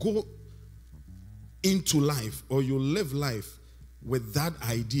if you go into life or you live life with that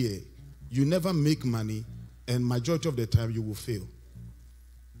idea, you never make money, and majority of the time you will fail.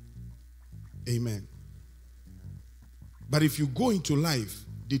 Amen. But if you go into life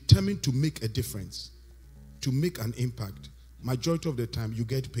determined to make a difference, to make an impact, majority of the time you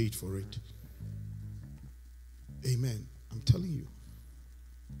get paid for it. Amen. I'm telling you.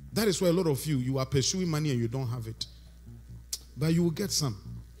 That is why a lot of you are pursuing money and you don't have it. But you will get some.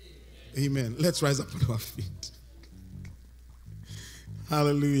 Amen. Let's rise up on our feet.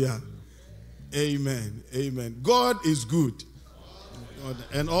 Hallelujah. Amen. Amen. God is good. God,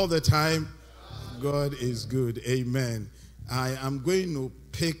 and all the time, God is good. Amen. I am going to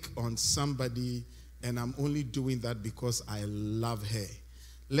pick on somebody, and I'm only doing that because I love her.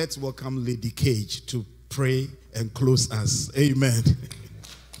 Let's welcome Lady Cage to pray and close us. Amen.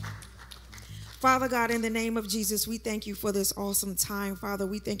 Father God, in the name of Jesus, we thank you for this awesome time. Father,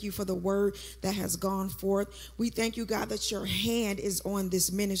 we thank you for the word that has gone forth. We thank you, God, that your hand is on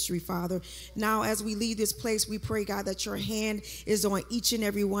this ministry, Father. Now, as we leave this place, we pray, God, that your hand is on each and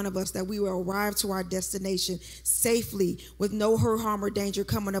every one of us, that we will arrive to our destination safely with no hurt, harm, or danger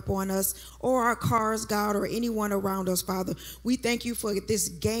coming up on us or our cars, God, or anyone around us, Father. We thank you for this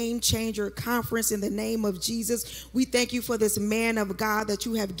game changer conference in the name of Jesus. We thank you for this man of God that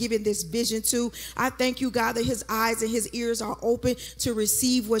you have given this vision to. I thank you, God, that his eyes and his ears are open to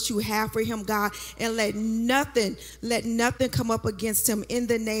receive what you have for him, God, and let nothing come up against him in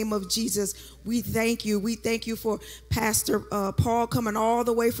the name of Jesus. We thank you. We thank you for Pastor Paul coming all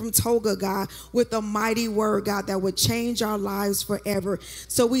the way from Toga, God, with a mighty word, God, that would change our lives forever.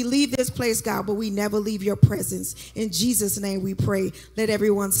 So we leave this place, God, but we never leave your presence. In Jesus' name we pray. Let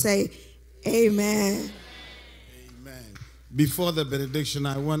everyone say, amen. Before the benediction,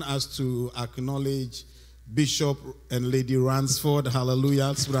 I want us to acknowledge Bishop and Lady Ransford. Hallelujah.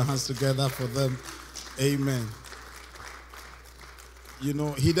 Let's put our hands together for them. Amen. You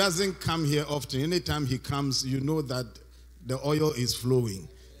know, he doesn't come here often. Anytime he comes, you know that the oil is flowing.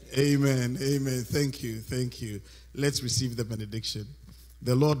 Amen. Amen. Thank you. Thank you. Let's receive the benediction.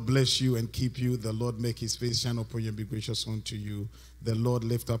 The Lord bless you and keep you. The Lord make his face shine upon you and be gracious unto you. The Lord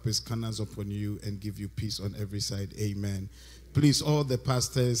lift up his countenance upon you and give you peace on every side. Amen. Please, all the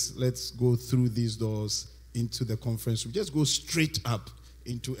pastors, let's go through these doors into the conference room. Just go straight up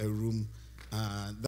into a room.